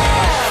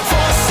bleeding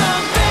for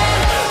something,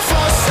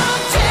 for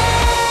something.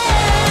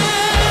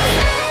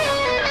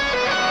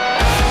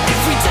 If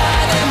we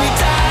die, then we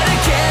die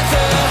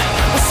together.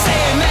 We'll say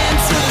amen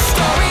to the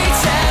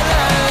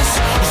storytellers.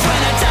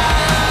 When I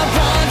die, I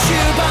want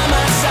you by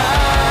my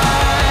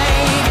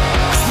side.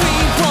 'Cause we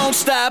won't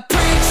stop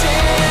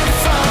preaching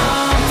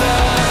from the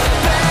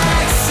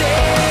back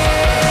seats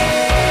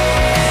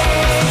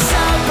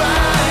of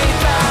bright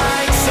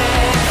lights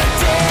and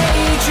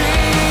daydreams.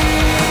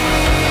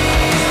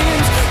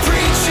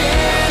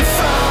 Preaching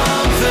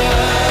from the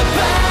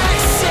back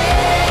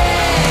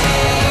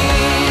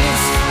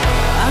seats.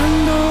 I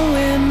know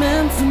it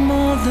meant for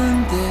more than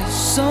this,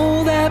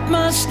 so that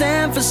must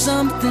stand for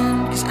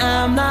something. 'Cause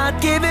I'm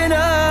not giving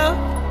up.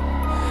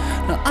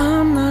 No,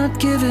 I'm not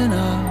giving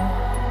up.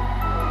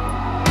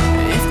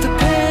 If the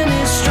pen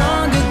is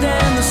stronger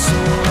than the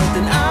sword,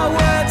 then our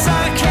words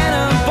are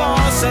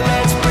cannonballs. So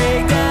let's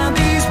break down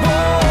these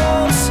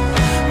walls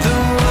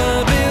that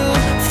were built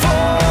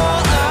for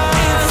us.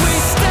 If we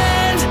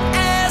stand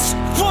as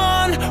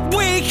one,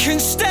 we can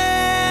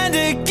stand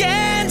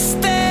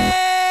against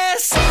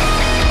this.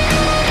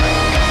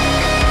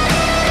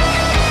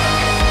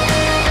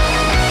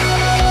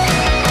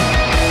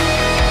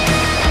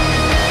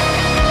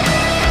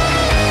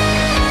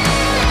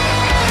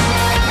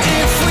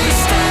 If we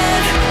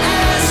stand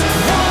as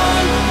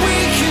one, we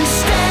can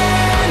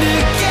stand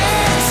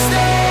against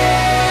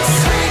this.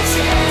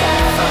 Reaching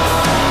out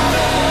from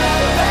the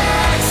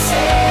back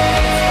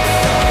seat.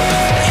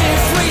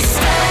 If we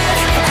stand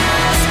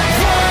as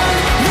one,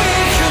 we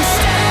can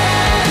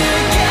stand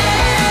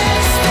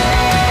against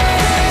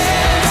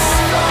this.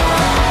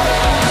 From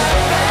the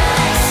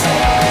back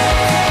seat.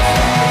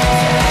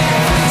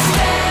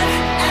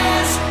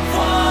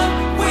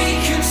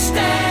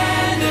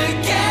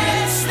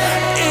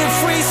 If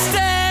we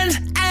stand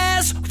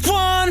as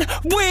one,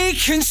 we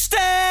can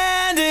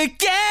stand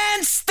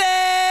against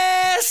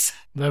this.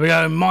 There we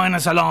go,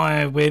 Minus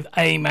Alive with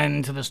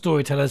Amen to the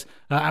Storytellers.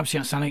 Absolutely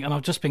outstanding, and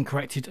I've just been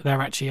corrected.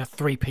 They're actually a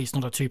three-piece,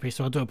 not a two-piece,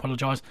 so I do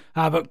apologise.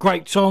 But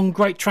great song,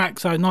 great track,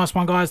 so nice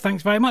one, guys.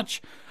 Thanks very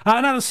much.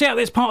 Now to see out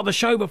this part of the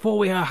show before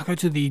we go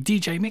to the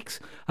DJ mix.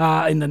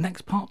 In the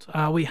next part,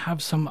 we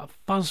have some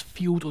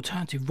fuzz-fueled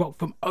alternative rock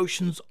from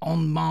Oceans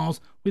on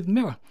Mars with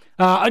Mirror.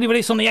 Only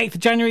released on the 8th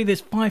of January,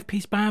 this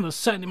five-piece band are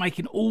certainly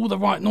making all the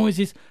right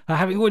noises,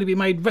 having already been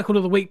made Record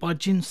of the Week by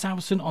Jim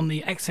Salverson on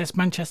the XS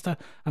Manchester,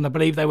 and I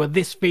believe they were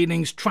This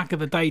Feeling's Track of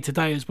the Day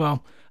today as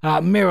well.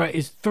 Mirror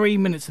is 3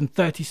 minutes and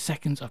 30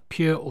 seconds of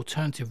pure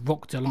alternative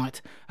rock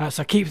delight.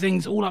 So keep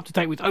things all up to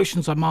date with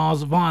Oceans on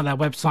Mars via their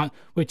website,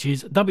 which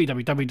is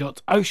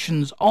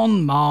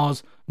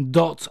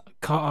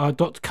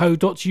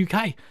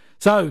www.oceansonmars.co.uk.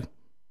 So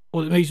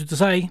all it needs to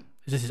say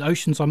is this is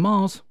Oceans on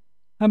Mars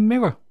and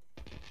Mirror.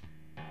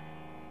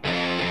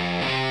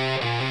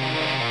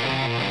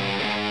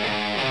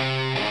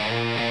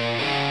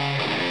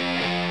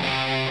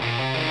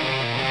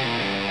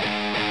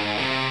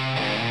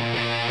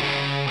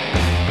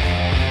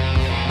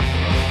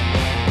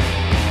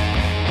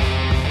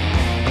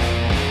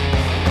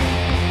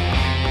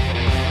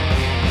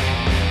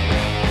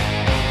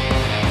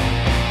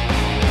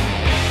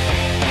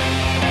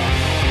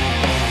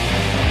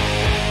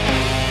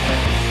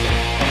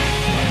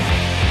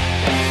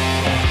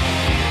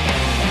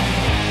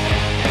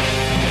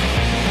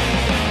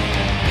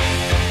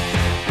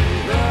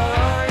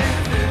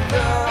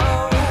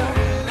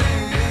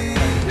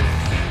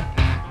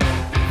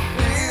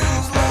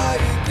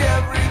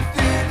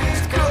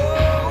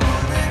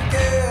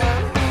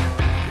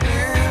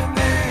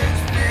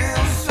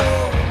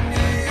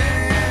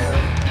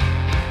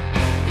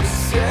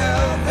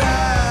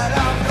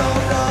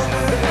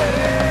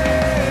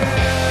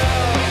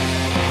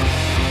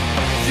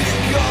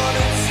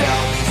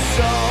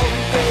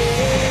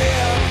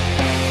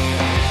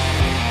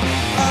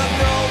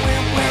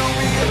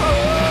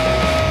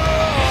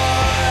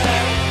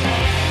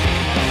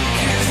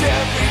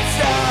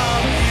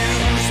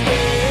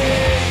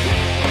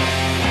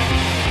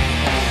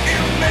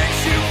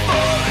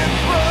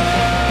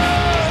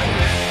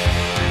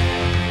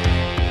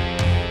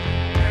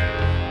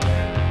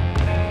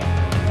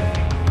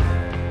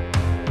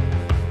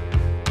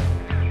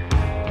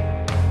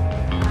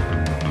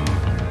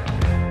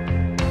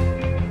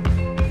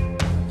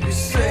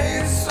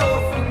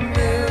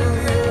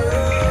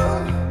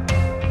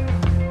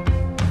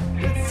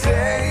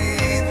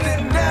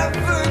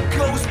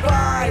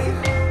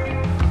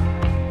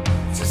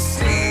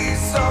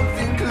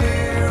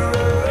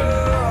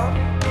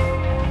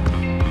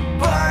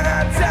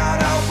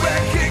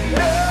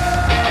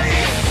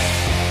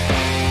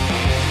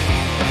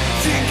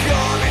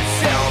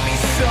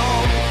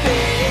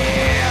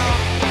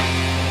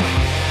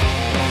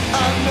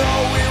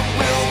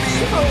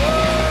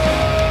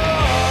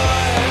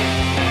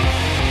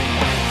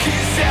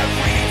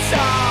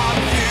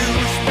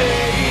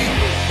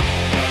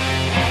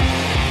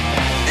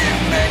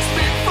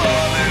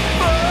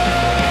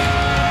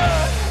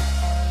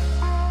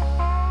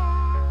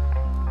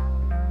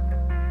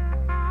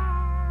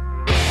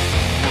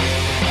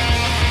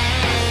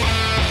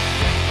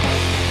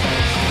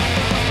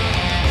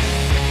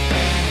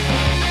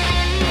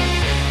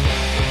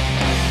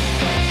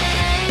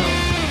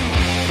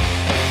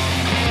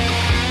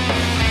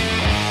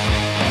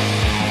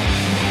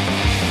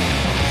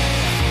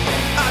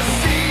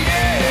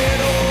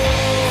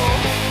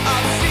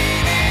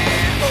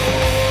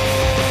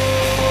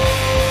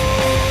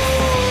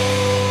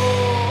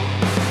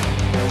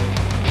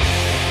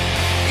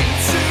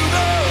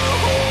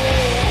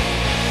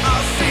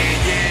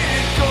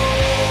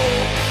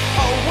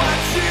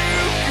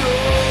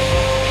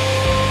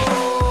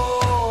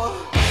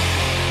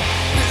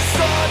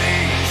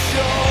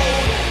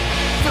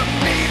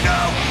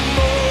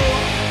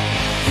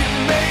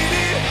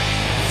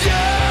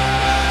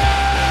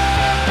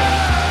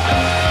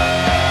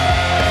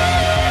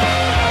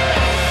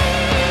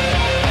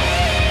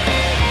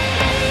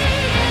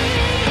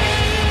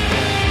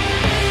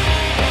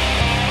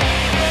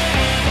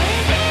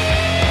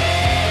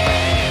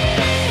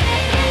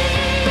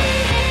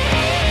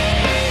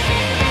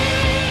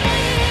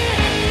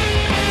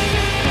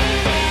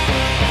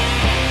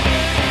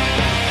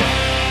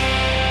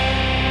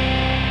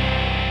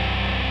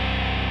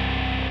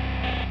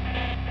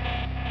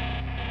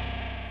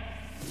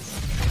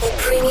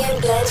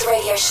 Blend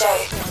Radio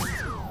Show.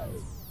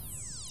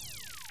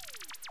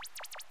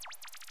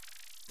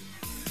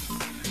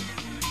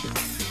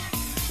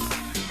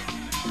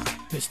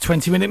 This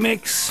 20-minute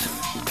mix.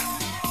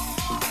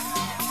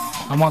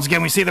 And once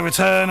again, we see the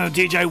return of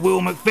DJ Will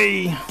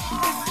McPhee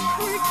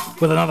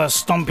with another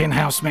stomping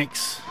house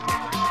mix.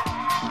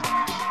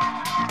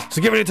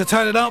 So get ready to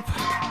turn it up,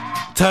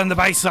 turn the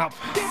bass up,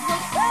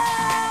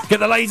 get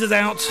the lasers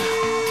out,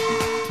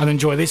 and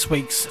enjoy this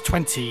week's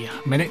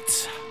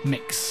 20-minute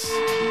mix.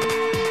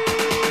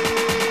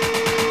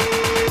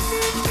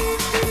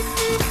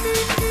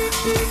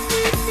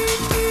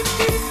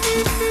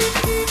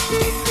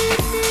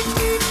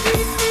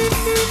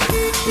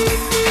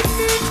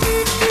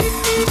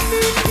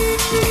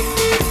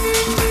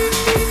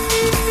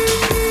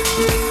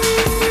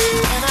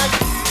 And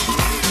I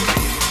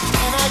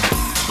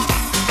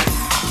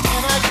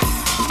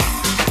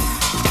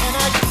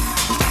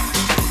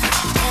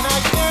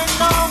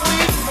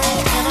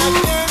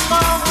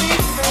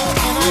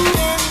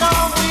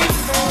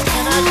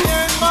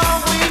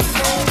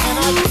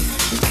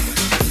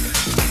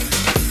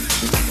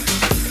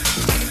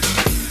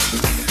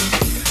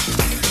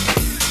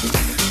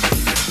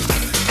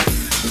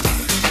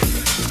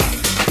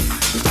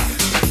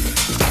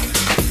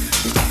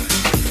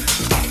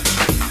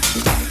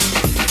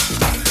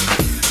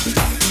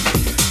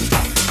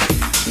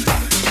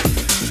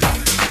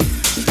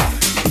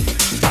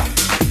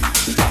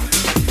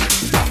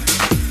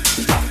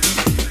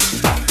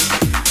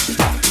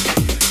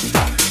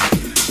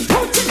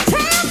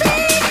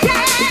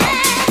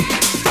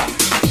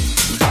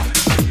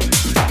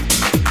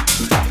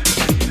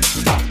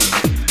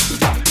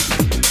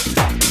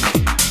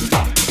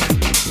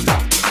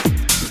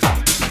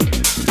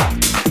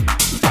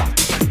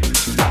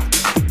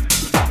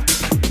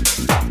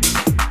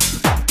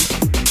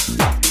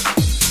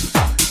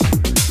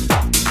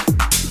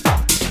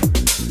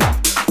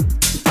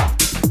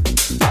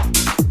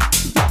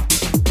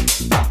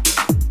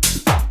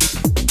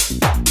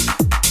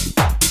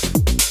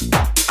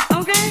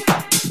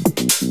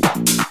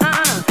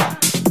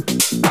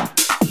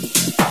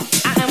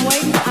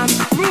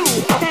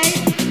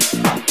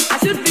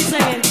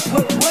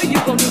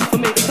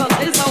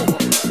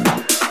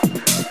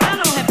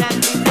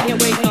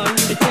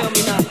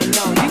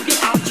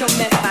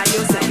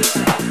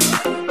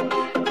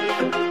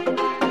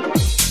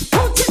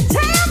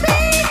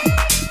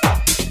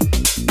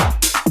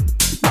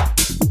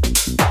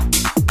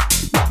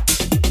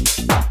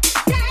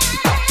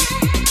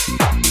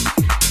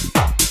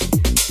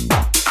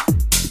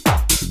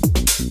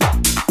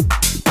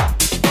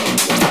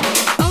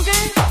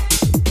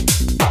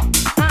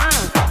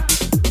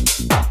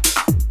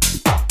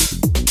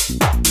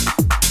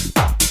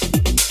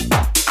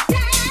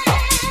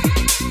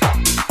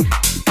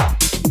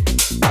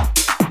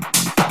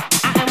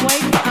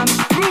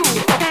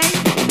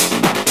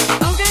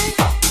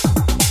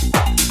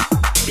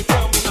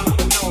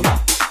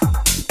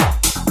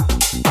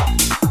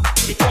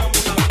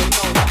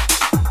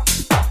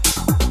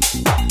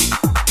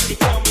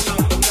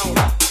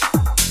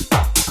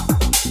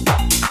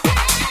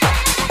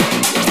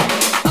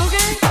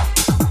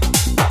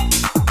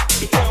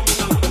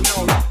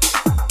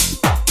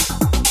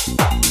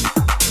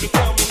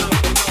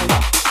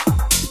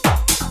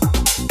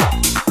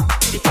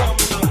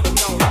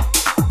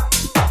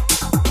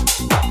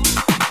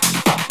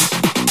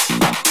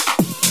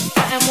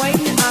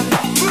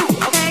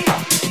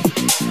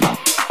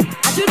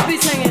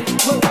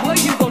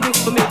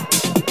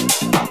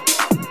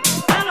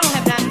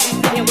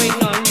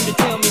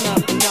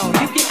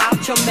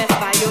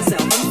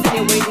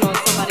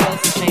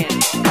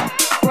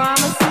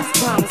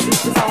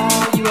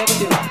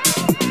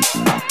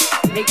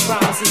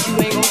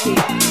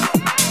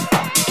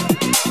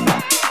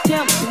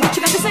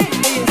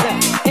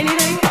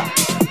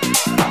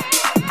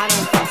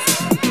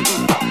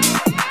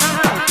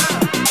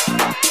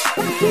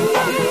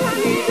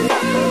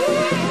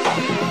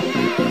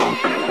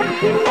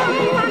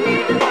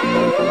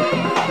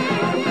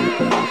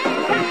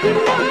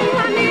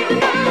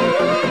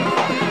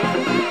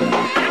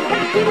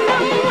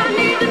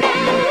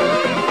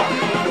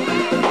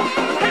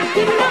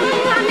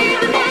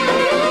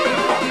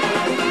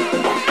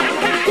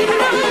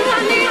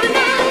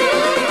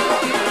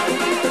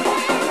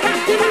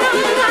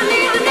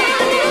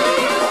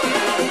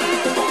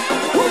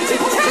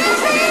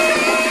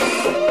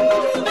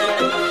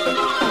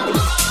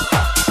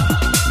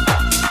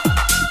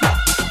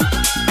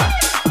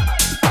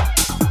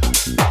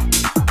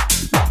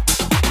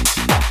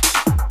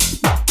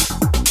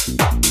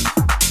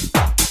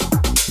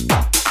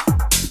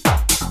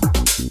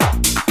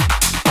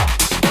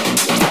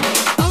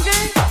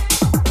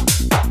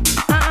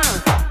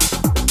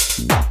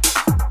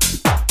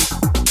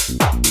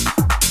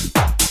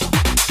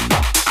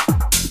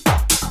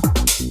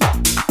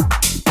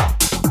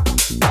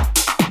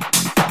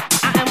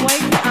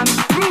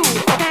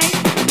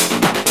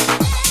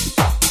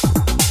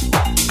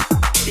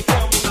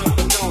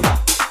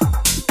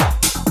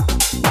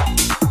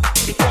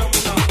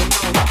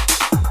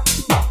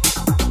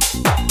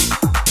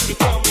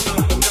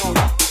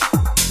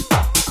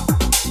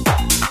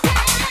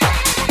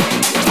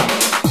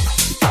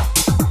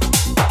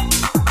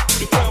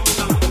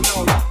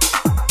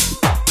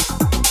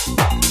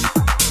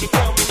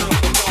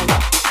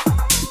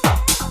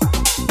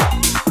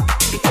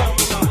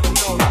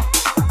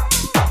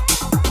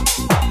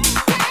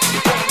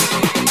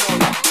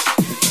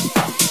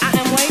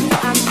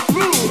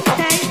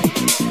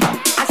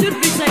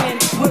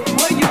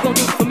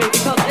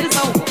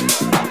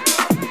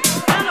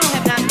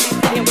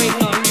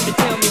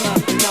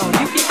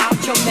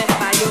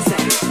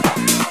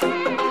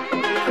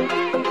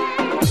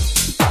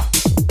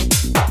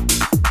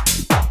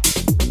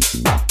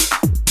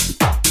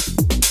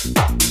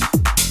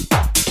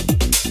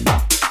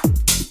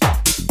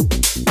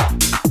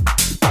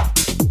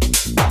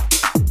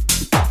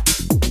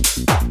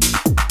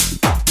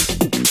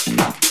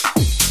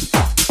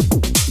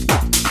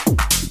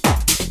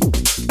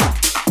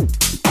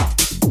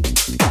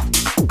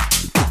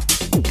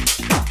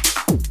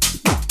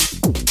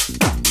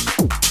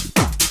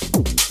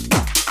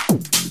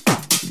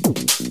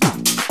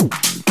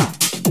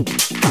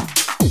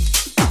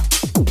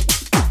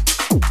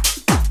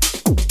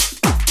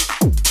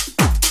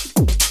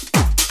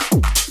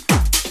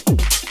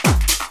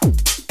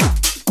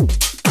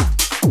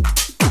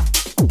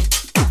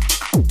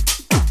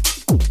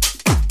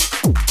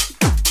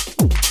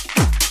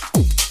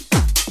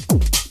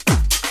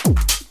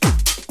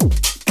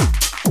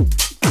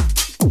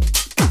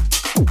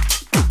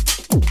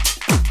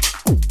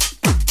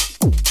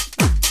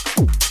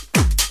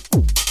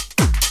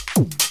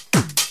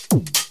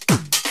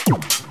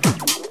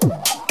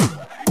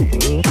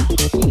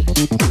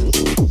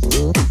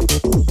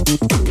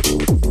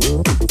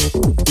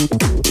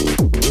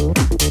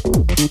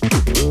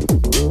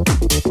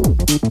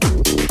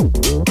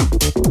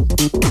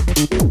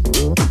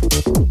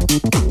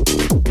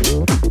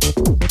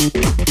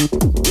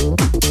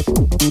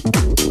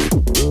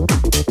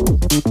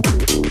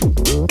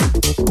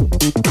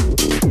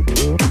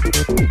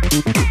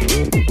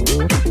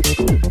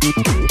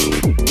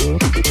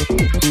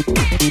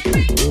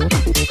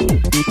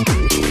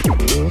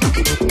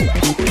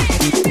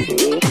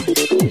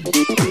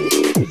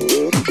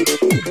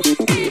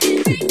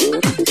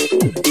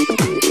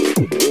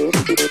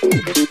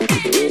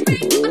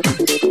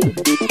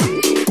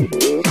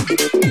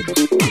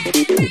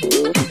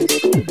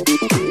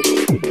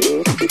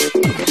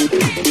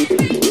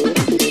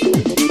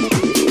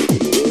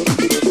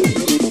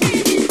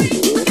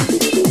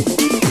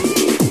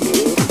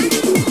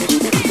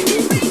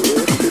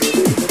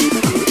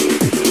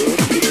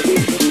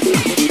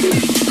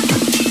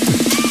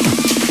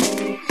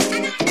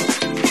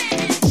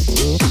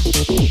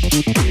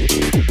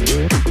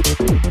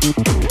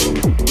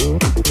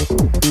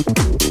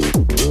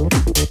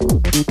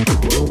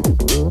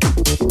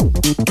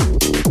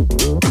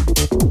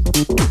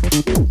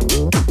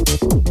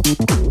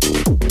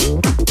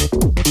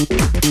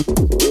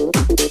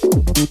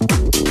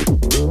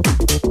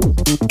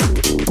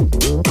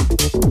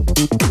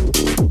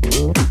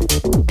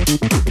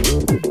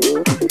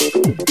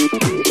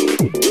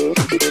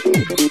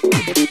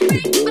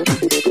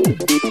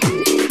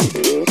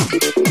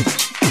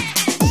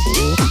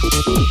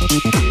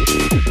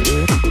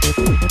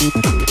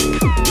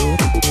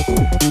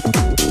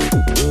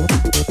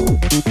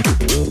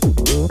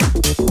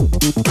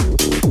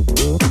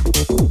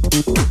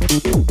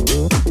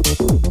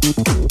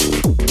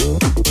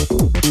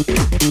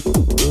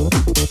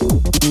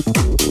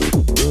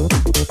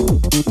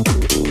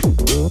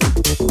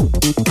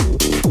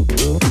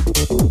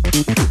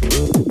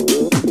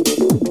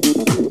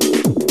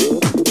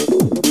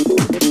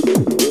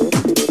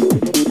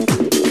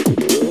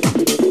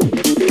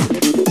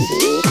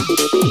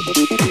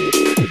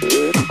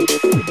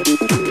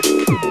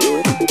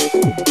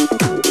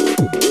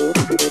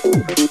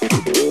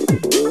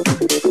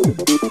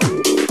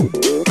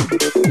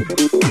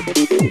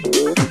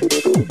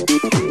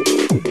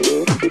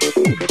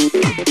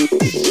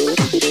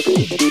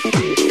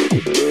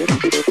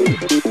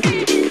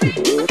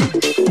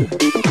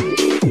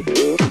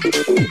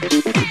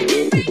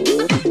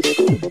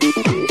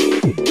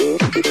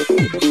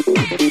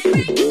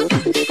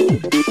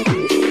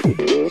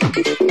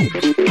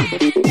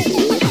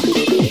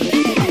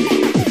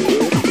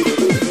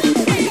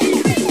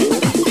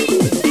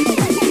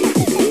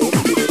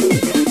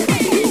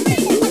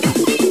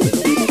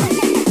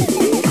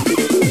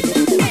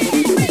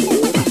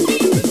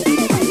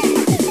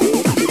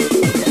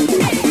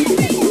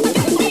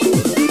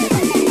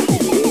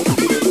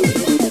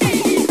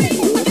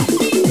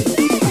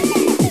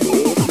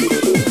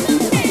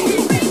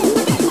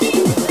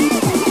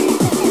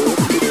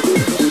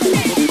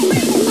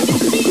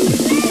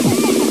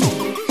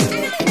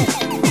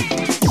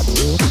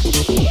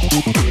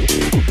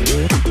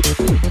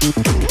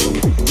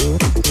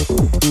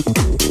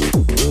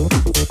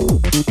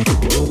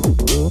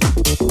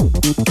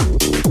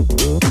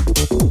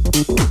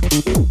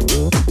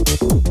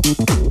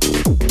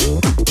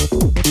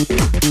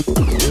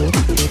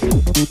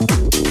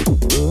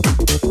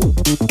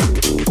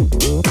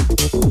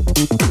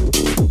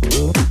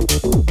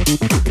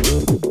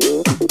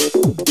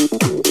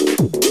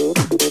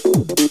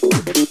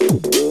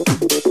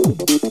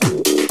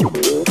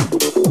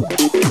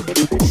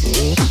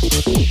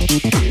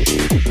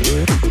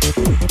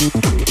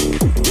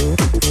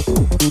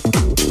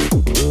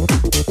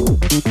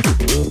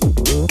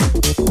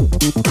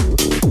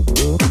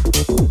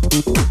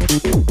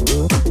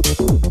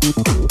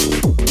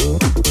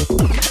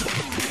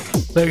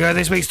There we go,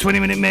 this week's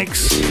 20-minute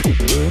mix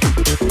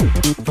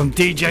from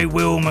DJ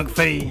Will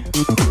McPhee,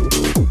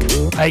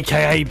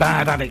 aka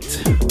Bad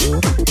Addict.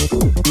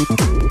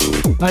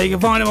 Now you can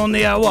find him on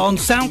the on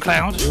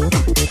SoundCloud.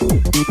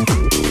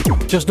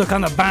 Just look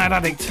under Bad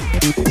Addict,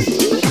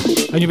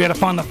 and you'll be able to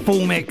find the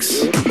full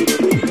mix,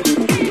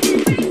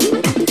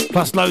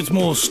 plus loads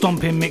more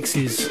stomping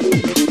mixes.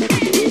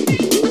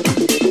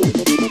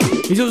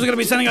 He's also going to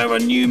be sending over a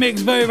new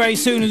mix very, very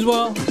soon as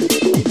well.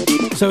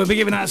 So we'll be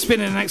giving that a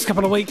spin in the next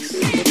couple of weeks.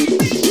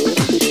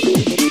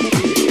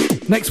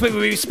 Next week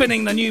we'll be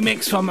spinning the new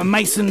mix from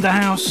Mason the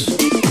House.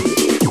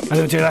 I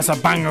don't tell you, that's a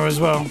banger as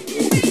well.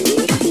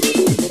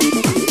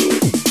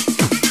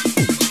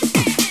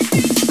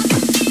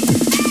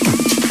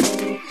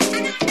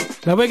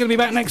 Now we're going to be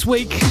back next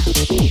week.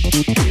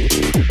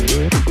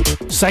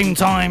 Same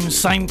time,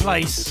 same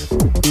place.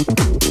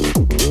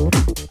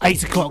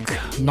 8 o'clock,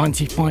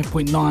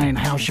 95.9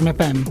 Halsham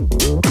FM.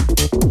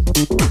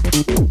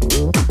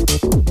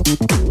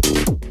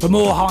 For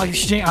more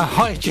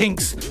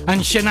hijinks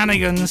and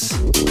shenanigans.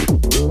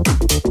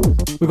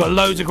 We've got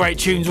loads of great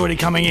tunes already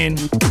coming in.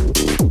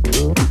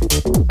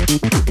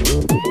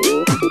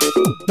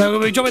 Now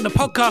we'll be dropping the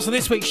podcast of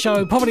this week's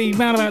show probably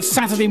around about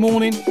Saturday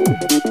morning.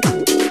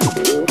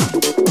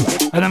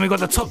 And then we've got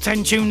the top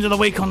 10 tunes of the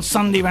week on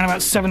Sunday around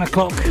about 7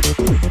 o'clock.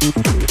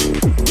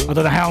 I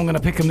don't know how I'm going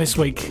to pick them this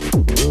week.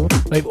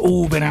 They've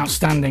all been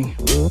outstanding.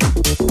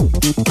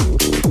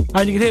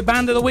 And you can hear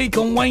Band of the Week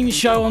on Wayne's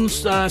show on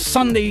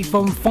Sunday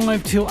from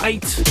 5 till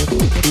 8.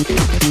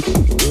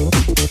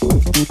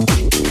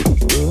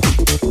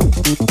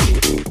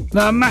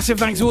 Now, a massive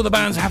thanks to all the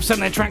bands that have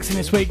sent their tracks in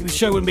this week. The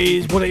show wouldn't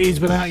be what it is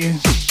without you.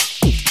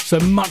 So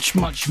much,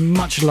 much,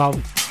 much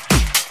love.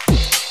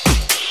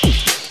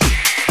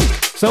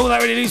 So all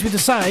that really leaves me to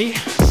say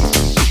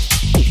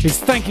is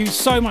thank you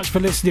so much for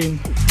listening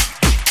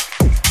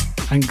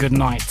and good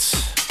night.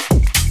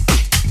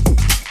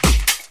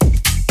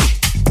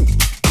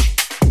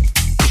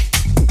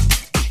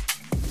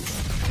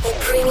 The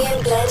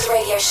Premium Blend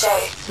Radio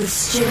Show with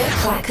Stuart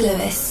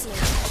Clack-Lewis,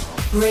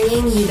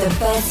 bringing you the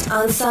best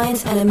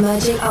unsigned and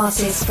emerging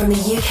artists from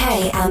the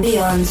UK and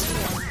beyond.